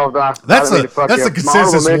 Well, I That's didn't mean to fuck that's you a up. My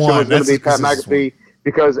honorable consensus mention one. was going That's to a be Pat consensus McAfee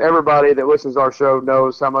because everybody that listens to our show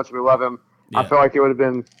knows how much we love him. I Yeah. feel like it would have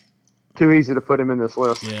been too easy to put him in this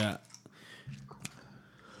list. Yeah,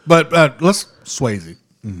 But let's Swayze.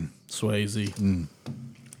 Swayze.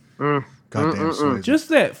 Goddamn Swayze. Just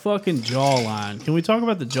that fucking jawline. Can we talk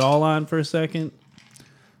about the jawline for a second?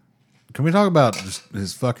 Can we talk about just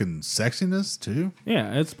his fucking sexiness too?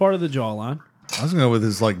 Yeah, it's part of the jawline. I was gonna go with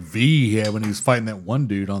his like V he had when he was fighting that one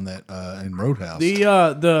dude on that in Roadhouse.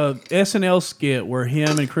 The SNL skit where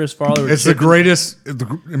him and Chris Farley were It's the greatest,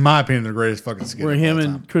 in my opinion, the greatest fucking skit. where of him all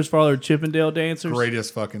and time. Chris Farley are Chippendale dancers.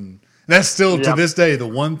 Greatest fucking. That's still to Yeah. this day the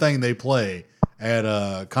one thing they play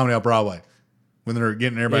at Comedy Out Broadway when they're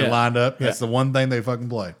getting everybody Yeah. lined up. That's Yeah. the one thing they fucking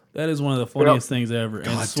play. That is one of the funniest Yep. things ever. And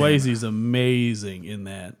God damn Swayze's amazing in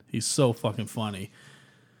that. He's so fucking funny.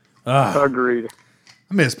 Agreed.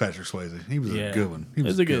 I miss Patrick Swayze. He was a good one. He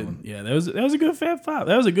was a good one. Yeah, that was a good Fab Five.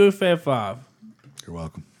 That was a good Fab Five. You're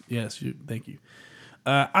welcome. Yes, thank you.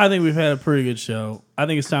 I think we've had a pretty good show. I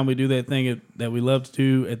think it's time we do that thing that we love to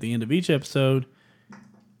do at the end of each episode.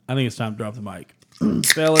 I think it's time to drop the mic.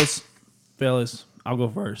 fellas, I'll go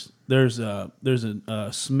first. There's a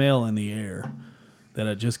smell in the air that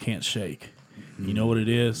I just can't shake. You know what it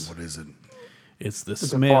is? What is it? It's the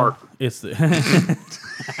smell. It's the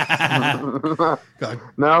God.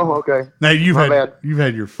 No, okay. Now you've bad.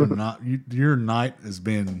 had your night has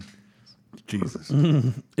been Jesus.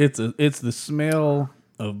 it's the smell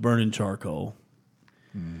of burning charcoal.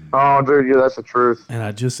 Oh, dude, yeah, that's the truth. And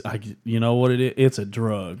I you know what it is? It's a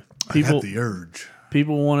drug. I have the urge.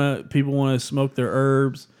 People want to smoke their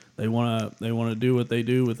herbs. They want to do what they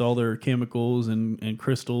do with all their chemicals and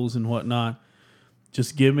crystals and whatnot.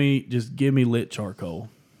 Just give me lit charcoal.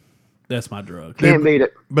 That's my drug. Can't beat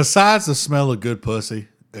it. Besides the smell of good pussy,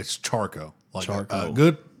 it's charcoal. Like Charcoal. A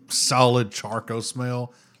good solid charcoal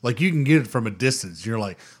smell. Like you can get it from a distance. You're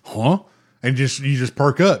like, huh? And you just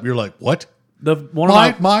perk up. You're like, what? One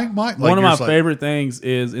of my like, favorite things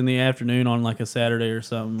is in the afternoon on like a Saturday or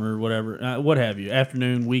something or whatever, what have you,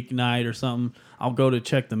 afternoon, weeknight or something. I'll go to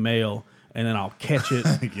check the mail and then I'll catch it.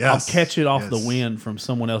 Yes. I'll catch it off the wind from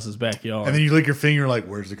someone else's backyard. And then you lick your finger like,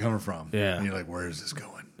 where's it coming from? Yeah. And you're like, where is this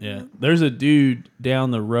going? Yeah. There's a dude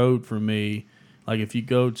down the road from me. Like if you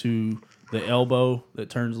go to the elbow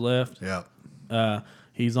that turns left. Yeah.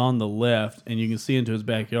 He's on the left, and you can see into his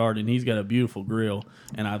backyard, and he's got a beautiful grill.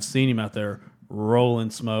 And I've seen him out there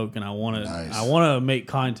rolling smoke, and I want to make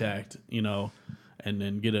contact, and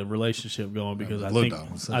then get a relationship going because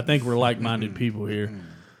I think we're like-minded people here.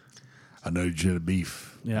 I know you should have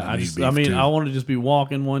beef. Yeah, I want to just be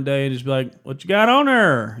walking one day and just be like, "What you got on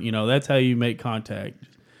there?" That's how you make contact.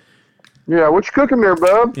 Yeah, what you cooking there,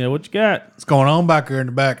 bub? Yeah, what you got? What's going on back there in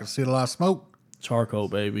the back? I see a lot of smoke. Charcoal,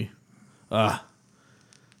 baby.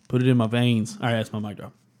 Put it in my veins. All right, that's my mic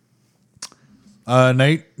drop.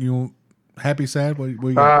 Nate, you happy, sad? What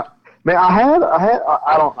you got? Man, I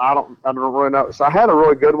don't really know. So I had a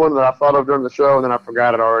really good one that I thought of during the show, and then I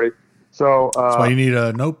forgot it already. So that's why you need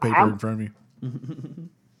a notepaper in front of you.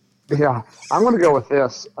 Yeah, I'm going to go with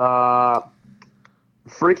this.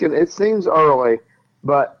 It seems early,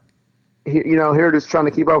 but here just trying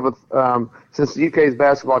to keep up with. Since the UK's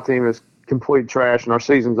basketball team is complete trash and our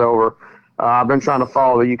season's over. I've been trying to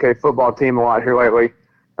follow the UK football team a lot here lately.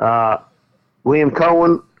 Liam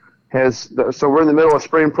Cohen so we're in the middle of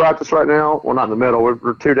spring practice right now. Well, not in the middle.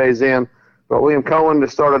 We're 2 days in. But Liam Cohen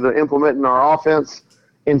has started implementing our offense,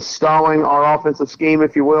 installing our offensive scheme,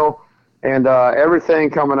 if you will. And everything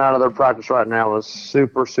coming out of their practice right now is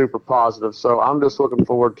super, super positive. So I'm just looking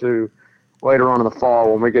forward to later on in the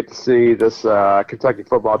fall when we get to see this Kentucky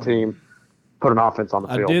football team put an offense on the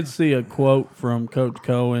field. I did see a quote from Coach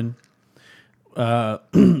Cohen. And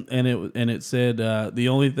it said the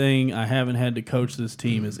only thing I haven't had to coach this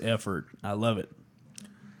team is effort. I love it.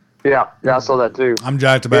 Yeah, I saw that too. I'm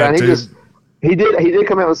jacked about it too. He did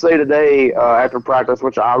come out and say today after practice,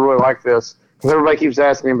 which I really like this because everybody keeps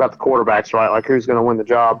asking me about the quarterbacks, right? Like who's going to win the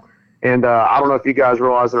job? And I don't know if you guys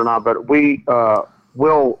realize it or not, but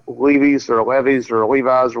Will Levis or Levis or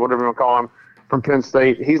whatever you want to call him from Penn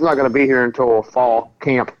State, he's not going to be here until fall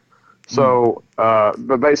camp. So, so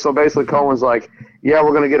basically, Cohen's like, yeah,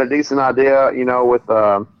 we're going to get a decent idea,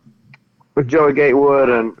 with Joey Gatewood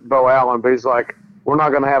and Bo Allen. But he's like, we're not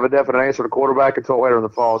going to have a definite answer to quarterback until later in the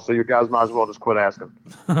fall. So you guys might as well just quit asking.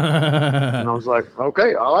 And I was like,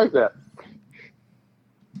 okay, I like that.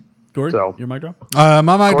 Corey, your mic drop?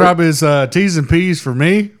 My mic drop is T's and P's for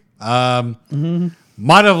me.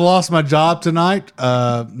 Might have lost my job tonight.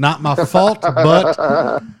 Not my fault,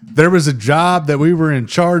 but there was a job that we were in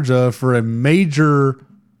charge of for a major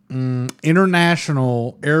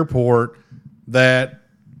international airport that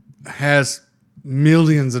has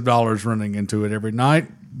millions of dollars running into it every night.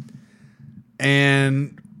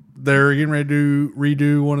 And they're getting ready to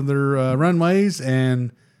redo one of their runways,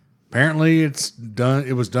 and apparently it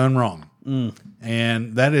was done wrong.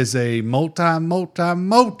 And that is a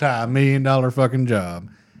multi-million dollar fucking job.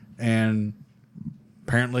 And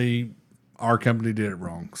apparently our company did it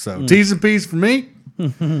wrong. So T's and P's for me.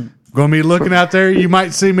 Going to be looking out there. You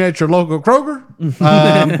might see me at your local Kroger.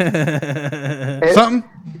 Something.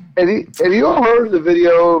 Have you all heard the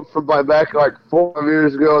video from back 4 or 5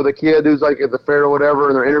 years ago? The kid who's like at the fair or whatever,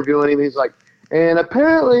 and they're interviewing him. He's like, and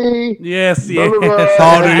apparently, yes.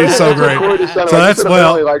 Oh, dude, he's so great. So that's what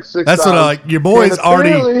I like. Your boys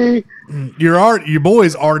already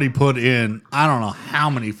put in. I don't know how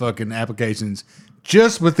many fucking applications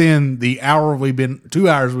just within the hour 2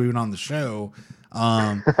 hours we've been on the show,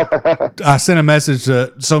 I sent a message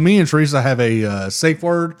to, so me and Teresa have a safe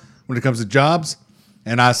word when it comes to jobs,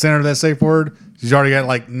 and I sent her that safe word. She's already got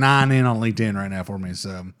like 9 in on LinkedIn right now for me.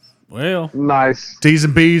 So, Well, Nice. T's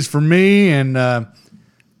and B's for me, and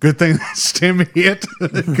good thing that stimmy hit.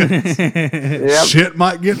 Yep. Shit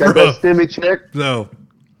might get Got that rough. stimmy check. So,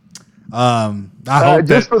 I hope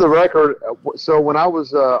Just that. for the record, so when I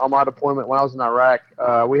was on my deployment, when I was in Iraq,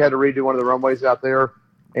 we had to redo one of the runways out there,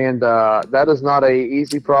 and that is not a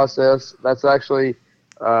easy process. That's actually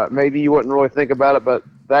maybe you wouldn't really think about it, but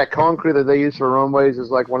that concrete that they use for runways is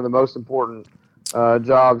like one of the most important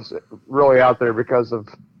jobs really out there because of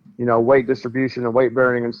weight distribution and weight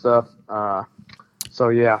bearing and stuff. So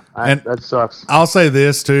yeah, And- that sucks. I'll say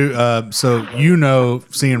this too. So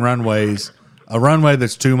seeing runways, a runway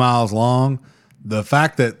that's 2 miles long, the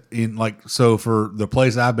fact that for the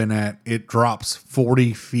place I've been at, it drops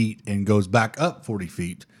 40 feet and goes back up 40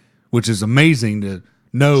 feet, which is amazing to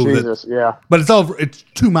know Jesus, that. yeah. But it's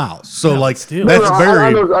 2 miles, so No, like still. that's I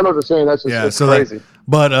very know what you're saying. That's just yeah. it's So crazy.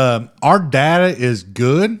 but our data is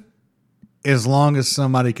good as long as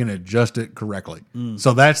somebody can adjust it correctly.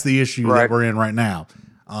 So that's the issue that Right. we're in right now.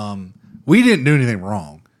 We didn't do anything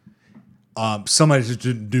wrong. Somebody just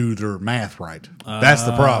didn't do their math right. That's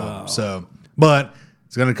the problem. So, but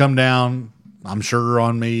it's going to come down, I'm sure,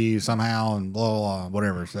 on me somehow and blah, blah, blah,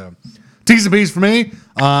 whatever. So, T's and P's for me.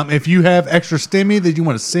 If you have extra stimmy that you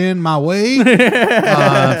want to send my way,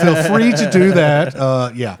 feel free to do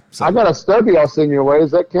that. Yeah. So, I got a stubby I'll send your way.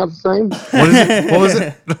 Does that count the same? what is it? What was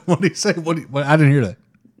it? What did he say? What, I didn't hear that.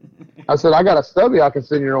 I said I got a stubby I can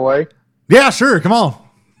send your way. Yeah, sure. Come on.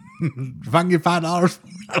 If I can get $5,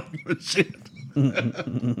 I don't give a shit.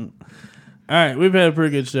 all right, we've had a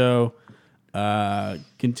pretty good show.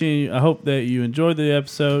 Continue. I hope that you enjoyed the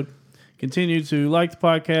episode. Continue to like the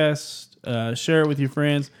podcast, share it with your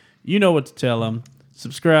friends. You know what to tell them.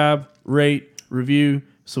 Subscribe, rate, review,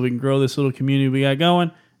 so we can grow this little community we got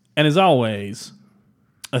going. And as always,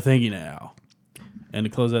 a thank you now. And to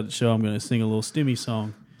close out the show, I'm going to sing a little Stimmy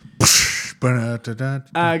song.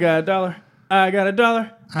 I got a dollar. I got a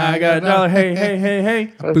dollar. I got a dollar. Hey, hey, hey,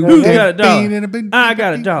 hey. Who's got a dollar? I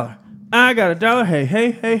got a dollar. I got a dollar. Hey,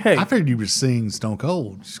 hey, hey, hey. I figured you were singing Stone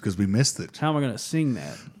Cold just because we missed it. How am I going to sing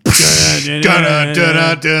that? Da-da,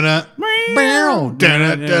 da-da, da-da. Bow,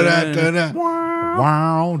 da-da, da-da, da-da.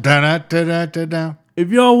 Wow, da-da, da-da, da-da. If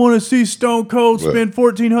y'all want to see Stone Cold spend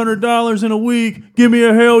 $1,400 in a week, give me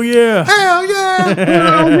a hell yeah. Hell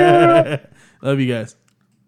yeah! Love you guys.